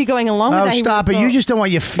thought maybe going along with Oh, that. he stop would it. have You thought- just don't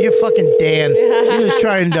want your fucking Dan. He was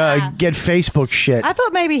trying to get Facebook shit. I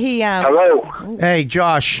thought maybe he. Hello. Hey,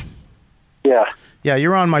 Josh. Yeah. Yeah,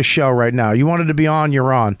 you're on my show right now. You wanted to be on,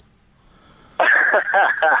 you're on.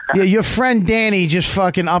 Yeah, your friend Danny just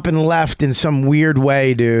fucking up and left in some weird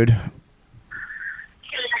way, dude.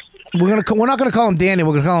 We're not gonna call him Danny.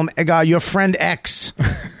 We're gonna call him your friend X.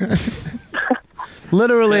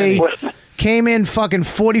 Literally came in fucking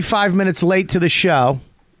 45 minutes late to the show.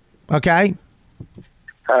 Okay.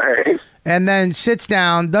 All right. And then sits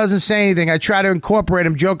down, doesn't say anything. I try to incorporate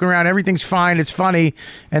him, joking around. Everything's fine. It's funny.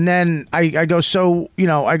 And then I go, so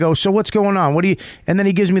what's going on? What do you? And then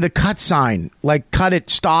he gives me the cut sign, like cut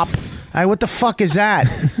it, stop. What the fuck is that?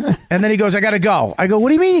 And then he goes, I gotta go. I go, what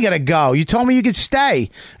do you mean you gotta go? You told me you could stay.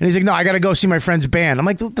 And he's like, no, I gotta go see my friend's band. I'm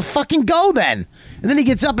like, the fucking go then. And then he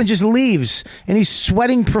gets up and just leaves, and he's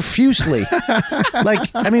sweating profusely.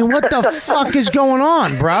 Like, I mean, what the fuck is going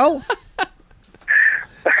on, bro?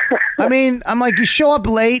 I mean, I'm like, you show up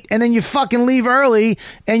late and then you fucking leave early,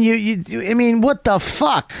 and I mean, what the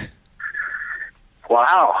fuck?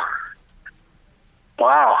 Wow.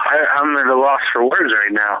 Wow. I'm at a loss for words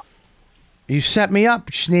right now. You set me up,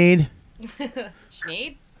 Schneed.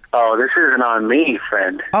 Schneed? Oh, this isn't on me,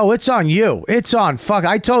 friend. Oh, it's on you. It's on. Fuck,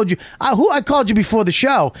 I told you. I called you before the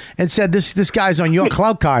show and said this guy's on your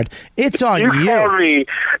clout card. It's on you. You called me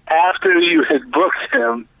after you had booked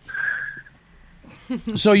him.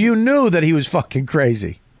 So you knew that he was fucking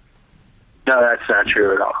crazy. No, that's not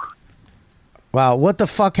true at all. Wow, what the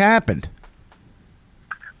fuck happened?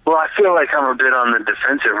 Well, I feel like I'm a bit on the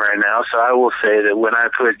defensive right now, so I will say that when I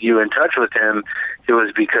put you in touch with him, it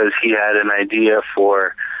was because he had an idea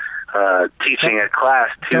for teaching a class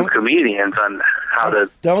to comedians on how to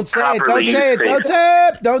Don't say it. properly Don't say it. use Don't Facebook. say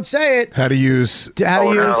it. Don't say it. How to use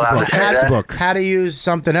Facebook. How to use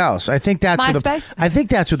something else. I think that's what MySpace? I think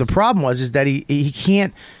that's what the problem was. Is that he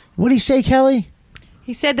can't. What did he say, Kelly?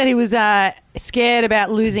 He said that he was scared about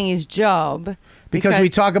losing his job Because we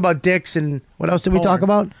talk about dicks and what else did we talk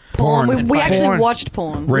about? Porn. We actually Porn. watched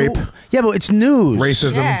porn. Rape. Yeah, but it's news.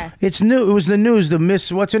 Racism. Yeah. It's new. It was the news. The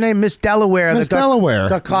Miss, what's her name? Miss Delaware. Miss that Delaware.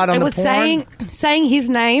 got caught on It the was porn. saying his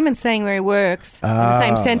name and saying where he works in the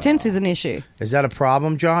same Oh. sentence is an issue. Is that a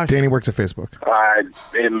problem, Josh? Danny works at Facebook.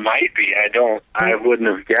 It might be. I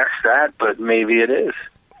wouldn't have guessed that, but maybe it is.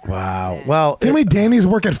 Wow. Well, Didn't we Danny's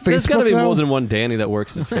work at Facebook? There's got to be though? more than one Danny that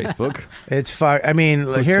works at Facebook. It's fine. I mean,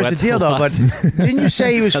 Who here's the sweats deal, a though. lot. But didn't you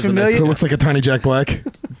say he was Doesn't familiar? Who looks like a tiny Jack Black?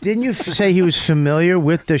 Didn't you say he was familiar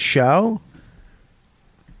with the show,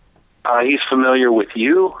 He's familiar with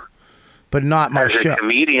you but not my as show? a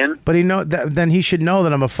comedian. But then he should know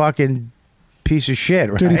that I'm a fucking piece of shit,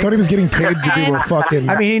 right? Dude, he thought he was getting paid to do a fucking.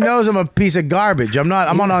 I mean, he knows I'm a piece of garbage. I'm not.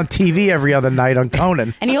 I'm on TV every other night on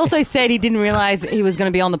Conan. And he also said he didn't realize he was going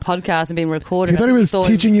to be on the podcast and being recorded. He thought he was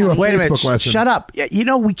teaching you a Wait a minute. Facebook lesson. Shut up. You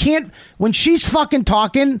know, we can't. When she's fucking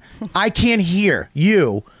talking, I can't hear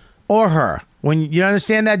you or her. When you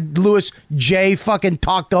understand that, Louis J. fucking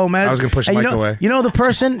Talk Gomez. I was gonna push the And mic away. You know the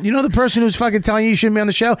person. You know the person who's fucking telling you shouldn't be on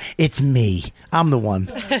the show. It's me. I'm the one.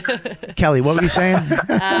 Kelly, what were you saying?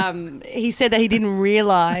 He said that he didn't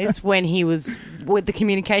realize when he was with the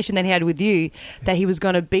communication that he had with you that he was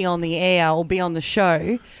going to be on the air or be on the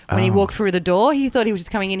show. When he Oh. walked through the door, he thought he was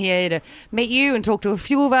just coming in here to meet you and talk to a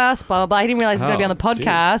few of us. Blah blah blah. He didn't realize he was going to be on the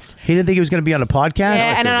podcast. He didn't think he was going to be on a podcast.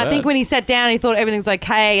 Yeah, and then I think when he sat down, he thought everything was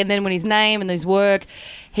okay. And then when his name and his work,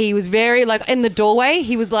 he was very like in the doorway.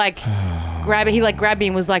 He was like, grabbed me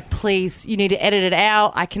and was like, "Please, you need to edit it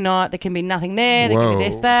out. I cannot. There can be nothing there. There can be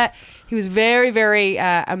this, Whoa. that." He was very, very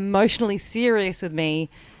emotionally serious with me.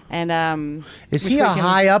 And Is which he we a can-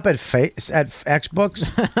 high up at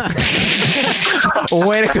Xbooks?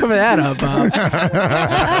 Way to cover that up, Bob.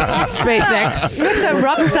 SpaceX. What's a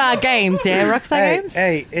Rockstar Games? Yeah, Rockstar Games.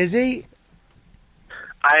 Hey, is he?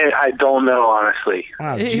 I don't know, honestly.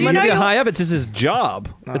 He might not be high up. It's just his job.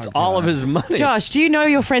 It's all of his money. Josh, do you know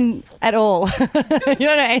your friend at all? You don't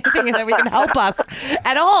know anything that we can help us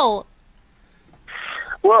at all.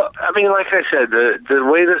 Well, I mean, like I said, the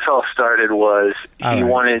way this all started was he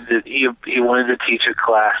wanted to teach a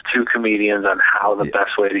class to comedians on how the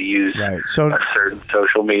best way to use a certain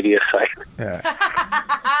social media site. Yeah.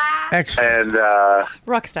 And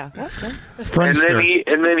Rockstar. What?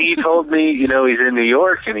 and then he told me, you know, he's in New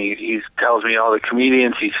York and he tells me all the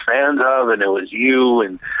comedians he's fans of, and it was you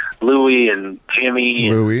and Louie and Jimmy.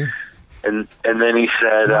 Louie. And then he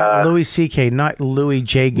said... Louis C.K., not Louis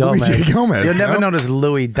J. Gomez. Louis J. Gomez, You're never no? known as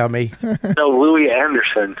Louis, dummy. no, Louis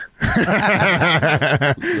Anderson.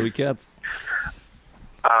 Louis Katz.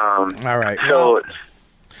 All right. So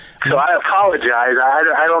I apologize.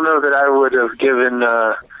 I don't know that I would have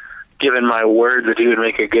given my word that he would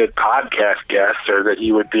make a good podcast guest or that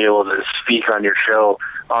he would be able to speak on your show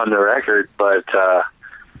on the record, but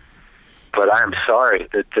I'm sorry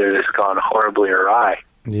that it has gone horribly awry.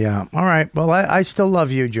 Yeah. All right. Well, I still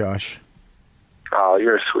love you, Josh. Oh,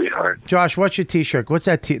 you're a sweetheart. Josh, what's your T-shirt? What's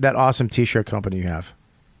that awesome T-shirt company you have?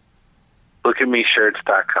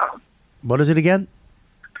 LookAtMeShirts.com. What is it again?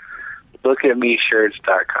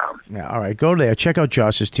 LookAtMeShirts.com. Yeah. All right. Go there. Check out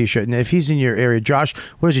Josh's T-shirt. And if he's in your area, Josh,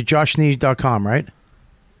 what is it? JoshSneeze.com, right?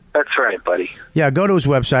 That's right, buddy. Yeah, go to his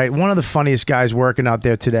website. One of the funniest guys working out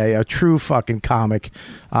there today, a true fucking comic,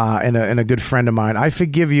 and a good friend of mine. I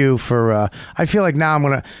forgive you for. I feel like now I'm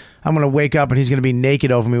gonna wake up and he's gonna be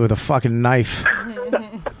naked over me with a fucking knife,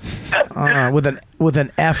 with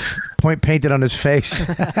an F point painted on his face.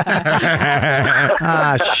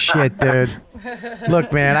 Shit, dude.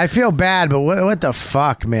 Look, man, I feel bad, but what the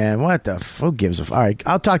fuck, man? Who gives a fuck? All right,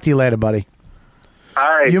 I'll talk to you later, buddy. All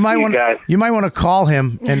right, you might want to call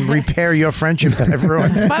him and repair your friendship that I've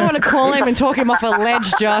ruined. Might want to call him and talk him off a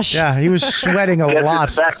ledge, Josh. Yeah, he was sweating a lot.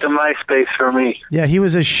 It's back to MySpace for me. Yeah, he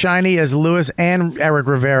was as shiny as Lewis and Eric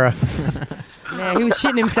Rivera. Yeah, he was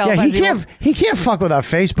shitting himself. Yeah, he can't fuck with our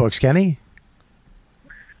Facebooks, can he?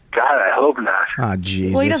 God, I hope not. Oh,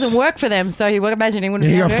 Jesus. Well, he doesn't work for them, so he would imagine he wouldn't.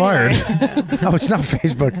 He be got able to fired. anyway. No, it's not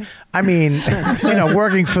Facebook. I mean,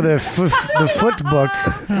 working for the foot book.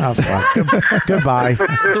 Oh, fuck. Goodbye.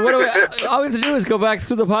 So what do all we have to do is go back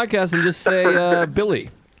through the podcast and just say Billy.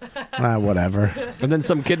 Whatever. And then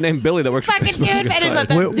some kid named Billy that works for Fucking Facebook. dude, and it's like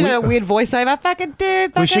that, weird voiceover. Fucking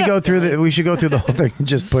dude. We should go through the whole thing and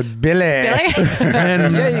just put Billy.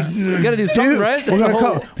 And Yeah, you gotta do something, right? We're gonna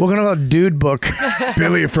call it Dude Book.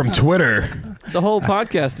 Billy from Twitter. The whole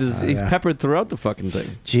podcast he's peppered throughout the fucking thing.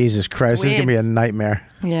 Jesus Christ, this is gonna be a nightmare.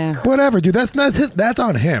 Yeah. Whatever, dude. That's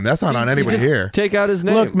on him. That's not on anybody just here. Take out his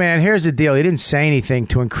name. Look, man, here's the deal. He didn't say anything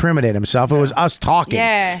to incriminate himself. It was us talking.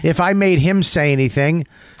 Yeah. If I made him say anything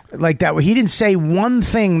like that, he didn't say one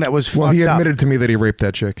thing that was fucked up. Well, he admitted to me that he raped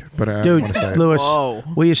that chick, but I don't want to say it. Lewis,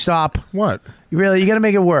 will you stop? What? You got to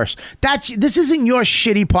make it worse. This isn't your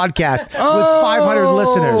shitty podcast with 500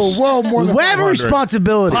 listeners. Whoa, more than We have a 500.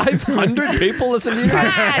 responsibility. 500 people listen to you?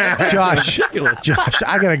 Josh,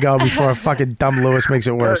 I got to go before fucking dumb Lewis makes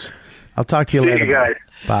it worse. I'll talk to you later. you guys.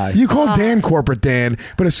 Bye. You call Dan corporate Dan,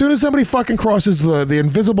 but as soon as somebody fucking crosses the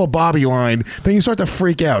invisible Bobby line, then you start to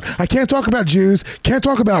freak out. I can't talk about Jews, can't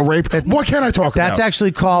talk about rape. What can I talk about? That's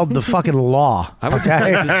actually called the fucking law.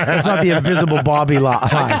 Okay? That's not the invisible Bobby law.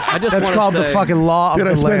 That's called the fucking law Dude,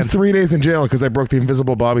 of I the spent land. 3 days in jail because I broke the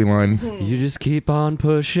invisible Bobby line. You just keep on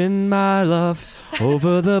pushing my love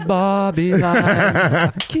over the Bobby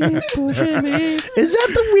line. Keep pushing me. Is that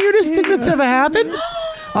the weirdest thing that's ever happened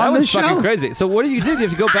That on was this show? fucking crazy. So what do? You have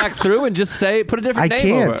to go back through and just put a different I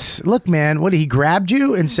name over it. can't. Look, man, what, he grabbed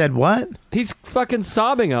you and said what? He's fucking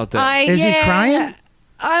sobbing out there. Is he crying?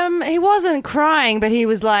 He wasn't crying, but he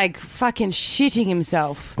was like fucking shitting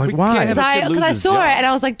himself. Like, why? Because I saw it and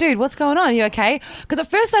I was like, dude, what's going on? Are you okay? Because at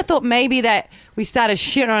first I thought maybe that we started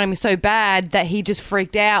shitting on him so bad that he just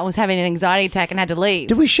freaked out and was having an anxiety attack and had to leave.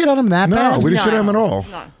 Did we shit on him that bad? No, we didn't shit on him at all.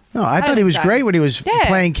 No, I thought he think was so. great when he was Yeah.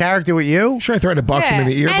 playing character with you. Sure, I threatened to box him in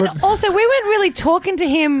the ear, and but also we weren't really talking to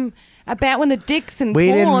him about when the dicks and We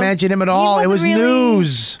porn. didn't mention him at all. It was wasn't really-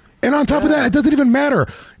 news. And on top of that, it doesn't even matter.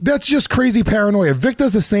 That's just crazy paranoia. Vic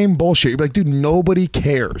does the same bullshit. You're like, dude, nobody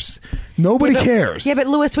cares. Nobody cares. Yeah, but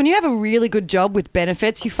Lewis, when you have a really good job with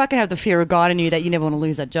benefits, you fucking have the fear of God in you that you never want to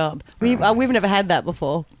lose that job. We've never had that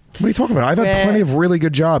before. What are you talking about? I've had Yeah. plenty of really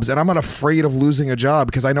good jobs, and I'm not afraid of losing a job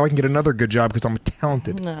because I know I can get another good job because I'm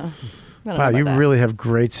talented. No. Wow, you really have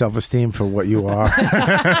great self-esteem for what you are.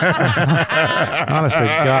 Honestly,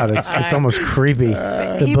 God, it's almost creepy.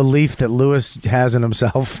 The belief that Lewis has in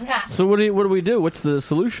himself. So what do we do? What's the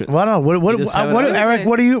solution? Well, no, You just have it- Eric?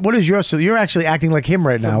 What is your? You're actually acting like him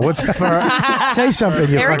right now. What's say something?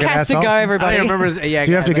 You Eric fucking has to asshole. go, everybody. I don't remember. Yeah,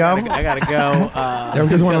 Do you have to go? I gotta go. Eric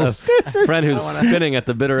doesn't want to. Friend who's spinning at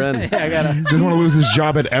the bitter end. I gotta. Doesn't want to lose his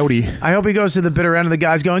job at Audi. I hope he goes to the bitter end of the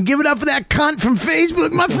guys going, give it up for that cunt from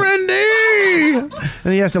Facebook, my friend.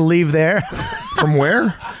 And he has to leave there. From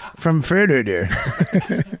where? From further.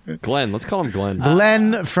 Glenn. Let's call him Glenn.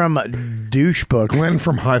 Glen from Douchebook. Glenn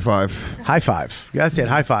from High Five. High Five. That's it.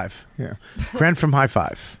 High Five. Yeah. Glenn from High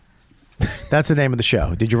Five. That's the name of the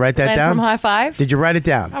show. Did you write that Glen down? from High Five? Did you write it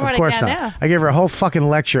down? I'll Of write it course down not. now. I gave her a whole fucking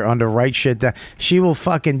lecture on to write shit down. She will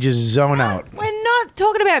fucking just zone out. We're not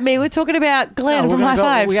talking about me. We're talking about Glenn from High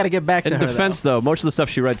Five. We got to get back to In her. defense, though, most of the stuff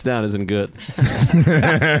she writes down isn't good. Most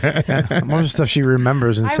of the stuff she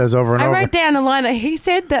remembers and says over and I over. wrote down a line that he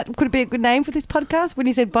said that could be a good name for this podcast when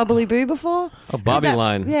he said bubbly boo before. Oh, Bobby Did that-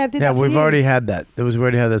 line. Yeah, I did Yeah, that for we've you. already had that. We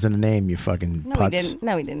already had that as a name, you fucking No, putz. we didn't.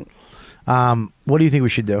 No, we didn't. What do you think we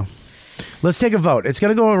should do? Let's take a vote. It's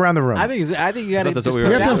going to go around the room. I think you got I thought that's to. what we We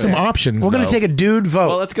were have to have some doing. options. We're going though. to take a dude vote.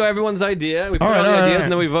 Well, let's go everyone's idea. We put All right, all the all right, ideas, all right.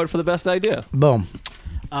 and then we vote for the best idea. Boom.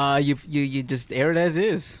 You just air it as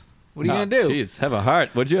is. What are you Oh, gonna do? Jeez, have a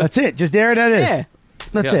heart, would you? That's it. Just there it is. Yeah.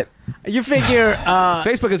 That's Yeah. it. You figure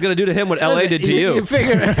Facebook is going to do to him what LA listen, did to you. You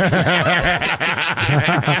figure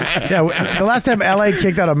Yeah, the last time LA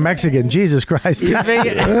kicked out a Mexican, Jesus Christ. you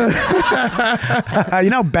figure You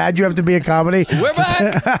know how bad you have to be at comedy? We're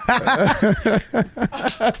back.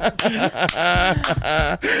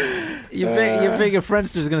 you figure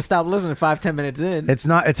Friendster's gonna stop listening 5-10 minutes in. It's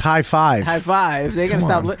not. It's high five. High five. They're gonna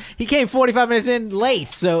stop. He came 45 minutes in late,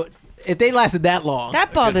 so if they lasted that long,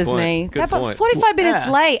 That bothers point. me. Good point. 45 minutes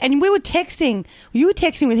Yeah. late, and we were texting. You were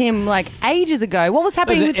texting with him like ages ago. What was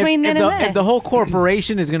happening Listen, between then if and the, there? if the whole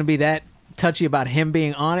corporation is gonna be that touchy about him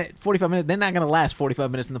being on it, 45 minutes, they're not gonna last 45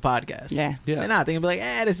 minutes in the podcast. Yeah. They're not. They're gonna be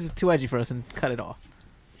like, this is too edgy for us, and cut it off.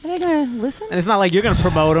 Are they going to listen? And it's not like you're gonna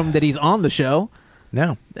promote him that he's on the show.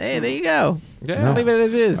 No. Hey, there you go. Yeah. Don't leave it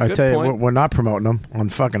as is. I Good tell you, point. we're not promoting them on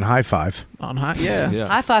fucking high five. On high, yeah.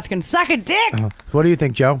 High Five can suck a dick. What do you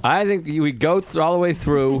think, Joe? I think we go all the way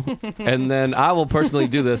through, and then I will personally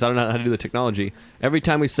do this. I don't know how to do the technology. Every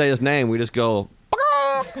time we say his name, we just go,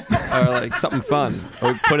 or like something fun,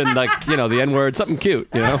 or we put in like the N-word, something cute,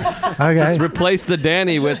 Okay. Just replace the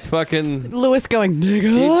Danny with fucking Lewis going, eat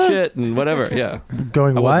nigga. shit and whatever. Yeah.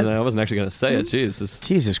 Going I what? wasn't actually going to say it. Jesus.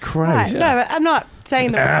 Jesus Right. Christ. No, but I'm not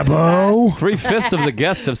saying the Abo. 3/5 of the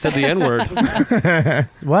guests have said the N-word.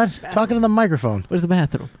 What? Talking to the microphone. Where's the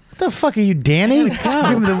bathroom? What the fuck are you, Danny? Give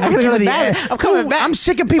him the- I gotta give go him to the bathroom. I'm coming back. I'm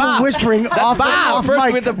sick of people Bob. whispering off First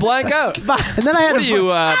mic. we had to blank out. And then I had What to. are you?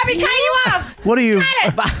 Bobby, cut you off. What are you?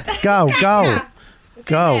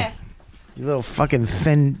 Go. You little fucking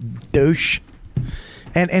thin douche.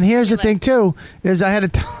 And here's the thing too is I had to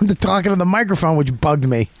tell him to talk into the microphone, which bugged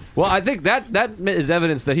me. Well, I think that is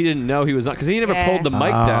evidence that he didn't know he was on because he never pulled the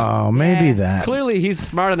mic down. Oh, maybe that. Clearly, he's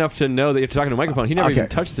smart enough to know that you're talking to a microphone. He never Okay. even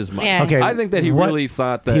touched his mic. Yeah. Okay, I think that he what- really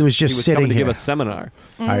thought that he was just coming sitting to give here. a seminar.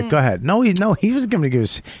 All right, go ahead. No, he was coming to give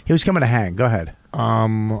us. He was coming to hang. Go ahead.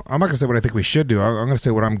 I'm not going to say what I think we should do. I'm going to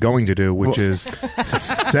say what I'm going to do, which is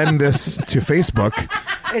send this to Facebook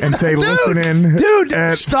and say, listen in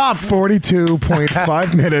at stop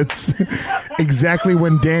 42.5 minutes, exactly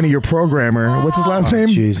when Danny, your programmer, what's his last name?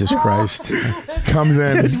 Jesus Christ. Comes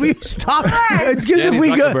in. We stop. Because Danny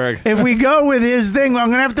Zuckerberg. if we go with his thing, I'm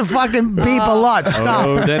gonna have to fucking beep a lot. Stop.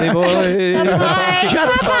 Oh, Danny boy.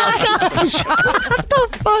 Shut the fuck up. Shut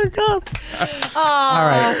the fuck up. All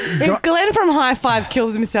right. If Glenn from High Five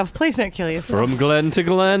kills himself, please don't kill yourself. From Glen to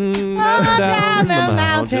Glen and down the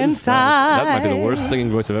mountainside. That might be the worst singing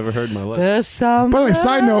voice I've ever heard in my life. There's some. By the way,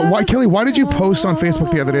 side note, Kelly, why did you post on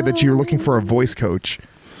Facebook the other day that you were looking for a voice coach?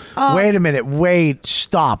 Wait a minute. Wait.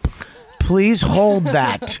 Stop. Please hold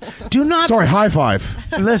that. Do not. Sorry, high five.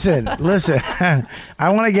 Listen. I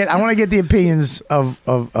want to get the opinions of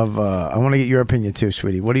I want to get your opinion too,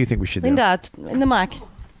 sweetie. What do you think we should do? Linda, in the mic.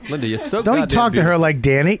 Linda, you're so Don't you goddamn talk to her beautiful. like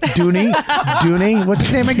Danny, Dooney. What's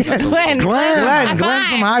his name again? Glenn. Glenn from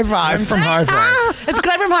High Five. From high five. It's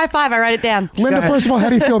Glenn from High Five. I write it down. Linda, first of all, how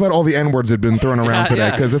do you feel about all the N-words that have been thrown around today?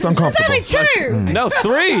 yeah. Because it's uncomfortable. Only two. No,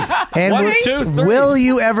 3. And 1, will, 2, 3. will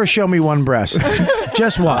you ever show me one breast?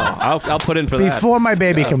 Just one. I'll put in for that. Before my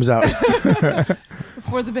baby comes out.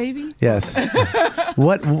 Before the baby? Yes.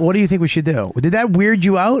 What do you think we should do? Did that weird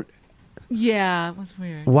you out? Yeah, it was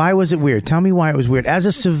weird. Why was it weird? Tell me why it was weird. As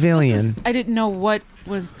a civilian. I didn't know what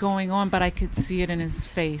was going on, but I could see it in his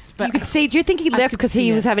face. But You could see. Do you think he left because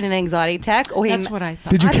he was having an anxiety attack, or That's what I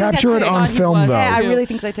thought. Did you I think capture that's it what I on thought he film, was, though? Yeah, I too. really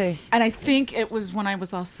think so too. And I think it was when I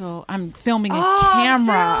was I'm filming a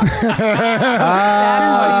camera.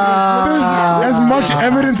 There's as much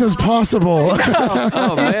evidence as possible.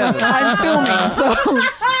 Oh, man. I'm filming, so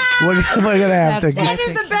We're gonna have to. This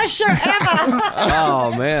is the best show ever.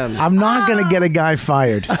 Oh, man. I'm not gonna get a guy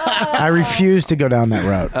fired. I refuse to go down that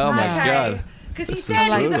route. Oh, my God. Because he This is said,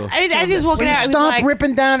 brutal. as he was walking out, he was Stop like,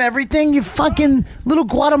 ripping down everything, you fucking little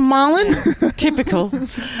Guatemalan. typical.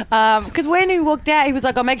 Because when he walked out, he was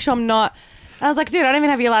like, I'll make sure I'm not. And I was like, dude, I don't even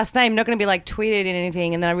have your last name. I'm not going to be like tweeted in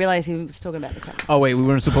anything. And then I realized he was talking about the camera. Oh wait, we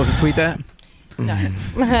weren't supposed to tweet that.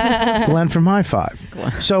 Glenn from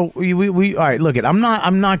HiFi. So we all right. Look it. I'm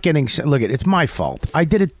not getting. Look it. It's my fault. I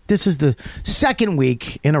did it. This is the second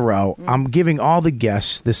week in a row. I'm giving all the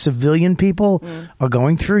guests, the civilian people, are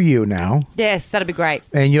going through you now, Yes, that'd be great.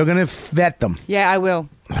 and you're gonna vet them. Yeah, I will.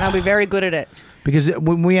 I'll be very good at it. Because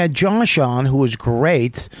when we had Josh on, who was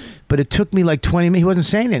great, but it took me like 20 minutes. He wasn't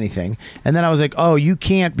saying anything. And then I was like, oh, you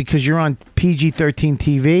can't, because you're on PG-13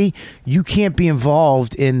 TV, you can't be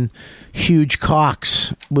involved in huge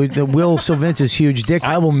cocks. With the Will Sylvince's huge dick.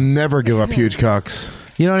 I will never give up huge cocks.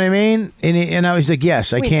 You know what I mean? And I was like,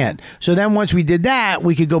 yes, I can't. So then once we did that,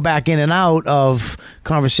 we could go back in and out of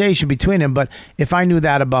conversation between them. But if I knew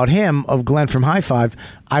that about him, of Glenn from HiFi,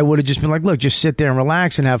 I would have just been like, look, just sit there and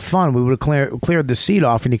relax and have fun. We would have cleared the seat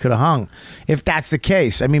off and he could have hung. If that's the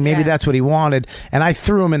case. I mean, maybe that's what he wanted. And I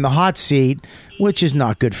threw him in the hot seat, which is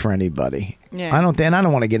not good for anybody. Yeah. I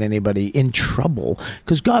don't want to get anybody in trouble.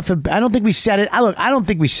 Because God forbid, I don't think we said it. I don't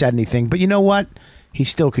think we said anything. But you know what? He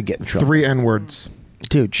still could get in trouble. 3 N-words.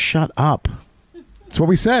 Dude, shut up. That's what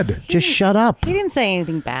we said. Just shut up. He didn't say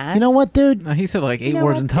anything bad. You know what, dude? No, he said like 8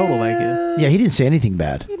 words in total. Like Yeah, he didn't say anything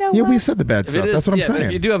bad. Yeah, we said the bad If stuff. it is- That's what I'm yeah, saying.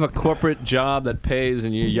 If you do have a corporate job that pays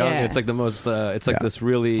and you're young, Yeah. it's like the most. It's like this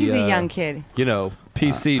really. He's a young kid. You know,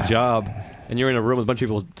 PC job, and you're in a room with a bunch of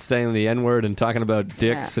people saying the N-word and talking about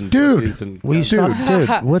dicks and pussies and. Will you stop? Dude,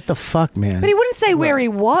 what the fuck, man? But he wouldn't say where he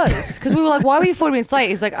was, because we were like, why were you 40 minutes late?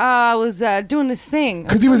 He's like, I was doing this thing.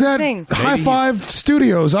 Because he was at High Five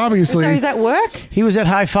Studios, obviously. So he's at work? He was at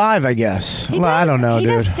High Five, I guess. He Well, I don't know, he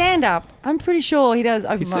dude. does stand up. I'm pretty sure he does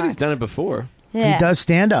open He said he's mics. done it before. Yeah. He does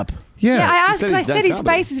stand up. Yeah, I asked, because I said his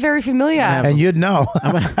face is very familiar. And you'd know.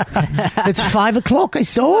 It's 5 o'clock. I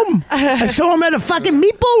saw him. I saw him at a fucking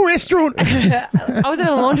meatball restaurant. I was at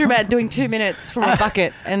a laundromat doing 2 minutes from a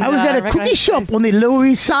bucket. And I was at a cookie shop on the Lower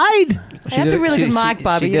East Side. That's a really good mic,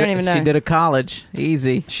 Bobby. You don't even know. She did a college.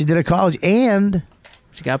 Easy. She did a college and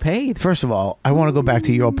she got paid. First of all, I want to go back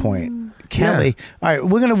to your point, Kelly. All right,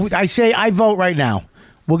 we're gonna. I vote right now.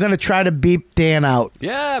 We're gonna try to beep Dan out.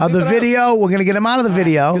 Yeah, of beep the it video. We're gonna get him out of the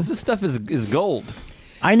video. Because this stuff is gold.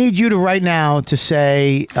 I need you to right now to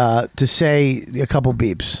say a couple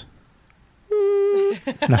beeps.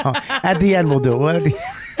 No, at the end we'll do it. What at the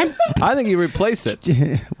I think you replace it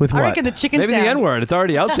with what? I reckon the chicken Maybe sound. the N-word. It's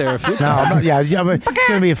already out there. A few No, I'm times. not, yeah, but it's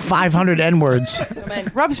gonna be 500 N words.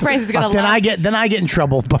 Rob Sprains is going to Then love I get in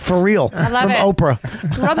trouble, but for real, I love from it.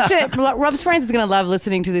 Oprah. Rob Sprains is going to love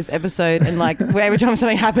listening to this episode, and like every time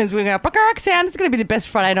something happens, we're going to go, sound. It's going to be the best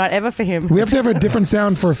Friday night ever for him. We have to have a different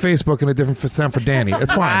sound for Facebook and a different sound for Danny.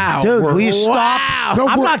 It's fine. Dude, We're- will you stop? No,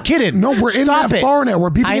 I'm we're- not kidding. No, we're in Stop that it. far now. We're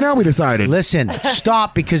beeping it out, we decided. Listen,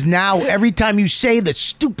 stop, because now every time you say the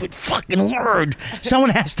stupid fucking word, someone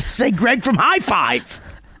has to say Greg from High Five.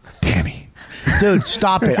 Danny. Dude,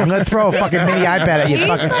 stop it. I'm going to throw a fucking mini iPad at you. He's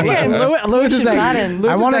Fucking fucking teeth. Lewis is pushing that, button.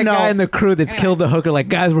 Lewis I is wanna that know- guy in the crew that's killed the hooker. Like,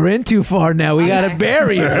 guys, we're in too far now. We got to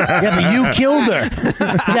bury her. Yeah, but you killed her.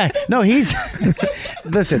 Yeah, no, he's.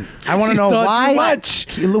 Listen, I want to She know saw why. too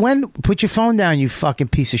much. When put your phone down, you fucking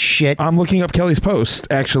piece of shit. I'm looking up Kelly's post,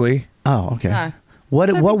 actually. Oh, okay. No. What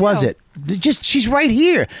no big was deal. it? Just she's right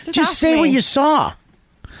here. Just Just ask say what me. you saw.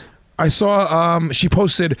 I saw she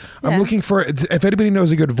posted, I'm Yeah. looking for, if anybody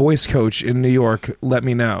knows a good voice coach in New York, let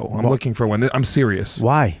me know. I'm looking for one. I'm serious.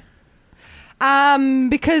 Why?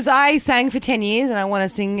 Because I sang for 10 years and I want to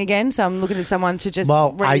sing again, so I'm looking to someone to just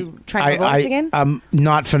Well, train my voice again.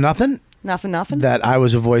 Not for nothing. Nothing. That I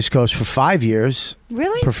was a voice coach for 5 years.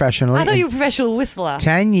 Really? Professionally. I thought And you were a professional whistler.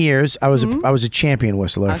 10 years. I was a champion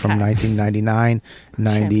whistler from Okay. 1999,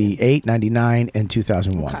 98, 99, and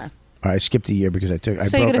 2001. Okay. All right, I skipped a year because I So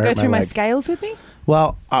you're going to go through my scales with me?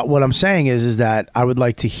 Well, what I'm saying is that I would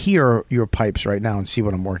like to hear your pipes right now and see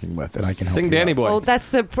what I'm working with, and I can help Sing you Danny out. Boy. Well, that's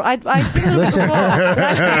the... I did it Listen.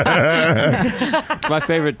 It's my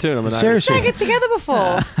favorite tune. I'm an Seriously. sang it together before.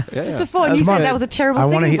 Yeah, Just yeah. before, and you Come said on. that was a terrible I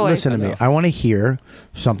wanna singing voice. listen to me. I want to hear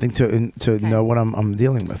something to know what I'm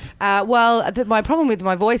dealing with. My problem with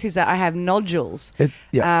my voice is that I have nodules,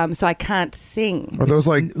 Yeah. so I can't sing. Are those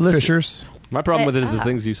like fissures? My problem with it is the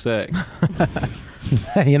things you say.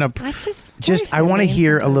 You know, I just I want to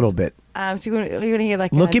hear a little bit. So you're going to hear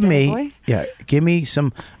like Look at Danny me. Boy? Yeah, give me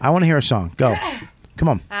some. I want to hear a song. Go. Come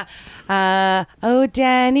on. Oh,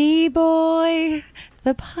 Danny boy,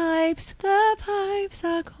 the pipes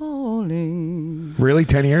are calling. Really?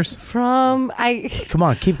 10 years? From Come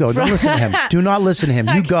on, keep going. Don't listen to him. Do not listen to him.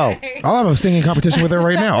 You go. I'll have a singing competition with her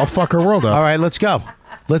right now. I'll fuck her world up. All right, let's go.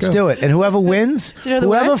 Let's do it. And whoever wins, Do you know the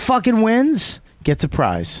whoever words? fucking wins, gets a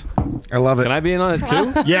prize. I love it. Can I be in on it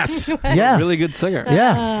too? Yes. Yeah. Really good singer.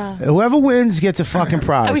 Yeah. Whoever wins gets a fucking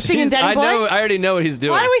prize. Are we singing Danny I Boy? know. I already know what he's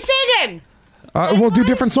doing. What are we singing? We'll do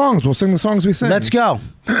different songs. We'll sing the songs we sing. Let's go.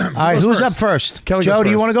 All right, who's up first? Kelly Joe, goes do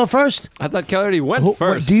you first. want to go first? I thought Kelly already went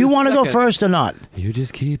first. Do you Who's want to go second? first or not? You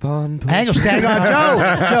just keep on Hang on, pushing.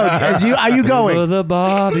 Joe, are you going? Over the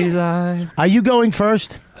Bobby line. Are you going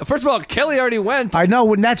first? First of all, Kelly already went. I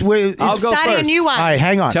know, and that's where I'll go starting first. a new one. All right,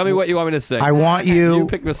 hang on. Tell me what you want me to sing. I want you. You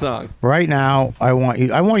pick the song. Right now, I want you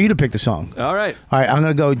to pick the song. All right. All right, I'm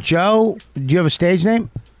going to go. Joe, do you have a stage name?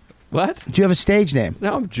 What? Do you have a stage name?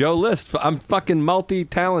 No, I'm Joe List. I'm fucking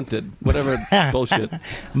multi-talented. Whatever bullshit.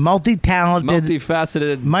 Multi-talented.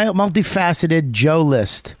 Multifaceted. Joe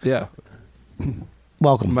List. Yeah.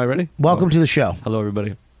 Welcome. Am I ready? Welcome to the show. Hello,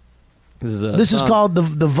 everybody. This is called the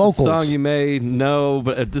vocals. Song you may know,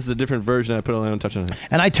 but this is a different version. I put my own touch on it.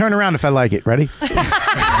 And I turn around if I like it. Ready? I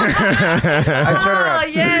turn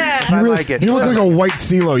around. Yeah. If I like it. You look like a white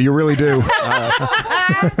CeeLo. You really do.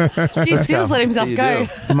 Gee, Seals let himself go.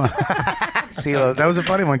 CeeLo, that was a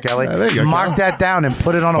funny one, Kelly. there you go, Mark Kelly. that down and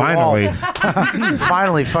put it on a Finally. wall.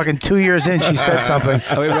 Finally, fucking 2 years in, she said something.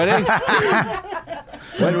 Are we ready?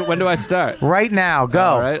 when do I start? Right now, go.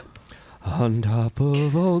 All right. On top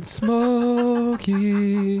of Old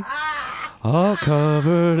Smoky, all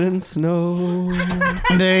covered in snow.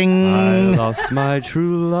 Ding. I lost my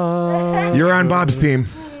true love. You're on Bob's team.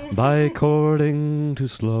 By courting too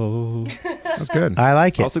slow. That's good. I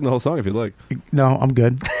like it. I'll sing the whole song if you like. No, I'm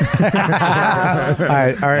good. All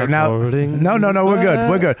right. Now, no, we're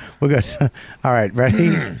good. All right,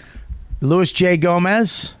 ready? Louis J.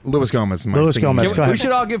 Gomez. Louis Gomez. Is my Louis singing Gomez. name. Go ahead. We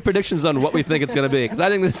should all give predictions on what we think it's going to be, because I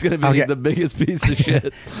think this is going to be Okay. the biggest piece of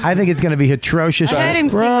shit. I think it's going to be atrocious. I heard him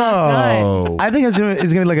sing last night. I think it's going to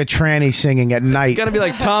be like a tranny singing at night. It's going to be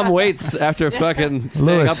like Tom Waits after fucking staying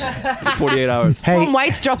Louis. up for 48 hours. Hey, Tom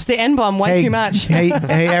Waits drops the N-bomb way too much. hey,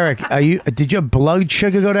 Eric, did your blood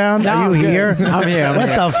sugar go down? No, Are I'm you good. here? I'm here, I'm What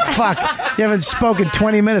here. the fuck? You haven't spoken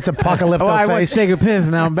 20 minutes, apocalypto I went face. to take a piss,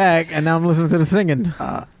 and now I'm back, and now I'm listening to the singing.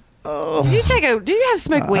 Did you have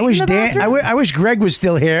smoke weed I wish in the bathroom? I wish Greg was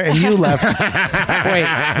still here and you left. Wait,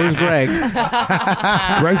 who's Greg?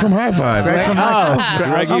 Greg from HiFi. Greg from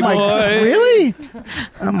Greggy oh my, boy. Really?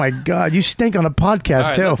 Oh my God! You stink on a podcast All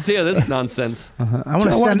right, too. let's hear this nonsense. I want to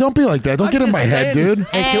Joe, send. don't be like that. Don't I'm get in just my head, saying. dude.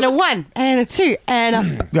 And a 1, and a 2,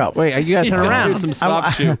 and a... Go. Wait, you guys He's turn gonna around. do some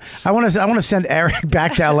soft shoe. I want to send Eric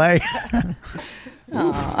back to LA.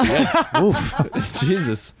 Oof.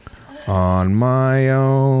 Jesus. On my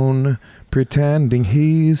own, pretending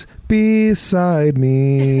he's beside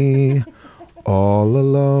me. All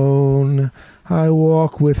alone, I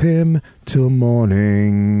walk with him till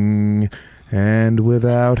morning. And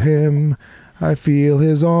without him, I feel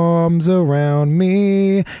his arms around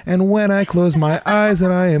me. And when I close my eyes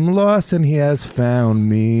and I am lost and he has found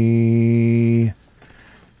me.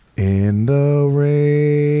 In the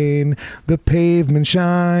rain, the pavement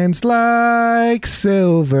shines like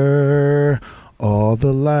silver. All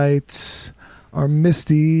the lights are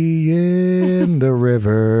misty in the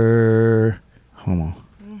river. Homo.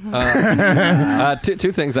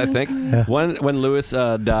 Two things, I think. One, when Lewis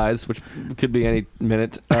dies, which could be any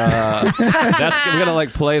minute, we're gonna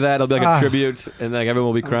like play that. It'll be like a tribute, and like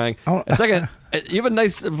everyone will be crying. And second, you have a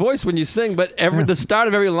nice voice when you sing, but the start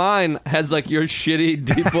of every line has like your shitty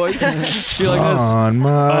deep voice. You're like this. On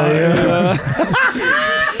my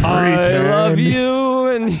I love you,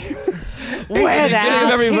 and Wear that.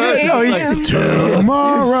 every verse. No, it's he's like,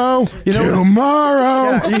 tomorrow.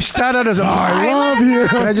 Tomorrow. Yeah, you start out as a. I love you.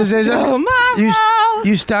 Can I just say something?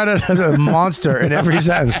 You start out as a monster in every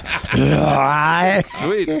sentence.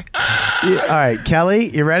 Sweet. All right, Kelly,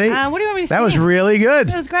 you ready? What do you want me to That was sing? really good.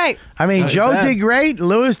 That was great. I mean, Joe did great.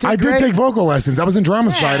 Lewis did I great. did take vocal lessons. I was in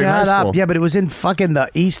drama society in high Shut school. up. Yeah, but it was in fucking the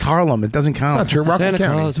East Harlem. It doesn't count. It's not true. Rockland Santa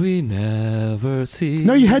County. Claus we never see.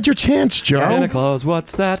 No, you had your chance, Joe. Santa Claus,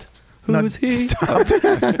 what's that? Who's he?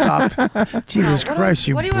 Stop. Jesus Christ,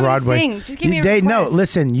 you what do you want me to Broadway. sing? Just give me a they, no, request.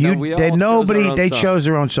 listen, No, we all they chose nobody our own they song. chose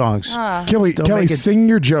their own songs. Kelly, Don't Kelly, make it- sing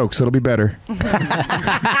your jokes. It'll be better.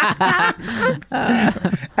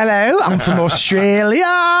 Hello, I'm from Australia,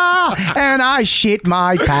 and I shit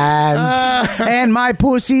my pants, and my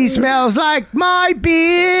pussy smells like my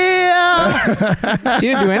beer. You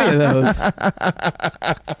didn't do any of those.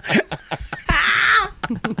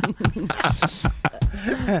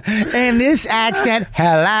 And this accent,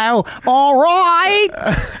 hello, all right.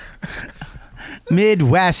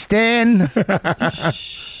 Midwestern. All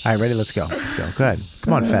right, ready? Let's go. Go ahead.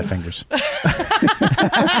 Come on, fat fingers.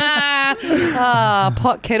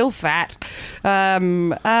 Pot kettle fat. I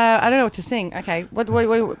don't know what to sing. Okay, what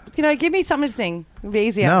give me something to sing. It'll be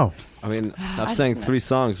easier. No. I mean, I've sang 3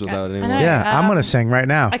 songs without anyone. Yeah, I'm gonna sing right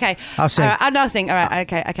now. Okay, I'll sing. I'll sing. All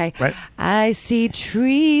right. Okay. Right. I see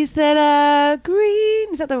trees that are green.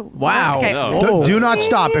 Is that the Wow. Okay. No. Do not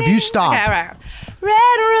stop. If you stop, Okay, all right.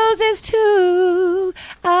 Red roses too.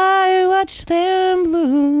 I watch them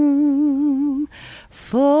bloom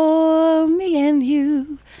for me and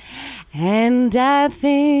you. And I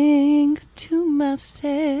think to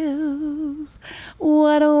myself,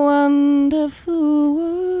 what a wonderful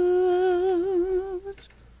world.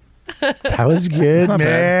 that was good, Not man.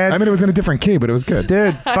 bad. I mean, it was in a different key, but it was good.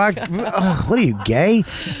 Dude, fuck. Ugh, what are you, gay?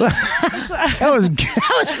 that was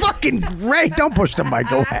fucking great. Don't push the mic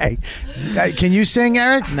away. Can you sing,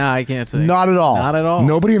 Eric? No, I can't sing. Not at all. Not at all.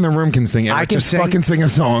 Nobody in the room can sing. Eric. I can just sing. fucking sing a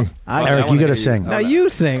song. Eric, you gotta sing. No, you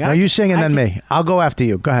sing. No, you sing and then me. I'll go after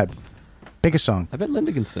you. Go ahead. Pick a song. I bet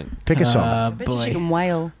Linda can sing. Pick a song. I bet she can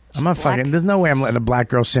wail. I'm not fucking. There's no way I'm letting a black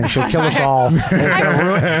girl sing. She'll kill us all.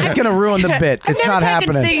 It's gonna ruin the bit. It's not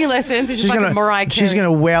happening. Singing lessons. It's just fucking Mariah Carey. She's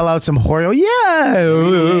gonna wail out some Horio.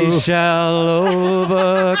 Yeah. We shall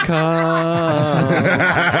overcome.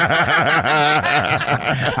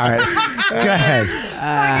 All right. Go ahead.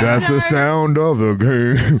 That's the sound of the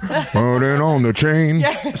game. Running on the chain.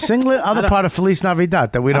 Sing the other part of Feliz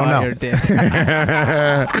Navidad that we don't know.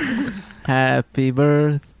 Happy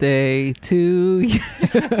birthday to you.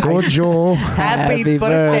 Good Joel. Happy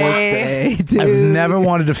birthday I've never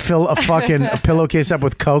wanted to fill a fucking pillowcase up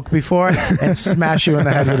with Coke before and smash you in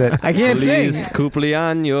the head with it. I can't sing. Feliz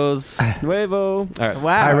cumpleaños nuevo. All right.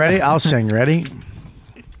 Wow. All right, ready? I'll sing. Ready?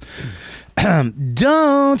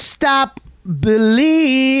 Don't stop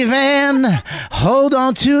believing. Hold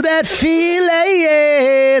on to that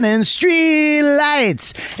feeling. And street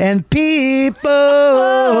lights and people.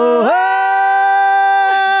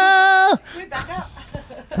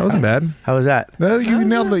 That wasn't bad. How was that? You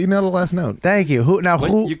nailed the last note. Thank you. Who now? Wait,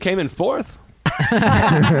 Who? you came in 4th?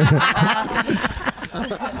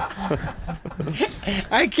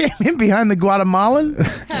 I came in behind the Guatemalan.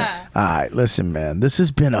 All right, listen, man. This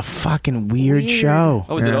has been a fucking weird show.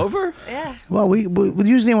 Oh, is it over? Yeah. Well, we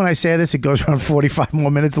usually when I say this, it goes around 45 more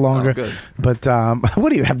minutes longer. Oh, good. But what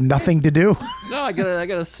do you have nothing to do? No, I got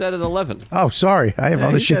a set at 11. Oh, sorry. I have Yeah,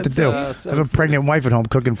 other he shit to says, do. I have a 7. pregnant wife at home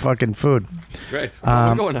cooking fucking food. Great.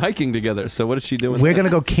 We're going hiking together. So what is she doing? We're gonna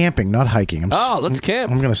go camping, not hiking. Let's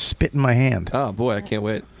camp. I'm gonna spit in my hand. Oh boy, I can't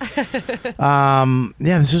wait.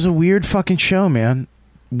 Yeah, this is a weird fucking show, man.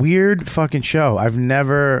 Weird fucking show. I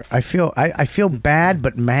feel bad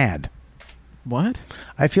but mad. What?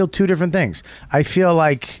 I feel two different things. I feel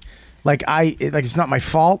like it's not my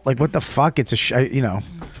fault. Like what the fuck? It's a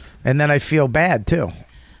and then I feel bad too.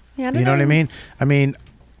 Yeah, I don't you know what I mean? I mean,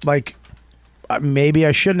 like maybe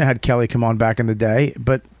I shouldn't have had Kelly come on back in the day,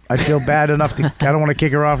 but I feel bad enough to. I don't want to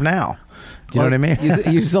kick her off now. Do you know what I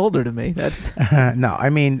mean? You sold her to me. That's no. I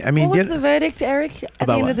mean. What was the verdict, Eric? At the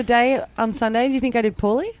About end what? of the day on Sunday, do you think I did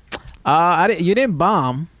poorly? you didn't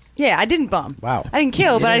bomb. Yeah, I didn't bomb. Wow. I didn't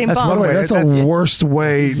kill, but I didn't By bomb. the way, that's the worst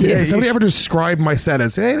way. Yeah, If somebody ever described my set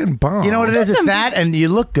as, hey, I didn't bomb. You know what it is? It's that, and you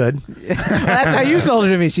look good. That's how you sold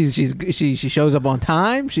her to me. She shows up on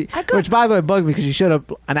time. Which, by the way, bugged me because she showed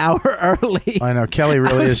up an hour early. I know Kelly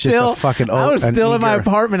really I was is just a fucking. I was an still in my eager-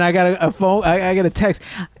 apartment. I got a phone. I got a text.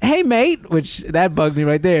 Hey, mate, which that bugged me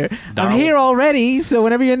right there. I'm Darling. here already. So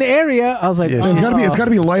whenever you're in the area, I was like, It's got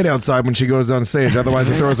to be light outside when she goes on stage. Otherwise,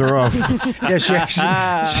 it throws her off. Yeah,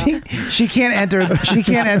 she can't enter. She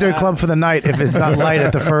can't enter a club for the night if it's not light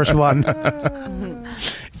at the first one.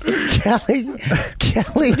 Kelly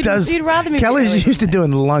does. You'd rather me be Kelly's early. used to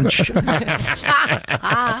doing lunch.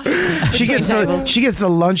 she gets the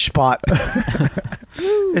lunch spot.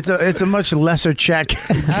 It's a much lesser check.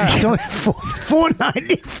 It's only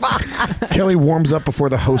 $4.95. Kelly warms up before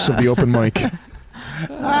the host of the open mic.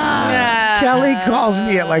 Kelly calls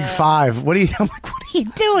me at like 5. I'm like, what are you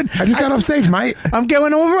doing? I just got off stage, mate. I'm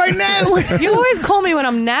going home right now. You always call me when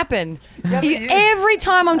I'm napping. Every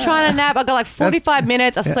time I'm trying to nap, I got like 45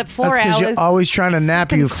 minutes. I've slept 4 That's because hours. you're always trying to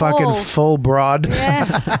nap, you fucking cold. full broad.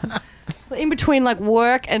 Yeah. In between like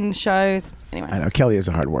work and shows. Anyway, I know Kelly is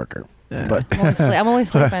a hard worker. But I'm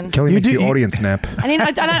always sleeping. Kelly makes the audience nap. And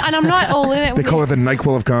I'm not all in it. They call her the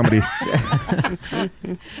NyQuil of comedy.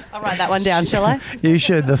 I'll write that one down, shall I? You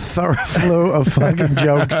should. The Theraflu of fucking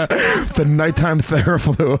jokes. The nighttime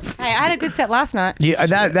Theraflu. Hey, I had a good set last night. Yeah,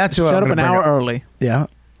 that's what showed I'm up an gonna hour bring up. early. Yeah.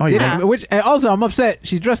 Oh, yeah. Which also, I'm upset.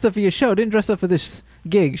 She dressed up for your show. Didn't dress up for this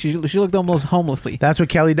gig. She looked almost homelessly. That's what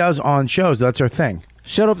Kelly does on shows. That's her thing.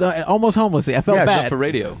 Showed up almost homeless. I felt Yes. bad For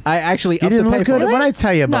radio. I actually You upped didn't the pay look for good. it. What I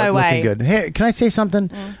tell you about No looking way. good? Hey, can I say something?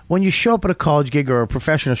 When you show up at a college gig or a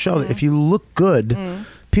professional show, if you look good,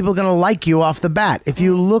 people are gonna like you off the bat. If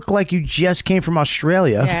you look like you just came from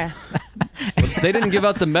Australia, Yeah. They didn't give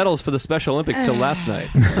out the medals for the Special Olympics till last night.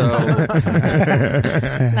 So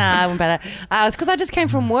Nah, I wouldn't bet that. It's because I just came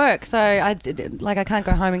from work, so I can't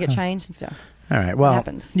go home and get changed and stuff. all right. Well,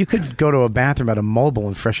 happens. you could go to a bathroom at a mobile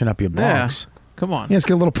and freshen up your Yeah. box. Come on. Yeah, let's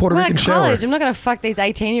get a little Puerto I'm Rican at shower. college. I'm not going to fuck these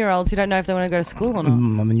 18-year-olds who don't know if they want to go to school or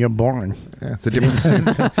not. Well, then you're boring. Yeah, it's the difference.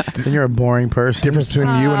 Then you're a boring person. Difference between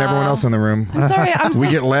you and everyone else in the room. I'm sorry. We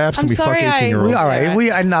get laughs and we fuck 18-year-olds. All right.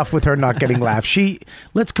 We enough with her not getting laughs.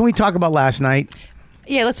 Can we talk about last night?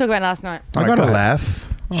 Yeah, let's talk about last night. I got a laugh.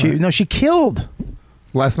 She killed.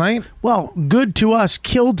 Last night? Well, good to us,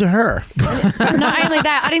 killed to her. Not only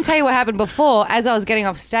that, I didn't tell you what happened before as I was getting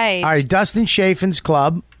off stage. All right, Dustin Chafin's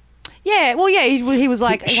club. Yeah, well, yeah, he was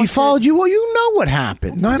like... She followed you. Well, you know what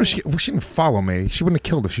happened. No, I know she didn't follow me. She wouldn't have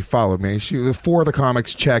killed if she followed me. She was 4 of the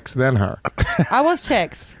comics checks, then her. I was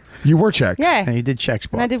checks. You were checks. Yeah. And you did check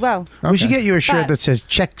spots. And I did well. We should get you a shirt But- that says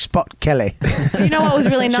check spot Kelly. You know what was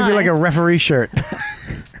really It nice? should be like a referee shirt.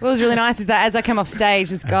 What was really nice is that as I came off stage,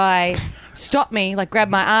 this guy stopped me, like grabbed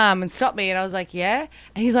my arm and stopped me, and I was like, yeah.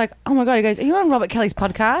 And he's like, oh my God, he goes, are you on Robert Kelly's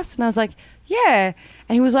podcast? And I was like, yeah.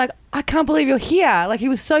 And he was like, I can't believe you're here. Like, he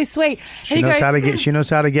was so sweet. She and he knows goes, how to get. She knows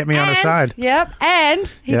how to get me on her side. Yep.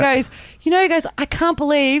 And he Yep. goes, he goes, I can't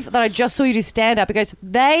believe that I just saw you do stand up. He goes,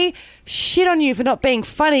 they shit on you for not being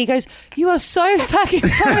funny. He goes, you are so fucking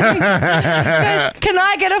funny. He goes, can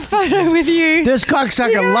I get a photo with you? This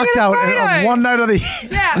cocksucker lucked out one night of the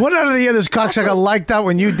year. This cocksucker lucked out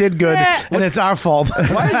when you did good, and it's our fault.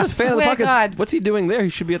 why is this fan of the Swear to podcast? God. What's he doing there? He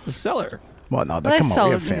should be at the cellar. Well, no, Well, come they on,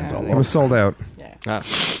 we have sold- fans all It over. was sold out. Ah.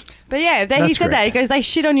 But yeah, he That's said great. that. He goes, they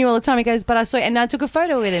shit on you all the time. He goes, but I saw it, and I took a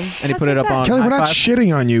photo with him. And he put it up on Kelly, we're not HiFi.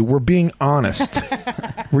 shitting on you. We're being honest.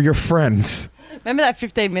 We're your friends. Remember that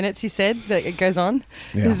 15 minutes you said that it goes on?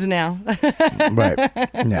 Yeah. This is now. Right. Yeah,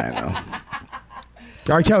 I know.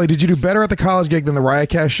 All right, Kelly, did you do better at the college gig than the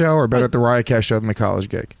Riotcast show, or better at the Riotcast show than the college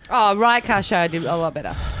gig? Oh, Riot Car Show, I did a lot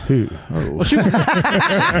better. Who? Oh. Well, she was, You set me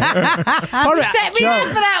up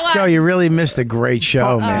for that one. Joe, you really missed a great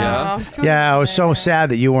show, man. Yeah, I was so sad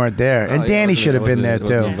that you weren't there. And Oh, yeah, Danny I should have been there,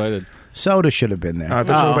 wasn't too. invited. Soda should have been there. I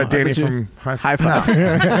thought you were about Danny I thought from HiFi.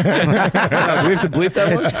 HiFi. Do we have to bleep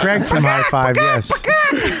that one? It's Craig from High Five, yes.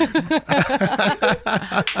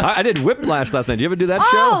 I did Whiplash last night. Did you ever do that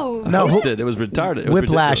Oh! show? No, I hosted. It was retarded. It was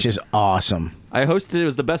Whiplash ridiculous. is awesome. I hosted. It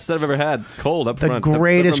was the best set I've ever had. Cold up The front.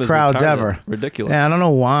 greatest room is crowds retarded. ever. Ridiculous. Yeah, I don't know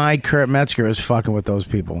why Kurt Metzger is fucking with those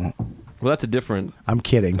people. Well, that's a different. I'm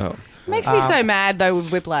kidding. Oh. Makes me so mad though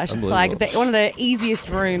with Whiplash. It's like Unbelievable. one of the easiest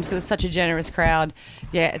rooms because it's such a generous crowd.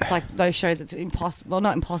 Yeah, it's like those shows. It's impossible. Well,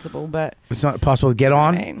 not impossible, but It's not possible to get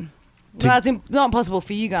on. I mean, well, it's not impossible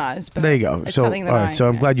for you guys. But There you go. It's So, all something that right. So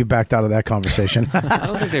I'm glad you backed out of that conversation. I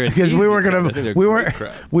don't think they're because we weren't gonna. We weren't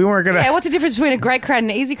gonna. Yeah, what's the difference between a great crowd and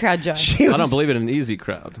an easy crowd, Joe? I don't believe in an easy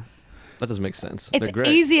crowd. That doesn't make sense. It's they're great.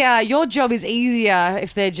 easier. Your job is easier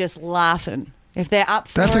if they're just laughing. If they're up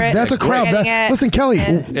for That's it. a crowd. getting it, Listen, Kelly,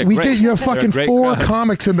 and- we great. get you have They're a fucking great 4 crowd.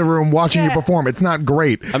 comics in the room watching you perform. It's not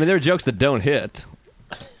great. I mean, there are jokes that don't hit.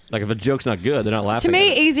 Like if a joke's not good, they're not laughing. To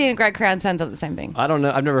me, at it. easy and great crowd sounds like the same thing. I don't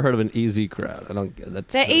know. I've never heard of an easy crowd. I don't.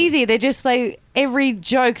 That's They're easy. They're just like every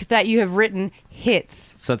joke that you have written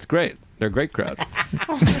hits. So that's great. They're a great crowd.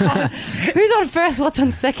 Who's on first? What's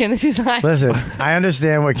on second? This is like. Listen, I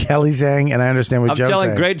understand what Kelly's saying, and I understand what I'm Joe's telling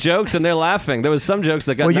saying. great jokes and they're laughing. There was some jokes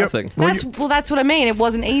that got Well, you're- nothing. That's what I mean. It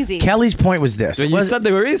wasn't easy. Kelly's point was this. Well, you said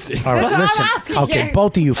they were easy. All right, That's what I'm listen. asking Okay, you.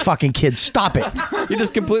 both of you fucking kids, stop it. You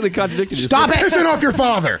just completely contradicted Stop yourself. it. Pissing off your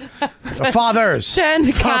father. Fathers. Turn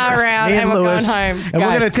the car around Me and and we're Lewis. going home. And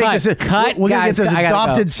we're gonna take this. We're gonna get this I gotta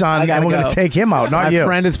adopted go. son, I gotta and we're go. gonna take him out, not My you.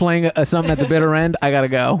 friend is playing something at the bitter end. I gotta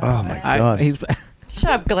go. Oh my God. He's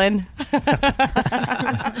Shut up, Glenn.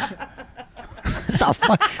 The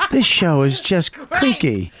fuck? This show is just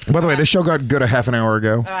kooky. By the way, this show got good a half an hour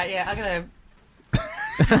ago. All right, yeah, I'm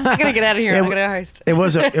gonna get out of here. I'm gonna host. It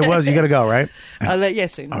was. You gotta go, right? I'll let you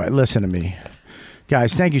soon. All right, listen to me,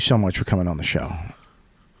 guys. Thank you so much for coming on the show.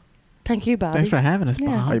 Thank you, Bobby. Thanks for having us, Yeah.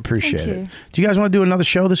 Bob. I appreciate Thank it. you. Do you guys want to do another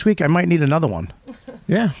show this week? I might need another one.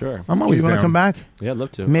 Yeah, Sure. I'm always you want down. to come back? Yeah, I'd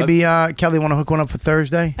love to. Maybe Kelly want to hook one up for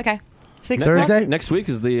Thursday. Okay. Thursday? Next week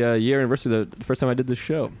is the year anniversary of the first time I did this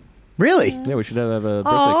show. Really? Yeah, we should have a birthday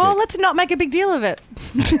Oh, cake. let's not make a big deal of it.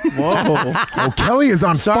 Whoa. Oh, Kelly is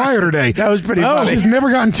on fire today. That was pretty Oh, funny. she's never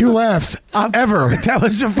gotten 2 laughs Ever. That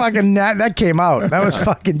was a fucking that came out. That was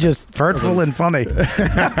fucking just hurtful and funny.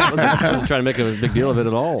 I wasn't trying to make a big deal of it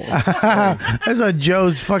at all. That's a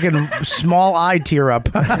Joe's fucking small eye tear up.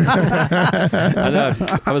 I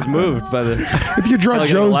know. I was moved by the. If you draw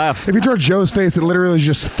Joe's face, it literally is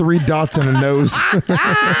just 3 dots and a nose.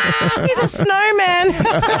 He's a snowman.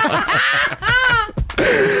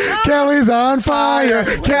 Kelly's on fire.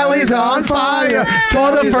 Kelly's on fire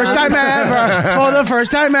for the first time ever. For the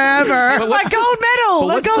first time ever. It's my gold medal.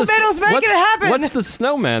 The gold medal's making it happen. What's the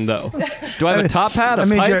snowman though? Do I have a top hat? A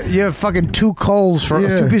pipe? You have fucking 2 coals for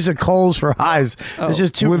 2 pieces of coals for eyes. It's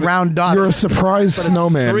just 2 round dots. You're a surprise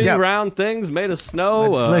snowman. 3 round things made of snow.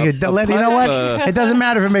 Look at you know what? It doesn't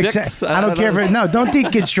matter if it makes sense. I don't care if it. No, don't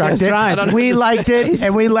deconstruct it. We liked it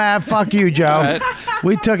and we laughed. Fuck you, Joe. Right.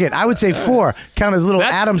 We took it. I would say 4. Count his little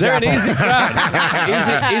Adam's they're apple. An easy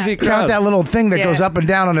crowd. easy crowd. Count that little thing that goes up and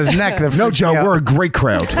down on his neck. No, Joe, we're a great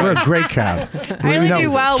crowd. We're a great crowd. I only do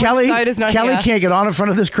well Kelly, when soda's not Kelly here. can't get on in front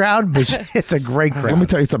of this crowd, but it's a great crowd. Let me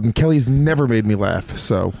tell you something. Kelly's never made me laugh,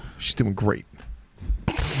 so she's doing great.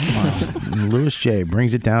 Louis J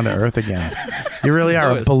brings it down to earth again. You really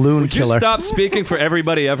are a balloon Would killer. you stop speaking for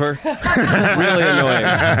everybody ever? Really annoying.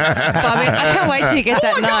 Bobby, I can't wait till you get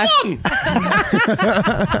that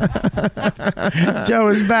knife. Joe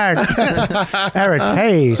is back. Eric,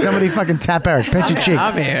 hey, somebody fucking tap Eric. Pinch your cheek.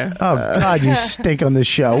 I'm here. Oh, God, you stink on this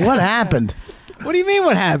show. What happened? What do you mean?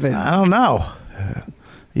 What happened? I don't know.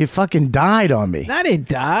 You fucking died on me. I didn't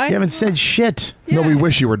die. You haven't said shit. No, we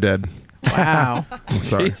wish you were dead. Wow. I'm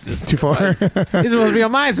sorry. Jesus Too far? He's supposed to be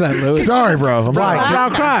on my side, Louis. Sorry, bro. I'm sorry.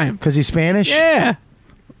 About crime. Because he's Spanish? Yeah.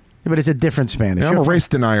 But it's a different Spanish. Yeah, I'm a race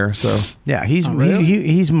denier, so. Yeah, he's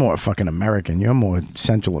he's more fucking American. You're more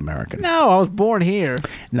Central American. No, I was born here.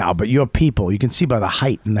 No, but you're people. You can see by the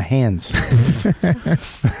height and the hands.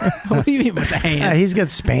 What do you mean with the hands? Yeah, he's got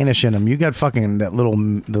Spanish in him. You got fucking the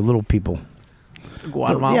little people.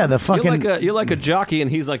 Guatemala. Yeah, the fucking. You're like a jockey,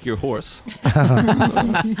 and he's like your horse.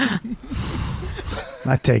 I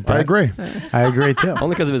take that. I agree. I agree too.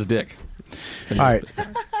 Only because of his dick. All right.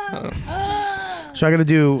 So I got to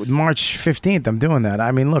do March 15th. I'm doing that.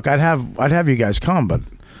 I mean, look, I'd have you guys come, but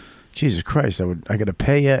Jesus Christ, I got to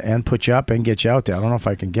pay you and put you up and get you out there. I don't know if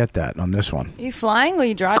I can get that on this one. Are you flying or are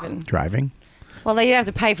you driving? Driving. Well, then you have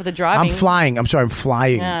to pay for the driving. I'm flying. I'm sorry. I'm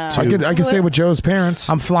flying. Yeah. I can stay with Joe's parents.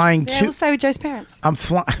 I'm flying Yeah, to. we'll stay with Joe's parents. I'm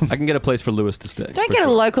flying. I can get a place for Lewis to stay. Don't for get a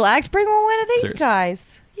sure. local act. Bring on one of these Seriously.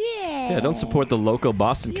 guys. Yeah. Yeah, don't support the local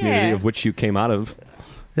Boston community Yeah. of which you came out of.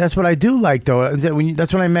 That's what I do like, though.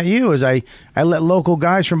 That's when I met you. Is I let local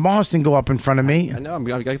guys from Boston go up in front of me. I know.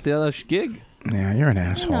 I got the other gig. Yeah, you're an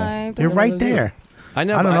asshole. know, but You're what right am I gonna do? there. I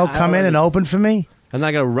know. I don't but know. Come in and open for me. And then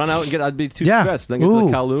I got to run out and get. I'd be too Yeah. stressed. Then get to the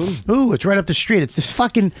Kowloon. Ooh, it's right up the street. It's just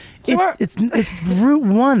fucking. It's Route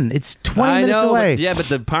 1. It's 20 I minutes know, away. But, yeah, but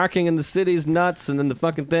the parking in the city's nuts, and then the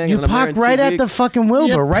fucking thing. You and I'm there park in right 2 at weeks. the fucking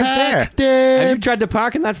Wilbur, right there. Have you tried to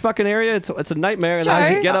park in that fucking area? It's a nightmare. And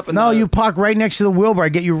I can get up. And No, you park right next to the Wilbur. I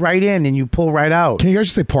get you right in, and you pull right out. Can you guys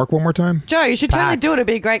just say park one more time? Joe, you should totally do it. It'd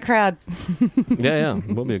be a great crowd. Yeah,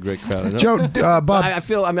 it will be a great crowd. I know. Joe, Bob. I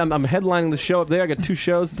feel I'm headlining the show up there. I got 2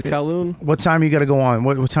 shows at the Kowloon. What time you got to go on?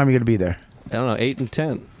 What time you got to be there? I don't know, 8 and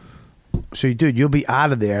 10. So, dude, you'll be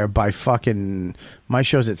out of there by fucking. My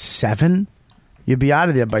show's at 7. You'll be out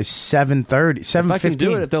of there by 7:30, 7:15. If I can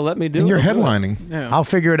do it, if they'll let me do it. And you're I'll do it. headlining. Yeah. I'll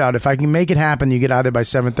figure it out. If I can make it happen, you get out of there by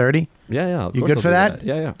 7:30. Yeah. Of You course good I'll for do that?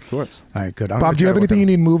 Yeah, of course. All right, good. Bob, do you have anything you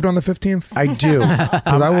need moved on the 15th? I do.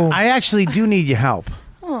 I actually do need your help.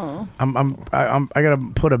 Oh. I got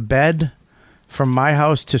to put a bed from my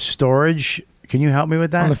house to storage. Can you help me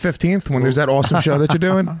with that? On the 15th, when there's that awesome show that you're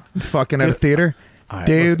doing? Fucking at a theater? All right,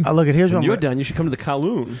 Dude. Look at here's When what you're I'm, done, you should come to the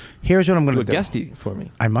Kowloon. here's what I'm going Do to a do. guestie for me.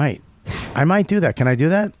 I might do that. Can I do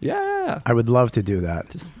that? Yeah. I would love to do that.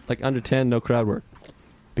 Just like under 10, no crowd work.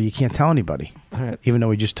 But you can't tell anybody. All right. Even though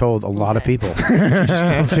we just told a lot of people. We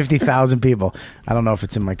just told 50,000 people. I don't know if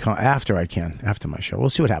it's in my after my show. We'll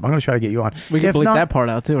see what happens. I'm going to try to get you on. We can If bleep not- that part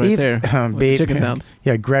out too, right there. With Babe, chicken sounds.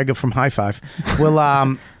 Yeah, Greg from HiFi. Well,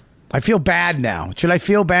 I feel bad now. Should I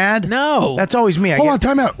feel bad? No. That's always me. Hold on,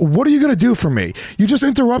 time out. What are you going to do for me? You just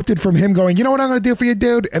interrupted from him going, you know what I'm going to do for you,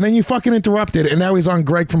 dude? And then you fucking interrupted, and now he's on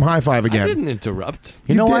Greg from High Five again. I didn't interrupt.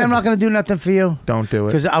 You know why did. I'm not going to do nothing for you? Don't do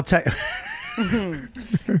it. Because I'll tell you.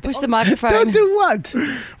 Push the microphone. Don't do what?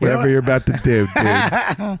 Whatever you're about to do,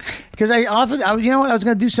 dude. Because you know what? I was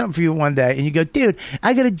going to do something for you one day, and you go, dude,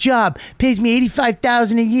 I got a job, pays me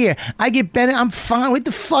 $85,000 a year. I get better. I'm fine. What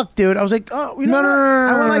the fuck, dude? I was like, oh, you know, No.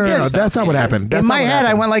 I went like this. That's not what happened. That's in not my what head, I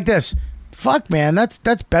happened. went like this. fuck, man? That's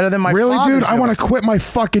better than my Really, father's dude? I want to doing. quit my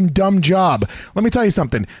fucking dumb job. Let me tell you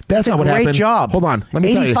something. That's not what Great happened. job. Hold on. Let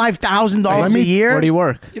me tell you. $85,000 a year. Where do you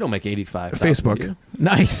work? You don't make 85. Facebook.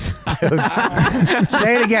 Nice.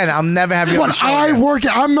 Say it again. I'll never have you on the What? show I again. work.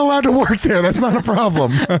 I'm allowed to work there. That's not a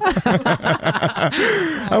problem.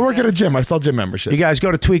 I work at a gym. I sell gym memberships. You guys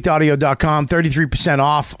go to tweakedaudio.com, 33%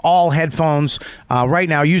 off all headphones. Right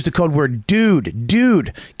now, use the code word DUDE.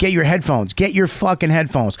 Dude, get your headphones. Get your fucking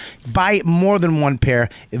headphones. Buy more than one pair.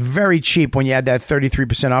 Very cheap when you add that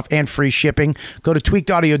 33% off and free shipping. Go to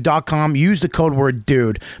tweakedaudio.com. Use the code word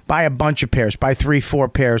DUDE. Buy a bunch of pairs. Buy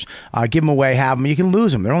 3-4 pairs. Give them away. Have them. You can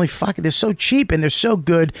lose them. They're only fucking. They're so cheap and they're so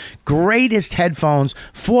good. Greatest headphones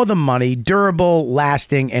for the money. Durable,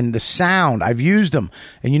 lasting, and the sound. I've used them.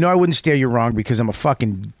 And you know I wouldn't steer you wrong because I'm a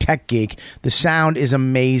fucking tech geek. The sound is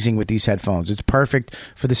amazing with these headphones. It's perfect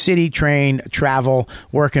for the city, train, travel,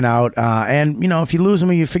 working out. And, you know, if you lose them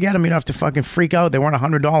or you forget them, you don't have to fucking freak out. They weren't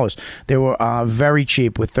 $100. They were very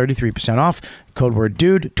cheap with 33% off. Code word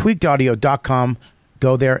DUDE. Tweakedaudio.com.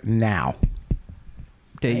 Go there now.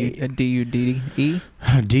 D-U-D-E?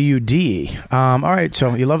 D-U-D-E. All right,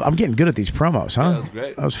 so you love... I'm getting good at these promos, huh? Yeah, that was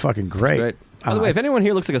great. That was fucking great. Great. By the way, if anyone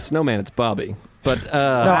here looks like a snowman, it's Bobby. But no,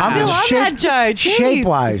 I'm Still on that, Joe. Jeez.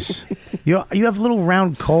 shape-wise. You have little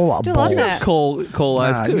round coal Still balls. on that. Coal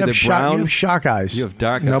eyes, too. You They're have, brown. you have shark eyes. You have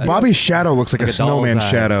dark No, eyes. Bobby's shadow looks like a doll's snowman eyes.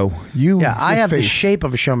 shadow. Yeah, I your have the face. shape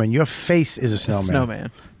of a showman. Your face is a snowman.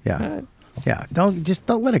 Snowman. Yeah. Yeah. Don't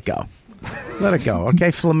let it go. Let it go,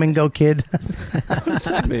 okay, Flamingo Kid. What does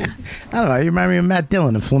that mean? I don't know. You remind me of Matt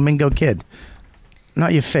Dillon, a Flamingo Kid.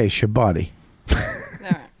 Not your face, your body.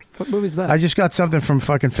 What movie's that? I just got something from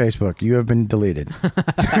fucking Facebook. You have been deleted. What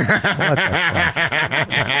the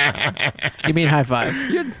fuck? You mean high five?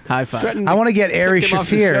 High five. I want to get Ari Kick him off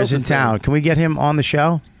the Shafir show is in for saying- town. Can we get him on the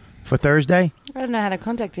show for Thursday? I don't know how to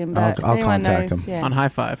contact him, but I'll anyone contact knows. him. Yeah. On high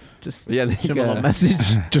five. Just Yeah, they shoot him a got- little message.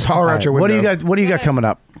 Just holler out your window. What do you got? What do you got coming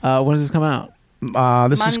up? When does this come out?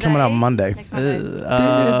 This is coming out Monday. Next Monday.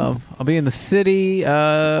 I'll be in the city.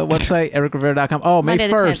 Website ericrivera.com. Oh, May Monday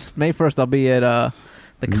the 1st. May 1st, I'll be at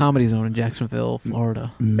the Comedy Zone in Jacksonville,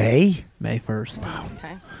 Florida. May 1st.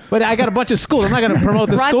 Okay. But I got a bunch of schools. I'm not going to promote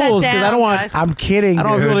the Write that schools because I down, don't want. guys. I'm kidding. I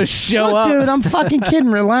don't want dude. people to show Look, up. dude. I'm fucking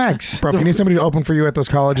kidding. Relax. Bro, if you need somebody to open for you at those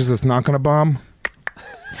colleges that's not going to bomb,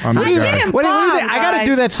 I'm How the you guy. didn't What do you bomb, think? I got to guys.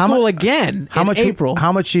 do that How school mu- again How in much? April.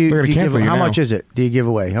 How much you? They're gonna do you cancel give, you How now. much is it? Do you give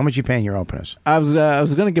away? How much you paying your openers? I was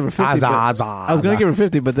going to give her 50. Azza, but- azza, I was going azza. to give her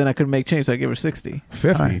 50, but then I couldn't make change, so I gave her 60.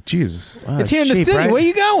 50. Jesus. Oh, It's here in the cheap, city. right? Where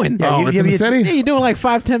you going? Yeah, Oh, you- it's you- in the you- city? Yeah, you're doing like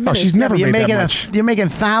 5-10 Oh, minutes. she's never You're made that making much. you're making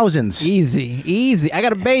thousands. Easy. I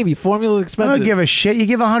got a baby. Formula's I expensive. don't give a shit. You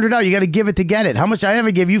give $100. You got to give it to get it. How much? I never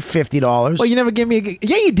give you $50. Well, you never gave me a...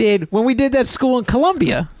 Yeah, you did. When we did that school in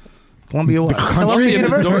Columbia. Columbia what? Columbia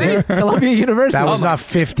University. Columbia University. That was not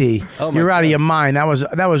 50. Oh my You're out of God. your mind. That was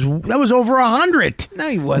over 100. No,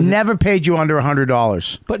 he wasn't. Never paid you under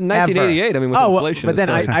 $100. But in 1988, I mean, with inflation. but then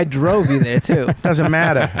it's I drove you there, too. Doesn't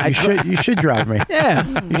matter. You should drive me. Yeah,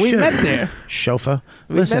 we should. met there. Chauffeur.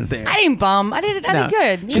 We Listen. met there. I didn't bum. I did No.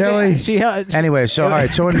 good. Kelly. Anyway, so all right.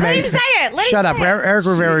 So in Let May. him say it. Let him Shut say up, it. Eric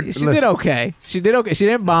Rivera. She did listen. okay. She did okay. She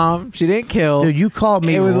didn't bomb. She didn't kill. Dude, you called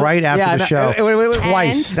me It was- right after yeah, the no, show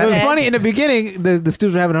twice. It was funny in the beginning. The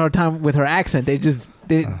students were having a hard time with her accent. They just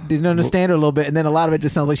didn't understand her a little bit, and then a lot of it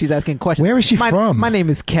just sounds like she's asking questions. Where is she from? My name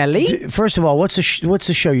is Kelly. First of all, what's the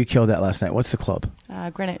show you killed at last night? What's the club?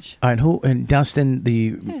 Greenwich. And Dustin,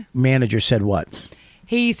 the manager, said what?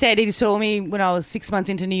 He said he saw me when I was 6 months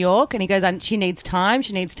into New York, and he goes, "She needs time.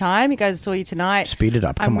 She needs time." He goes, "Saw you tonight. Speed it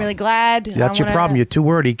up. Come I'm on. really glad. That's I your wanna-" problem. You're too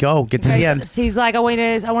wordy. Go get to the end. He's like, I want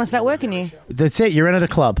to start working you. That's it. You're in at a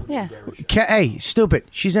club. Yeah. Hey, stupid.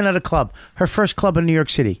 She's in at a club. Her first club in New York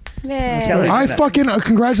City. Yeah. I fucking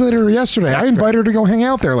congratulated her yesterday. I invited her to go hang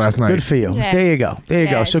out there last night. Good for you. Yeah. There you go. There you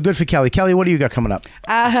go. Yeah. So good for Kelly. Kelly, what do you got coming up?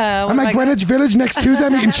 I'm at Greenwich Village next Tuesday.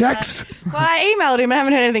 I'm eating checks. Well, I emailed him. I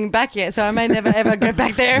haven't heard anything back yet, so I may never ever go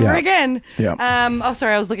back there ever Yeah. again. Yeah.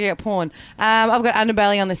 Sorry, I was looking at porn. I've got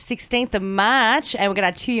Underbelly on the 16th of March, and we've got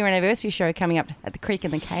our 2-year anniversary show coming up at the Creek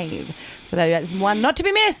in the Cave. So that's one not to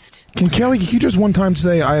be missed. Can Kelly, can you just one time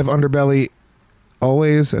say I have underbelly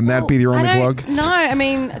always, and that'd be your only I don't- plug? No, I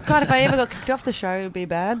mean, God, if I ever got kicked off the show, it would be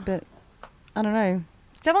bad, but I don't know.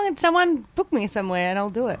 Someone book me somewhere, and I'll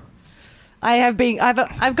do it. I've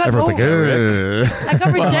got Everyone's all- like, I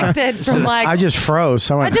got rejected from like I just froze.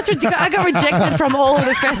 I got rejected from all of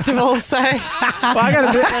the festivals. So I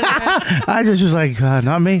gotta do. I just was like,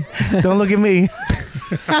 not me. Don't look at me.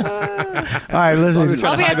 All right, listen.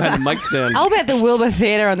 Trying to hide behind the mic stand. I'll be at the Wilbur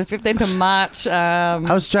Theatre on the 15th of March. I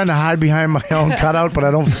was trying to hide behind my own cutout, but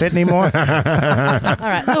I don't fit anymore. All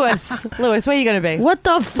right, Lewis, where are you going to be? What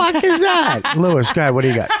the fuck is that? Lewis, guy, what do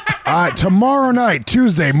you got? Tomorrow night,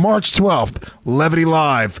 Tuesday, March 12th, Levity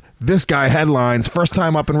Live. This guy headlines. First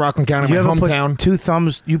time up in Rockland County, You my ever put hometown. two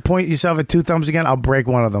thumbs, you point yourself at two thumbs again, I'll break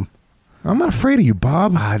one of them. I'm not afraid of you,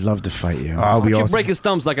 Bob. I'd love to fight you. I'll Why be don't you awesome. break his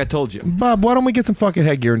thumbs like I told you? Bob, why don't we get some fucking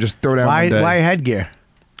headgear and just throw down Why, one day? why headgear?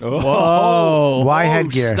 Oh. Why Oh,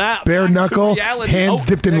 headgear? snap. Bare knuckle, reality. hands Oh,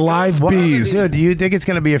 dipped in live bees. Dude, do you think it's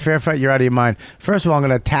going to be a fair fight? You're out of your mind. First of all, I'm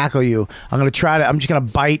going to tackle you. I'm going to I'm just going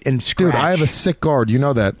to bite and scratch. Dude, I have a sick guard. You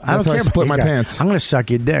know that. I don't That's how I care split about my you guys. pants. I'm going to suck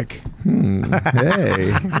your dick.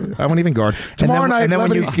 Hey, I won't even guard. Tomorrow night, and then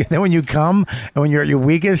when you come and when you're at your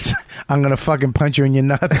weakest, I'm going to fucking punch you in your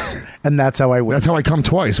nuts, and that's how I win. That's how I come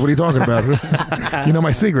twice. What are you talking about? You know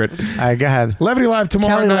my secret. All right, go ahead. Levity Live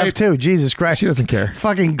tomorrow Kelly night. left too. Jesus Christ. She doesn't care.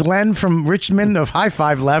 Fucking Glen from Richmond of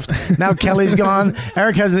HiFi left. Now Kelly's gone.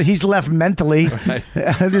 Eric he's left mentally. Right.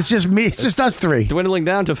 It's just me. It's just us three. Dwindling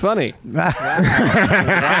down to funny.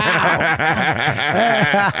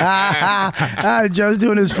 Joe's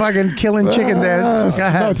doing his fucking killing chicken dance. Go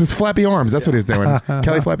ahead. No, it's his flappy arms. That's what he's doing.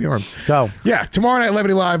 Kelly Flappy Arms. Go. Yeah, tomorrow night,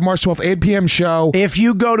 Levity Live, March 12th, 8 p.m. show. If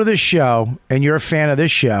you go to the show and you're a fan of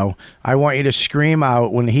this show, I want you to scream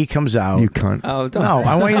out when he comes out. You cunt. Oh, don't. No,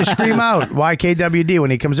 I want you to scream out YKWD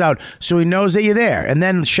when he comes out so he knows that you're there, and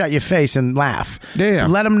then shut your face and laugh. Yeah.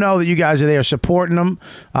 Let him know that you guys are there supporting him.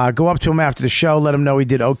 Go up to him after the show, let him know he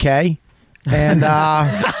did okay. And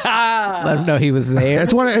let him know he was there.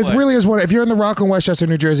 It's one. It really is one. If you're in the Rockland, Westchester,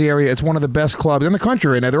 New Jersey area, it's one of the best clubs in the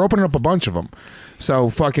country right now. They're opening up a bunch of them. So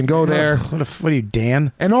fucking go there. What are you,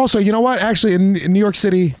 Dan? And also, you know what? Actually, in New York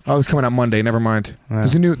City, it's coming out Monday. Never mind. Yeah.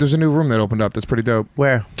 There's a new room that opened up. That's pretty dope.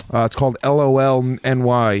 Where? It's called LOL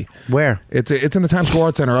NY. Where? It's in the Times Square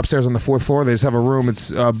Art Center upstairs on the 4th floor. They just have a room. It's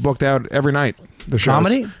booked out every night. The shows.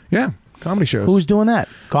 Comedy? Yeah, comedy shows. Who's doing that?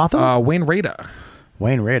 Gotham? Wayne Rada.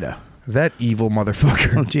 Wayne Rada. That evil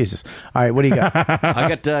motherfucker. Oh, Jesus. All right, what do you got?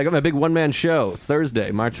 I got my big one-man show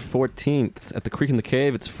Thursday, March 14th at the Creek in the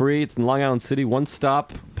Cave. It's free. It's in Long Island City. One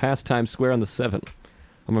stop past Times Square on the 7th.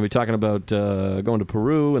 I'm going to be talking about going to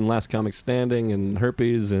Peru and Last Comic Standing and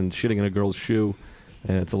herpes and shitting in a girl's shoe.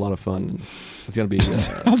 And it's a lot of fun. It's going to be...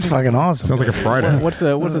 Sounds fucking awesome. Sounds like a Friday. What's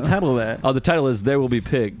the title of that? Oh, the title is There Will Be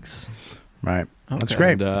Pigs. Right. That's Okay.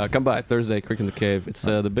 great. And, come by Thursday, Creek in the Cave. It's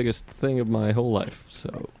the biggest thing of my whole life.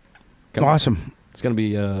 So... come Awesome. by. It's going to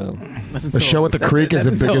be... The show at the Creek is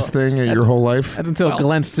the biggest thing in your whole life. That's until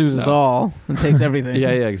Glen sues us all and takes everything. Yeah,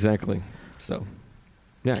 exactly. So...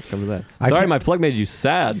 yeah, come to that. I Sorry, can't- my plug made you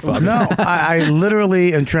sad, Bobby. No, I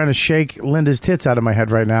literally am trying to shake Linda's tits out of my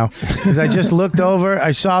head right now because I just looked over,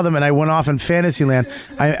 I saw them, and I went off in Fantasyland.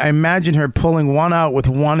 I imagine her pulling one out with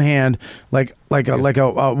one hand, like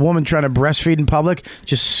a woman trying to breastfeed in public,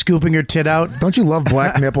 just scooping her tit out. Don't you love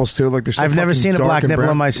black nipples too? Like they're so I've never fucking seen a dark black and nipple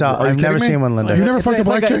brown. on myself. Are you I've never kidding me? seen one, Linda. You never fucked a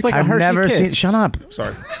black chick? It's like a I've Hershey never kiss. seen. Shut up.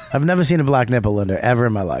 Sorry. I've never seen a black nipple, Linda, ever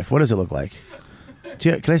in my life. What does it look like?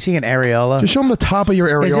 Can I see an areola? Just show them the top of your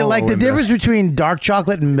areola. Is it like the Linda. difference between dark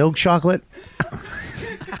chocolate and milk chocolate?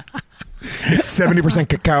 It's 70%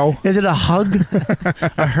 cacao. Is it a hug?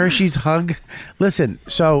 A Hershey's hug? Listen,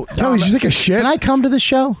 so... Kelly, did you take a shit? Can I come to the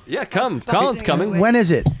show? Yeah, come. Colin's coming. When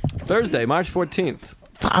is it? Thursday, March 14th.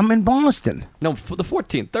 I'm in Boston. No, the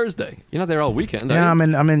 14th, Thursday. You're not there all weekend, are Yeah,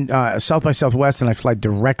 you? I'm in South by Southwest, and I fly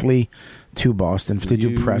directly to Boston to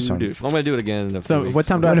do press on I'm it. going to do it again in a few So weeks. what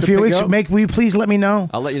time do I In have a to few pick weeks, up? will you please let me know?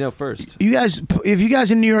 I'll let you know first. You guys, if you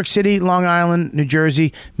guys in New York City, Long Island, New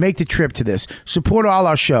Jersey, make the trip to this. Support all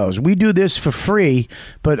our shows. We do this for free,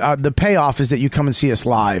 but the payoff is that you come and see us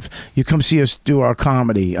live. You come see us do our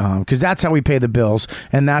comedy because that's how we pay the bills,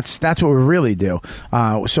 and that's what we really do.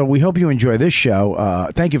 So we hope you enjoy this show.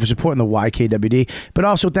 Thank you for supporting the YKWd, but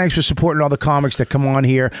also thanks for supporting all the comics that come on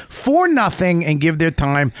here for nothing and give their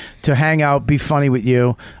time to hang out, be funny with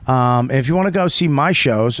you. If you want to go see my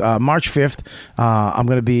shows, March 5th, I'm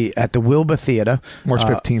going to be at the Wilbur Theater. March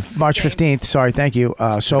 15th. March 15th. Sorry, thank you.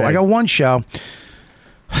 So I got one show.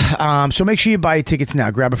 So make sure you buy your tickets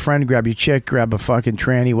now. Grab a friend, grab your chick, grab a fucking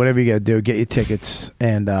tranny, whatever you got to do. Get your tickets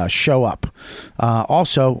and show up.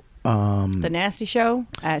 Also, The Nasty Show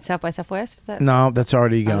at South by Southwest. Is that no, that's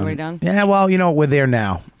already gone. Already done? Yeah, well, we're there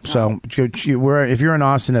now. So if you're in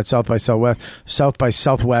Austin at South by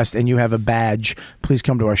Southwest, and you have a badge, please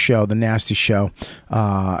come to our show, The Nasty Show,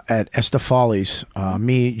 at Estefali's.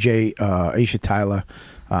 Me, Jay, Aisha Tyler.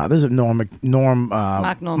 There's a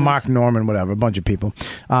Mark Norman, whatever, a bunch of people.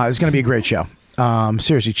 It's going to be a great show.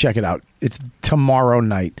 Seriously, check it out. It's tomorrow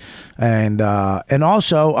night, and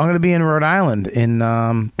also I'm going to be in Rhode Island in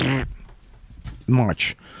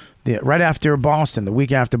March. Right after Boston, the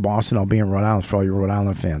week after Boston, I'll be in Rhode Island for all your Rhode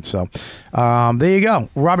Island fans. So there you go.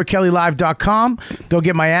 RobertKellyLive.com. Go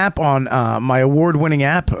get my app on my award-winning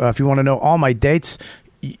app if you want to know all my dates.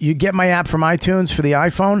 You get my app from iTunes for the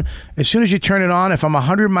iPhone. As soon as you turn it on, if I'm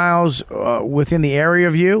 100 miles within the area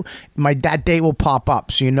of you, that date will pop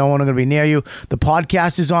up, so you know when I'm going to be near you. The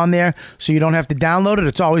podcast is on there, so you don't have to download it.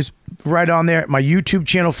 It's always right on there. My YouTube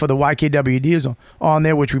channel for the YKWD is on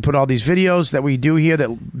there, which we put all these videos that we do here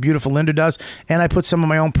that beautiful Linda does, and I put some of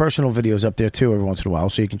my own personal videos up there too every once in a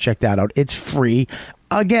while, so you can check that out. It's free.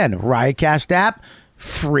 Again, Riotcast app.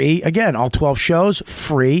 Free. Again, all 12 shows,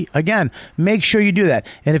 free. Again, make sure you do that.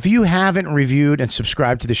 And if you haven't reviewed and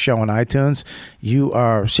subscribed to the show on iTunes, you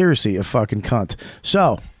are seriously a fucking cunt.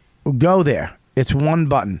 So, go there. It's one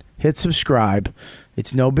button. Hit subscribe.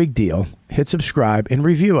 It's no big deal. Hit subscribe and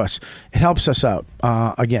review us. It helps us out.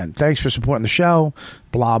 Again, thanks for supporting the show.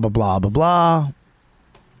 Blah, blah, blah, blah, blah.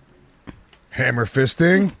 Hammer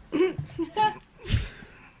fisting.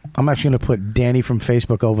 I'm actually going to put Danny from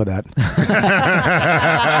Facebook over that.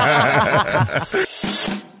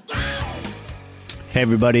 Hey,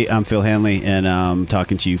 everybody. I'm Phil Hanley, and I'm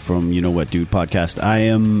talking to you from You Know What Dude podcast. I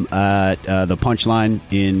am at the Punchline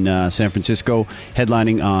in San Francisco,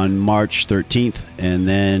 headlining on March 13th. And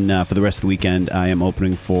then for the rest of the weekend, I am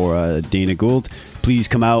opening for Dana Gould. Please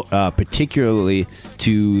come out, particularly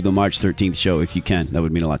to the March 13th show if you can. That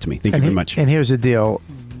would mean a lot to me. Thank you very much. And here's the deal.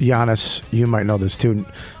 Giannis, you might know this too.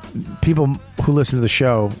 People who listen to the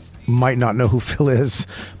show might not know who Phil is,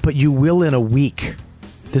 but you will in a week.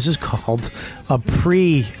 This is called a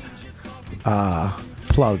plug.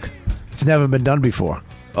 It's never been done before.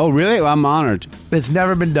 Oh, really? Well, I'm honored. It's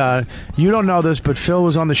never been done. You don't know this, but Phil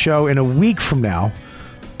was on the show in a week from now.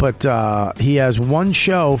 But he has one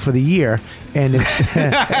show for the year, and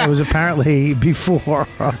it was apparently before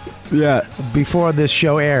this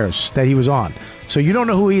show airs that he was on. So you don't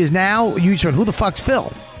know who he is now. You said, who the fuck's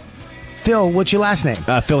Phil? Phil, what's your last name?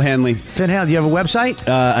 Phil Hanley. Phil Hanley. Do you have a website?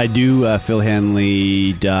 I do,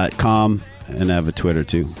 philhanley.com. And I have a Twitter,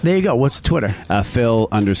 too. There you go. What's the Twitter?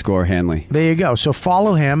 Phil_Hanley. There you go. So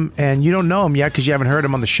follow him, and you don't know him yet because you haven't heard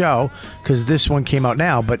him on the show because this one came out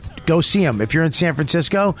now, but go see him. If you're in San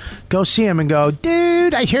Francisco, go see him and go,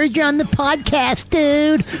 dude, I heard you on the podcast,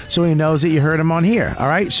 dude. So he knows that you heard him on here, all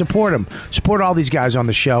right? Support him. Support all these guys on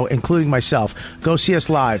the show, including myself. Go see us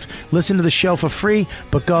live. Listen to the show for free,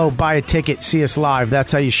 but go buy a ticket, see us live.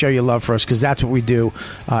 That's how you show your love for us because that's what we do.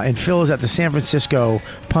 And Phil is at the San Francisco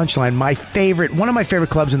Punchline, one of my favorite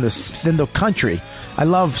clubs in the country. I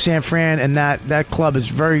love San Fran, and that club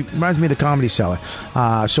reminds me of the Comedy Cellar.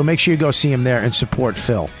 So make sure you go see him there and support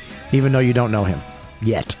Phil, even though you don't know him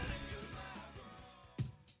yet.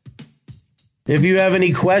 If you have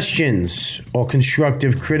any questions or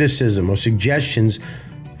constructive criticism or suggestions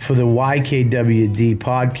for the YKWD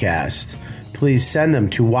podcast, please send them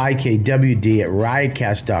to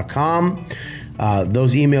ykwd@riotcast.com.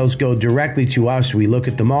 Those emails go directly to us. We look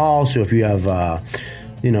at them all. So if you have,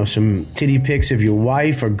 some titty pics of your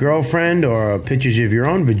wife or girlfriend or pictures of your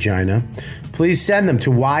own vagina, please send them to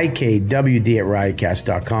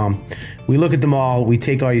ykwd@riotcast.com. We look at them all. We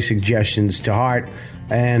take all your suggestions to heart,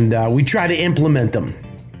 and we try to implement them.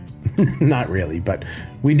 Not really, but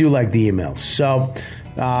we do like the emails. So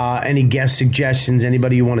any guest suggestions,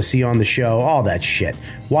 anybody you want to see on the show, all that shit.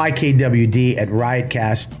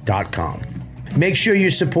 ykwd@riotcast.com. Make sure you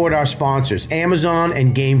support our sponsors, Amazon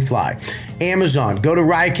and Gamefly. Amazon, go to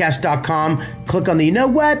riotcast.com, click on the You Know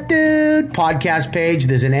What Dude podcast page.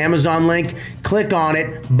 There's an Amazon link. Click on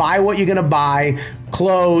it. Buy what you're going to buy.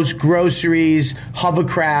 Clothes, groceries,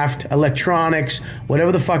 hovercraft, electronics,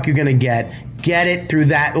 whatever the fuck you're going to get. Get it through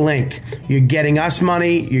that link. You're getting us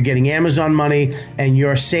money, you're getting Amazon money, and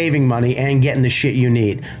you're saving money and getting the shit you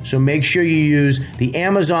need. So make sure you use the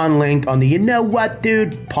Amazon link on the You Know What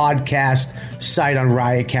Dude podcast site on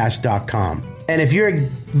riotcast.com. And if you're a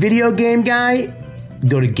video game guy,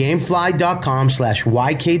 go to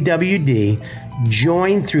gamefly.com/YKWD.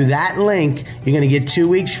 Join through that link. You're going to get 2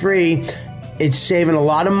 weeks free. It's saving a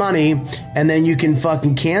lot of money, and then you can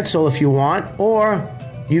fucking cancel if you want, or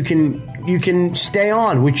you can stay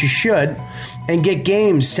on, which you should, and get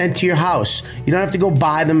games sent to your house. You don't have to go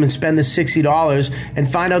buy them and spend the $60 and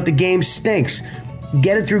find out the game stinks.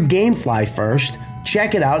 Get it through Gamefly first.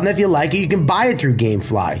 Check it out, and if you like it, you can buy it through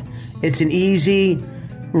Gamefly. It's an easy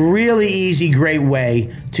Really easy, great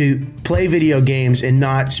way to play video games and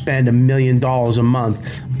not spend $1 million a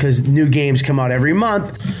month because new games come out every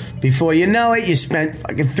month. Before you know it, you spent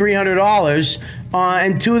fucking $300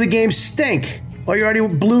 and 2 of the games stink. Or you already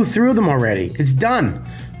blew through them already. It's done.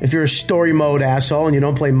 If you're a story mode asshole and you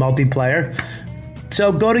don't play multiplayer.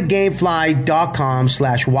 So go to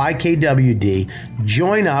gamefly.com/YKWD.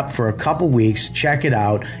 Join up for a couple weeks. Check it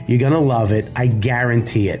out. You're going to love it. I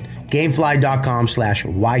guarantee it.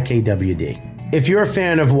 Gamefly.com/YKWD. If you're a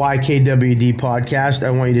fan of YKWD podcast,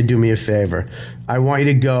 I want you to do me a favor. I want you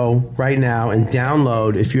to go right now and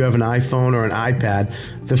download, if you have an iPhone or an iPad,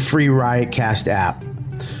 the free Riotcast app.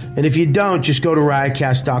 And if you don't, just go to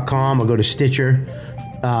riotcast.com or go to Stitcher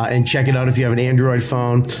and check it out if you have an Android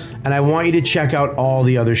phone. And I want you to check out all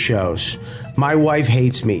the other shows. My Wife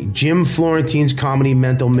Hates Me, Jim Florentine's Comedy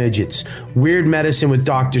Mental Midgets, Weird Medicine with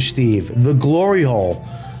Dr. Steve, The Glory Hole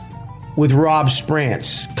with Rob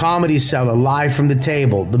Sprance, Comedy Cellar, Live from the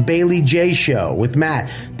Table, The Bailey J Show with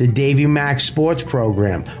Matt, The Davey Mack Sports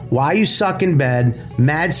Program, Why You Suck in Bed,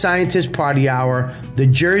 Mad Scientist Party Hour, The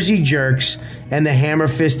Jersey Jerks, and the Hammer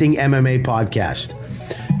Fisting MMA Podcast.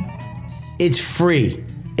 It's free.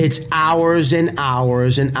 It's hours and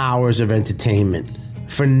hours and hours of entertainment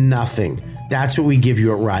for nothing. That's what we give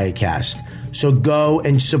you at Riotcast. So go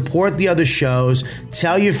and support the other shows.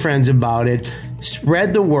 Tell your friends about it.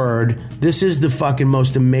 Spread the word. This is the fucking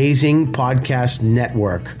most amazing podcast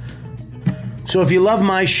network. So if you love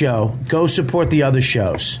my show, go support the other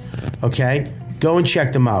shows. Okay? Go and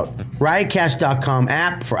check them out. Riotcast.com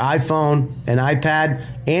app for iPhone and iPad.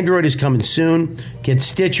 Android is coming soon. Get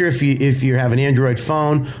Stitcher if you have an Android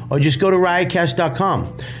phone, or just go to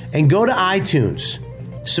riotcast.com and go to iTunes.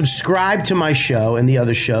 Subscribe to my show and the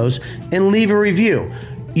other shows and leave a review.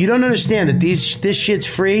 You don't understand that this shit's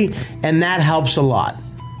free, and that helps a lot.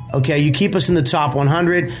 Okay, you keep us in the top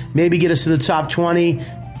 100, maybe get us to the top 20.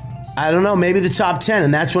 I don't know, maybe the top 10,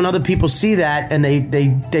 and that's when other people see that and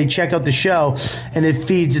they check out the show and it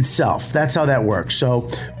feeds itself. That's how that works. So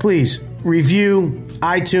please review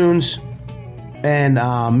iTunes and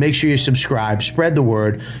make sure you subscribe. Spread the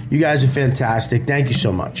word. You guys are fantastic. Thank you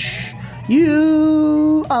so much.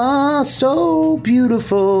 You are so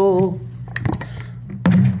beautiful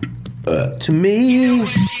to me.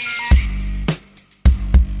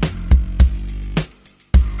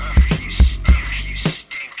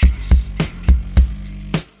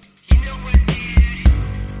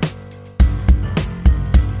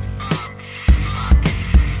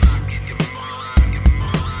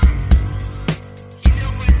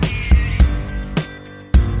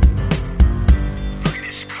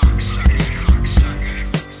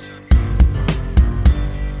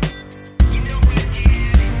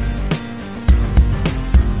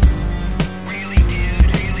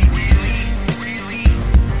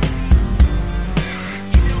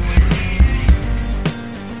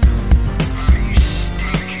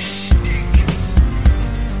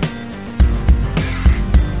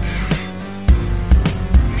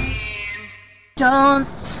 Don't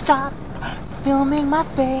stop filming my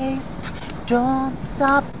face. Don't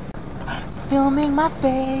stop filming my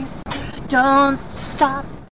face. Don't stop